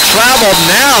looks like he traveled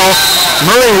now.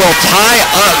 Murray will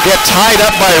get tied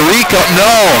up by Rico.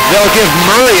 No, they'll give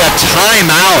Murray a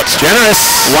timeout.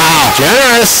 Generous. Wow.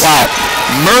 Generous. Wow.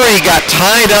 Murray got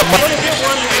tied up.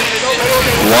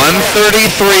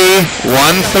 133-132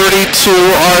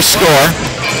 our score.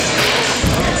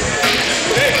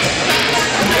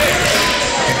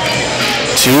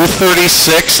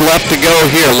 .236 left to go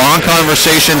here. Long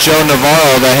conversation. Joe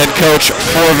Navarro, the head coach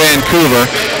for Vancouver.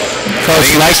 Coach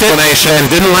liked it and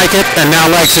didn't like it and now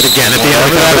likes it again at the end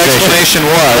of the that conversation. explanation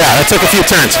was. Yeah, that took a few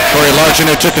turns. Corey Largent,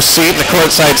 who took a seat in the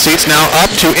courtside seats, now up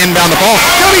to inbound the ball.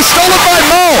 Going to be stolen by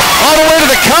Mo. All the way to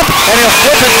the cup, and he'll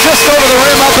flip it just over the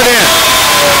rim, up and in.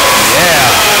 Yeah.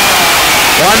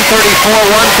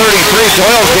 134-133.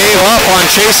 Doyle gave up on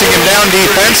chasing him down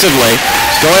defensively.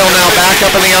 Doyle now back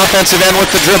up in the offensive end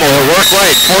with the dribble. He'll work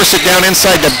right, force it down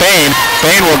inside to Bain.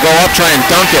 Bain will go up, try and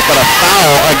dunk it, but a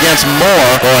foul against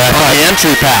Moore on the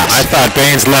entry pass. I thought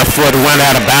Bain's left foot went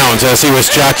out of bounds as he was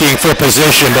jockeying for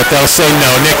position, but they'll say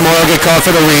no. Nick Moore will get called for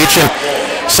the reach, and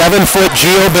 7-foot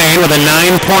Gio Bain with a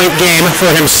 9-point game for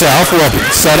himself will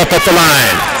set up at the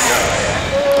line.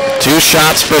 2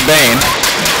 shots for Bain.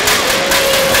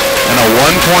 And a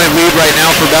 1-point lead right now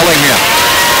for Bellingham.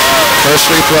 First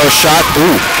free throw shot,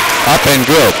 up and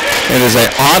good. It is an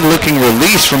odd-looking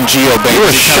release from Gio Bain. He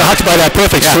was shocked by that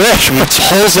perfect switch. He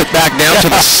pulls it back down to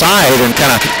the side and kind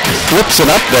of flips it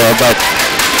up there, but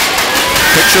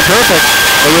picture perfect,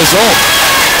 the result.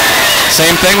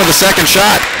 Same thing with the second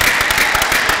shot.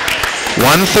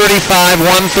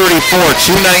 135-134,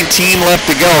 2:19 left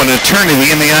to go, an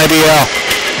eternity in the IBL.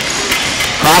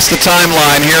 Across the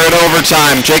timeline here at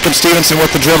overtime. Jacob Stevenson with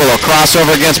the dribble. A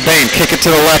crossover against Bain. Kick it to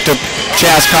the left of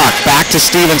Chaz Cock. Back to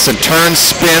Stevenson. Turns,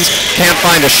 spins. Can't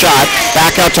find a shot.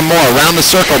 Back out to Moore. Around the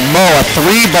circle. Mo, a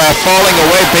 3-ball falling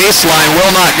away. Baseline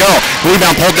will not go.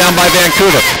 Rebound pulled down by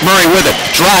Vancouver. Murray with it.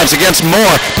 Drives against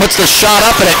Moore. Puts the shot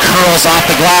up and it curls off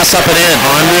the glass up and in.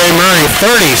 Andre Murray,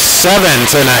 37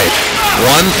 tonight.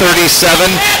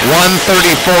 137-134.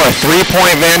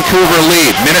 3-point Vancouver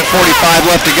lead. Minute 45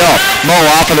 left to go. Mo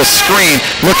off of the screen,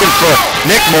 looking for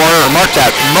Nick Moore, or mark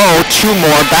that, Mo, 2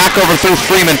 more, back over through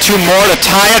Freeman, 2 more to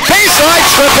tie it, baseline,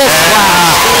 triple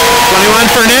slap. 21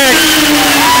 for Nick.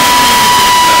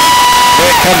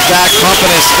 Nick comes back, pumping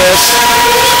his fist.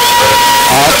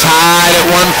 All tied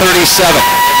at 137.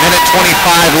 Minute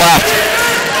 25 left.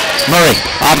 Murray,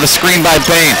 off the screen by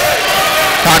Bain.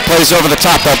 Cock plays over the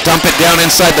top. They'll dump it down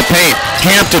inside the paint.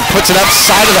 Hampton puts it up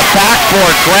side of the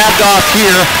backboard. Grabbed off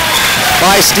here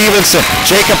by Stevenson.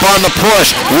 Jacob on the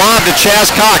push. Lob to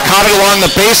Chaz Cock. Caught it along the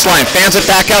baseline. Fans it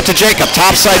back out to Jacob.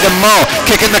 Top side to Mo.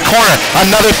 Kick in the corner.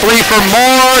 Another 3 for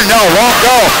Moore. No, won't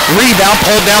go. Rebound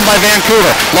pulled down by Vancouver.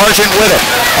 Largent with it.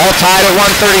 All tied at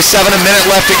 137. A minute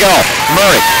left to go.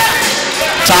 Murray.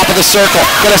 Top of the circle.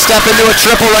 Gonna step into a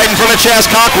triple right in front of Chaz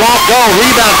Cock. Won't go.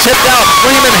 Rebound tipped out.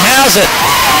 Freeman has it.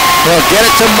 He'll get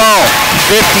it to Mo.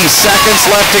 50 seconds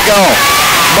left to go.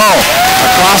 Mo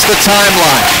across the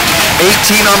timeline.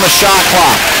 18 on the shot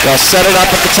clock. They'll set it up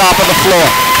at the top of the floor.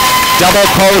 Double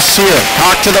post here.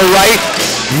 Cock to the right.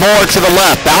 Moore to the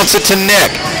left. Bounce it to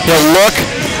Nick. He'll look.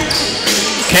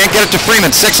 Can't get it to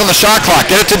Freeman. 6 on the shot clock.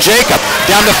 Get it to Jacob.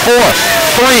 Down to 4.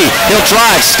 3. He'll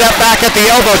drive. Step back at the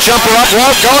elbow. Jumper up.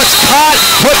 Won't go. It's caught.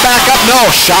 Put back up. No.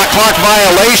 Shot clock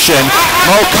violation.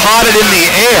 Mo caught it in the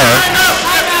air.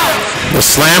 The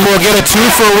Slam will get a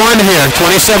 2-for-1 here.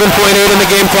 27.8 in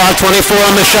the game clock, 24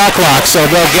 on the shot clock. So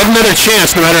they'll get another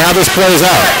chance no matter how this plays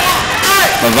out.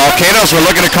 The Volcanoes were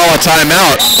looking to call a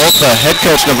timeout. Both the head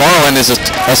coach Navarro and his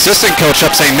assistant coach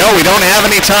up saying, no, we don't have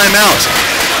any timeouts.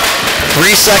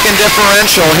 3-second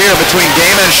differential here between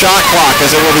game and shot clock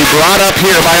as it will be brought up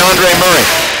here by Andre Murray.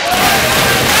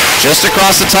 just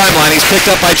across the timeline. He's picked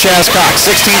up by Chaz Cox.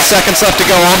 16 seconds left to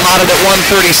go. All knotted at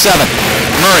 137.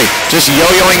 Murray just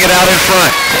yo-yoing it out in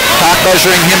front. Cock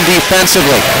measuring him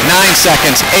defensively. 9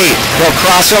 seconds. 8. He'll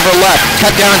cross over left.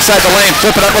 Cut down inside the lane.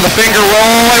 Flip it up with a finger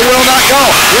roll. It will not go.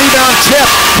 Rebound tip.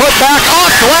 Put back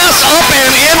off glass. Up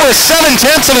and in with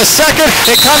 7/10 of a second.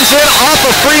 It comes in off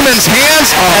of Freeman's hands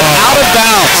and out of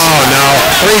bounds. Oh, no.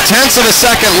 3/10 of a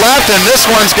second left, and this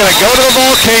one's going to go to the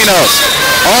Volcanoes.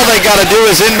 All they got to do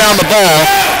is inbound the ball.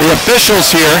 The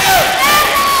officials here,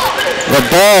 the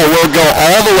ball will go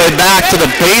all the way back to the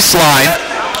baseline.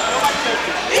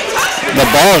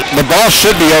 The ball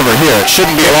should be over here. It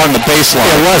shouldn't be along the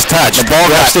baseline. It was touched. The ball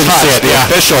got didn't see touched. it, yeah.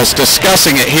 The officials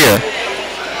discussing it here.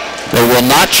 They will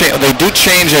not change. They do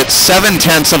change it.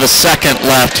 7/10 of a second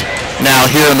left now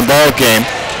here in the ball game.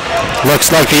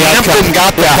 Looks like the Hampton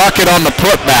got the bucket on the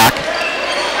putback.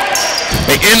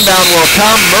 The inbound will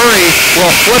come. Murray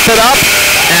will flip it up,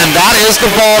 and that is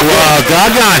the ball game.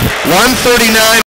 Doggone. 139.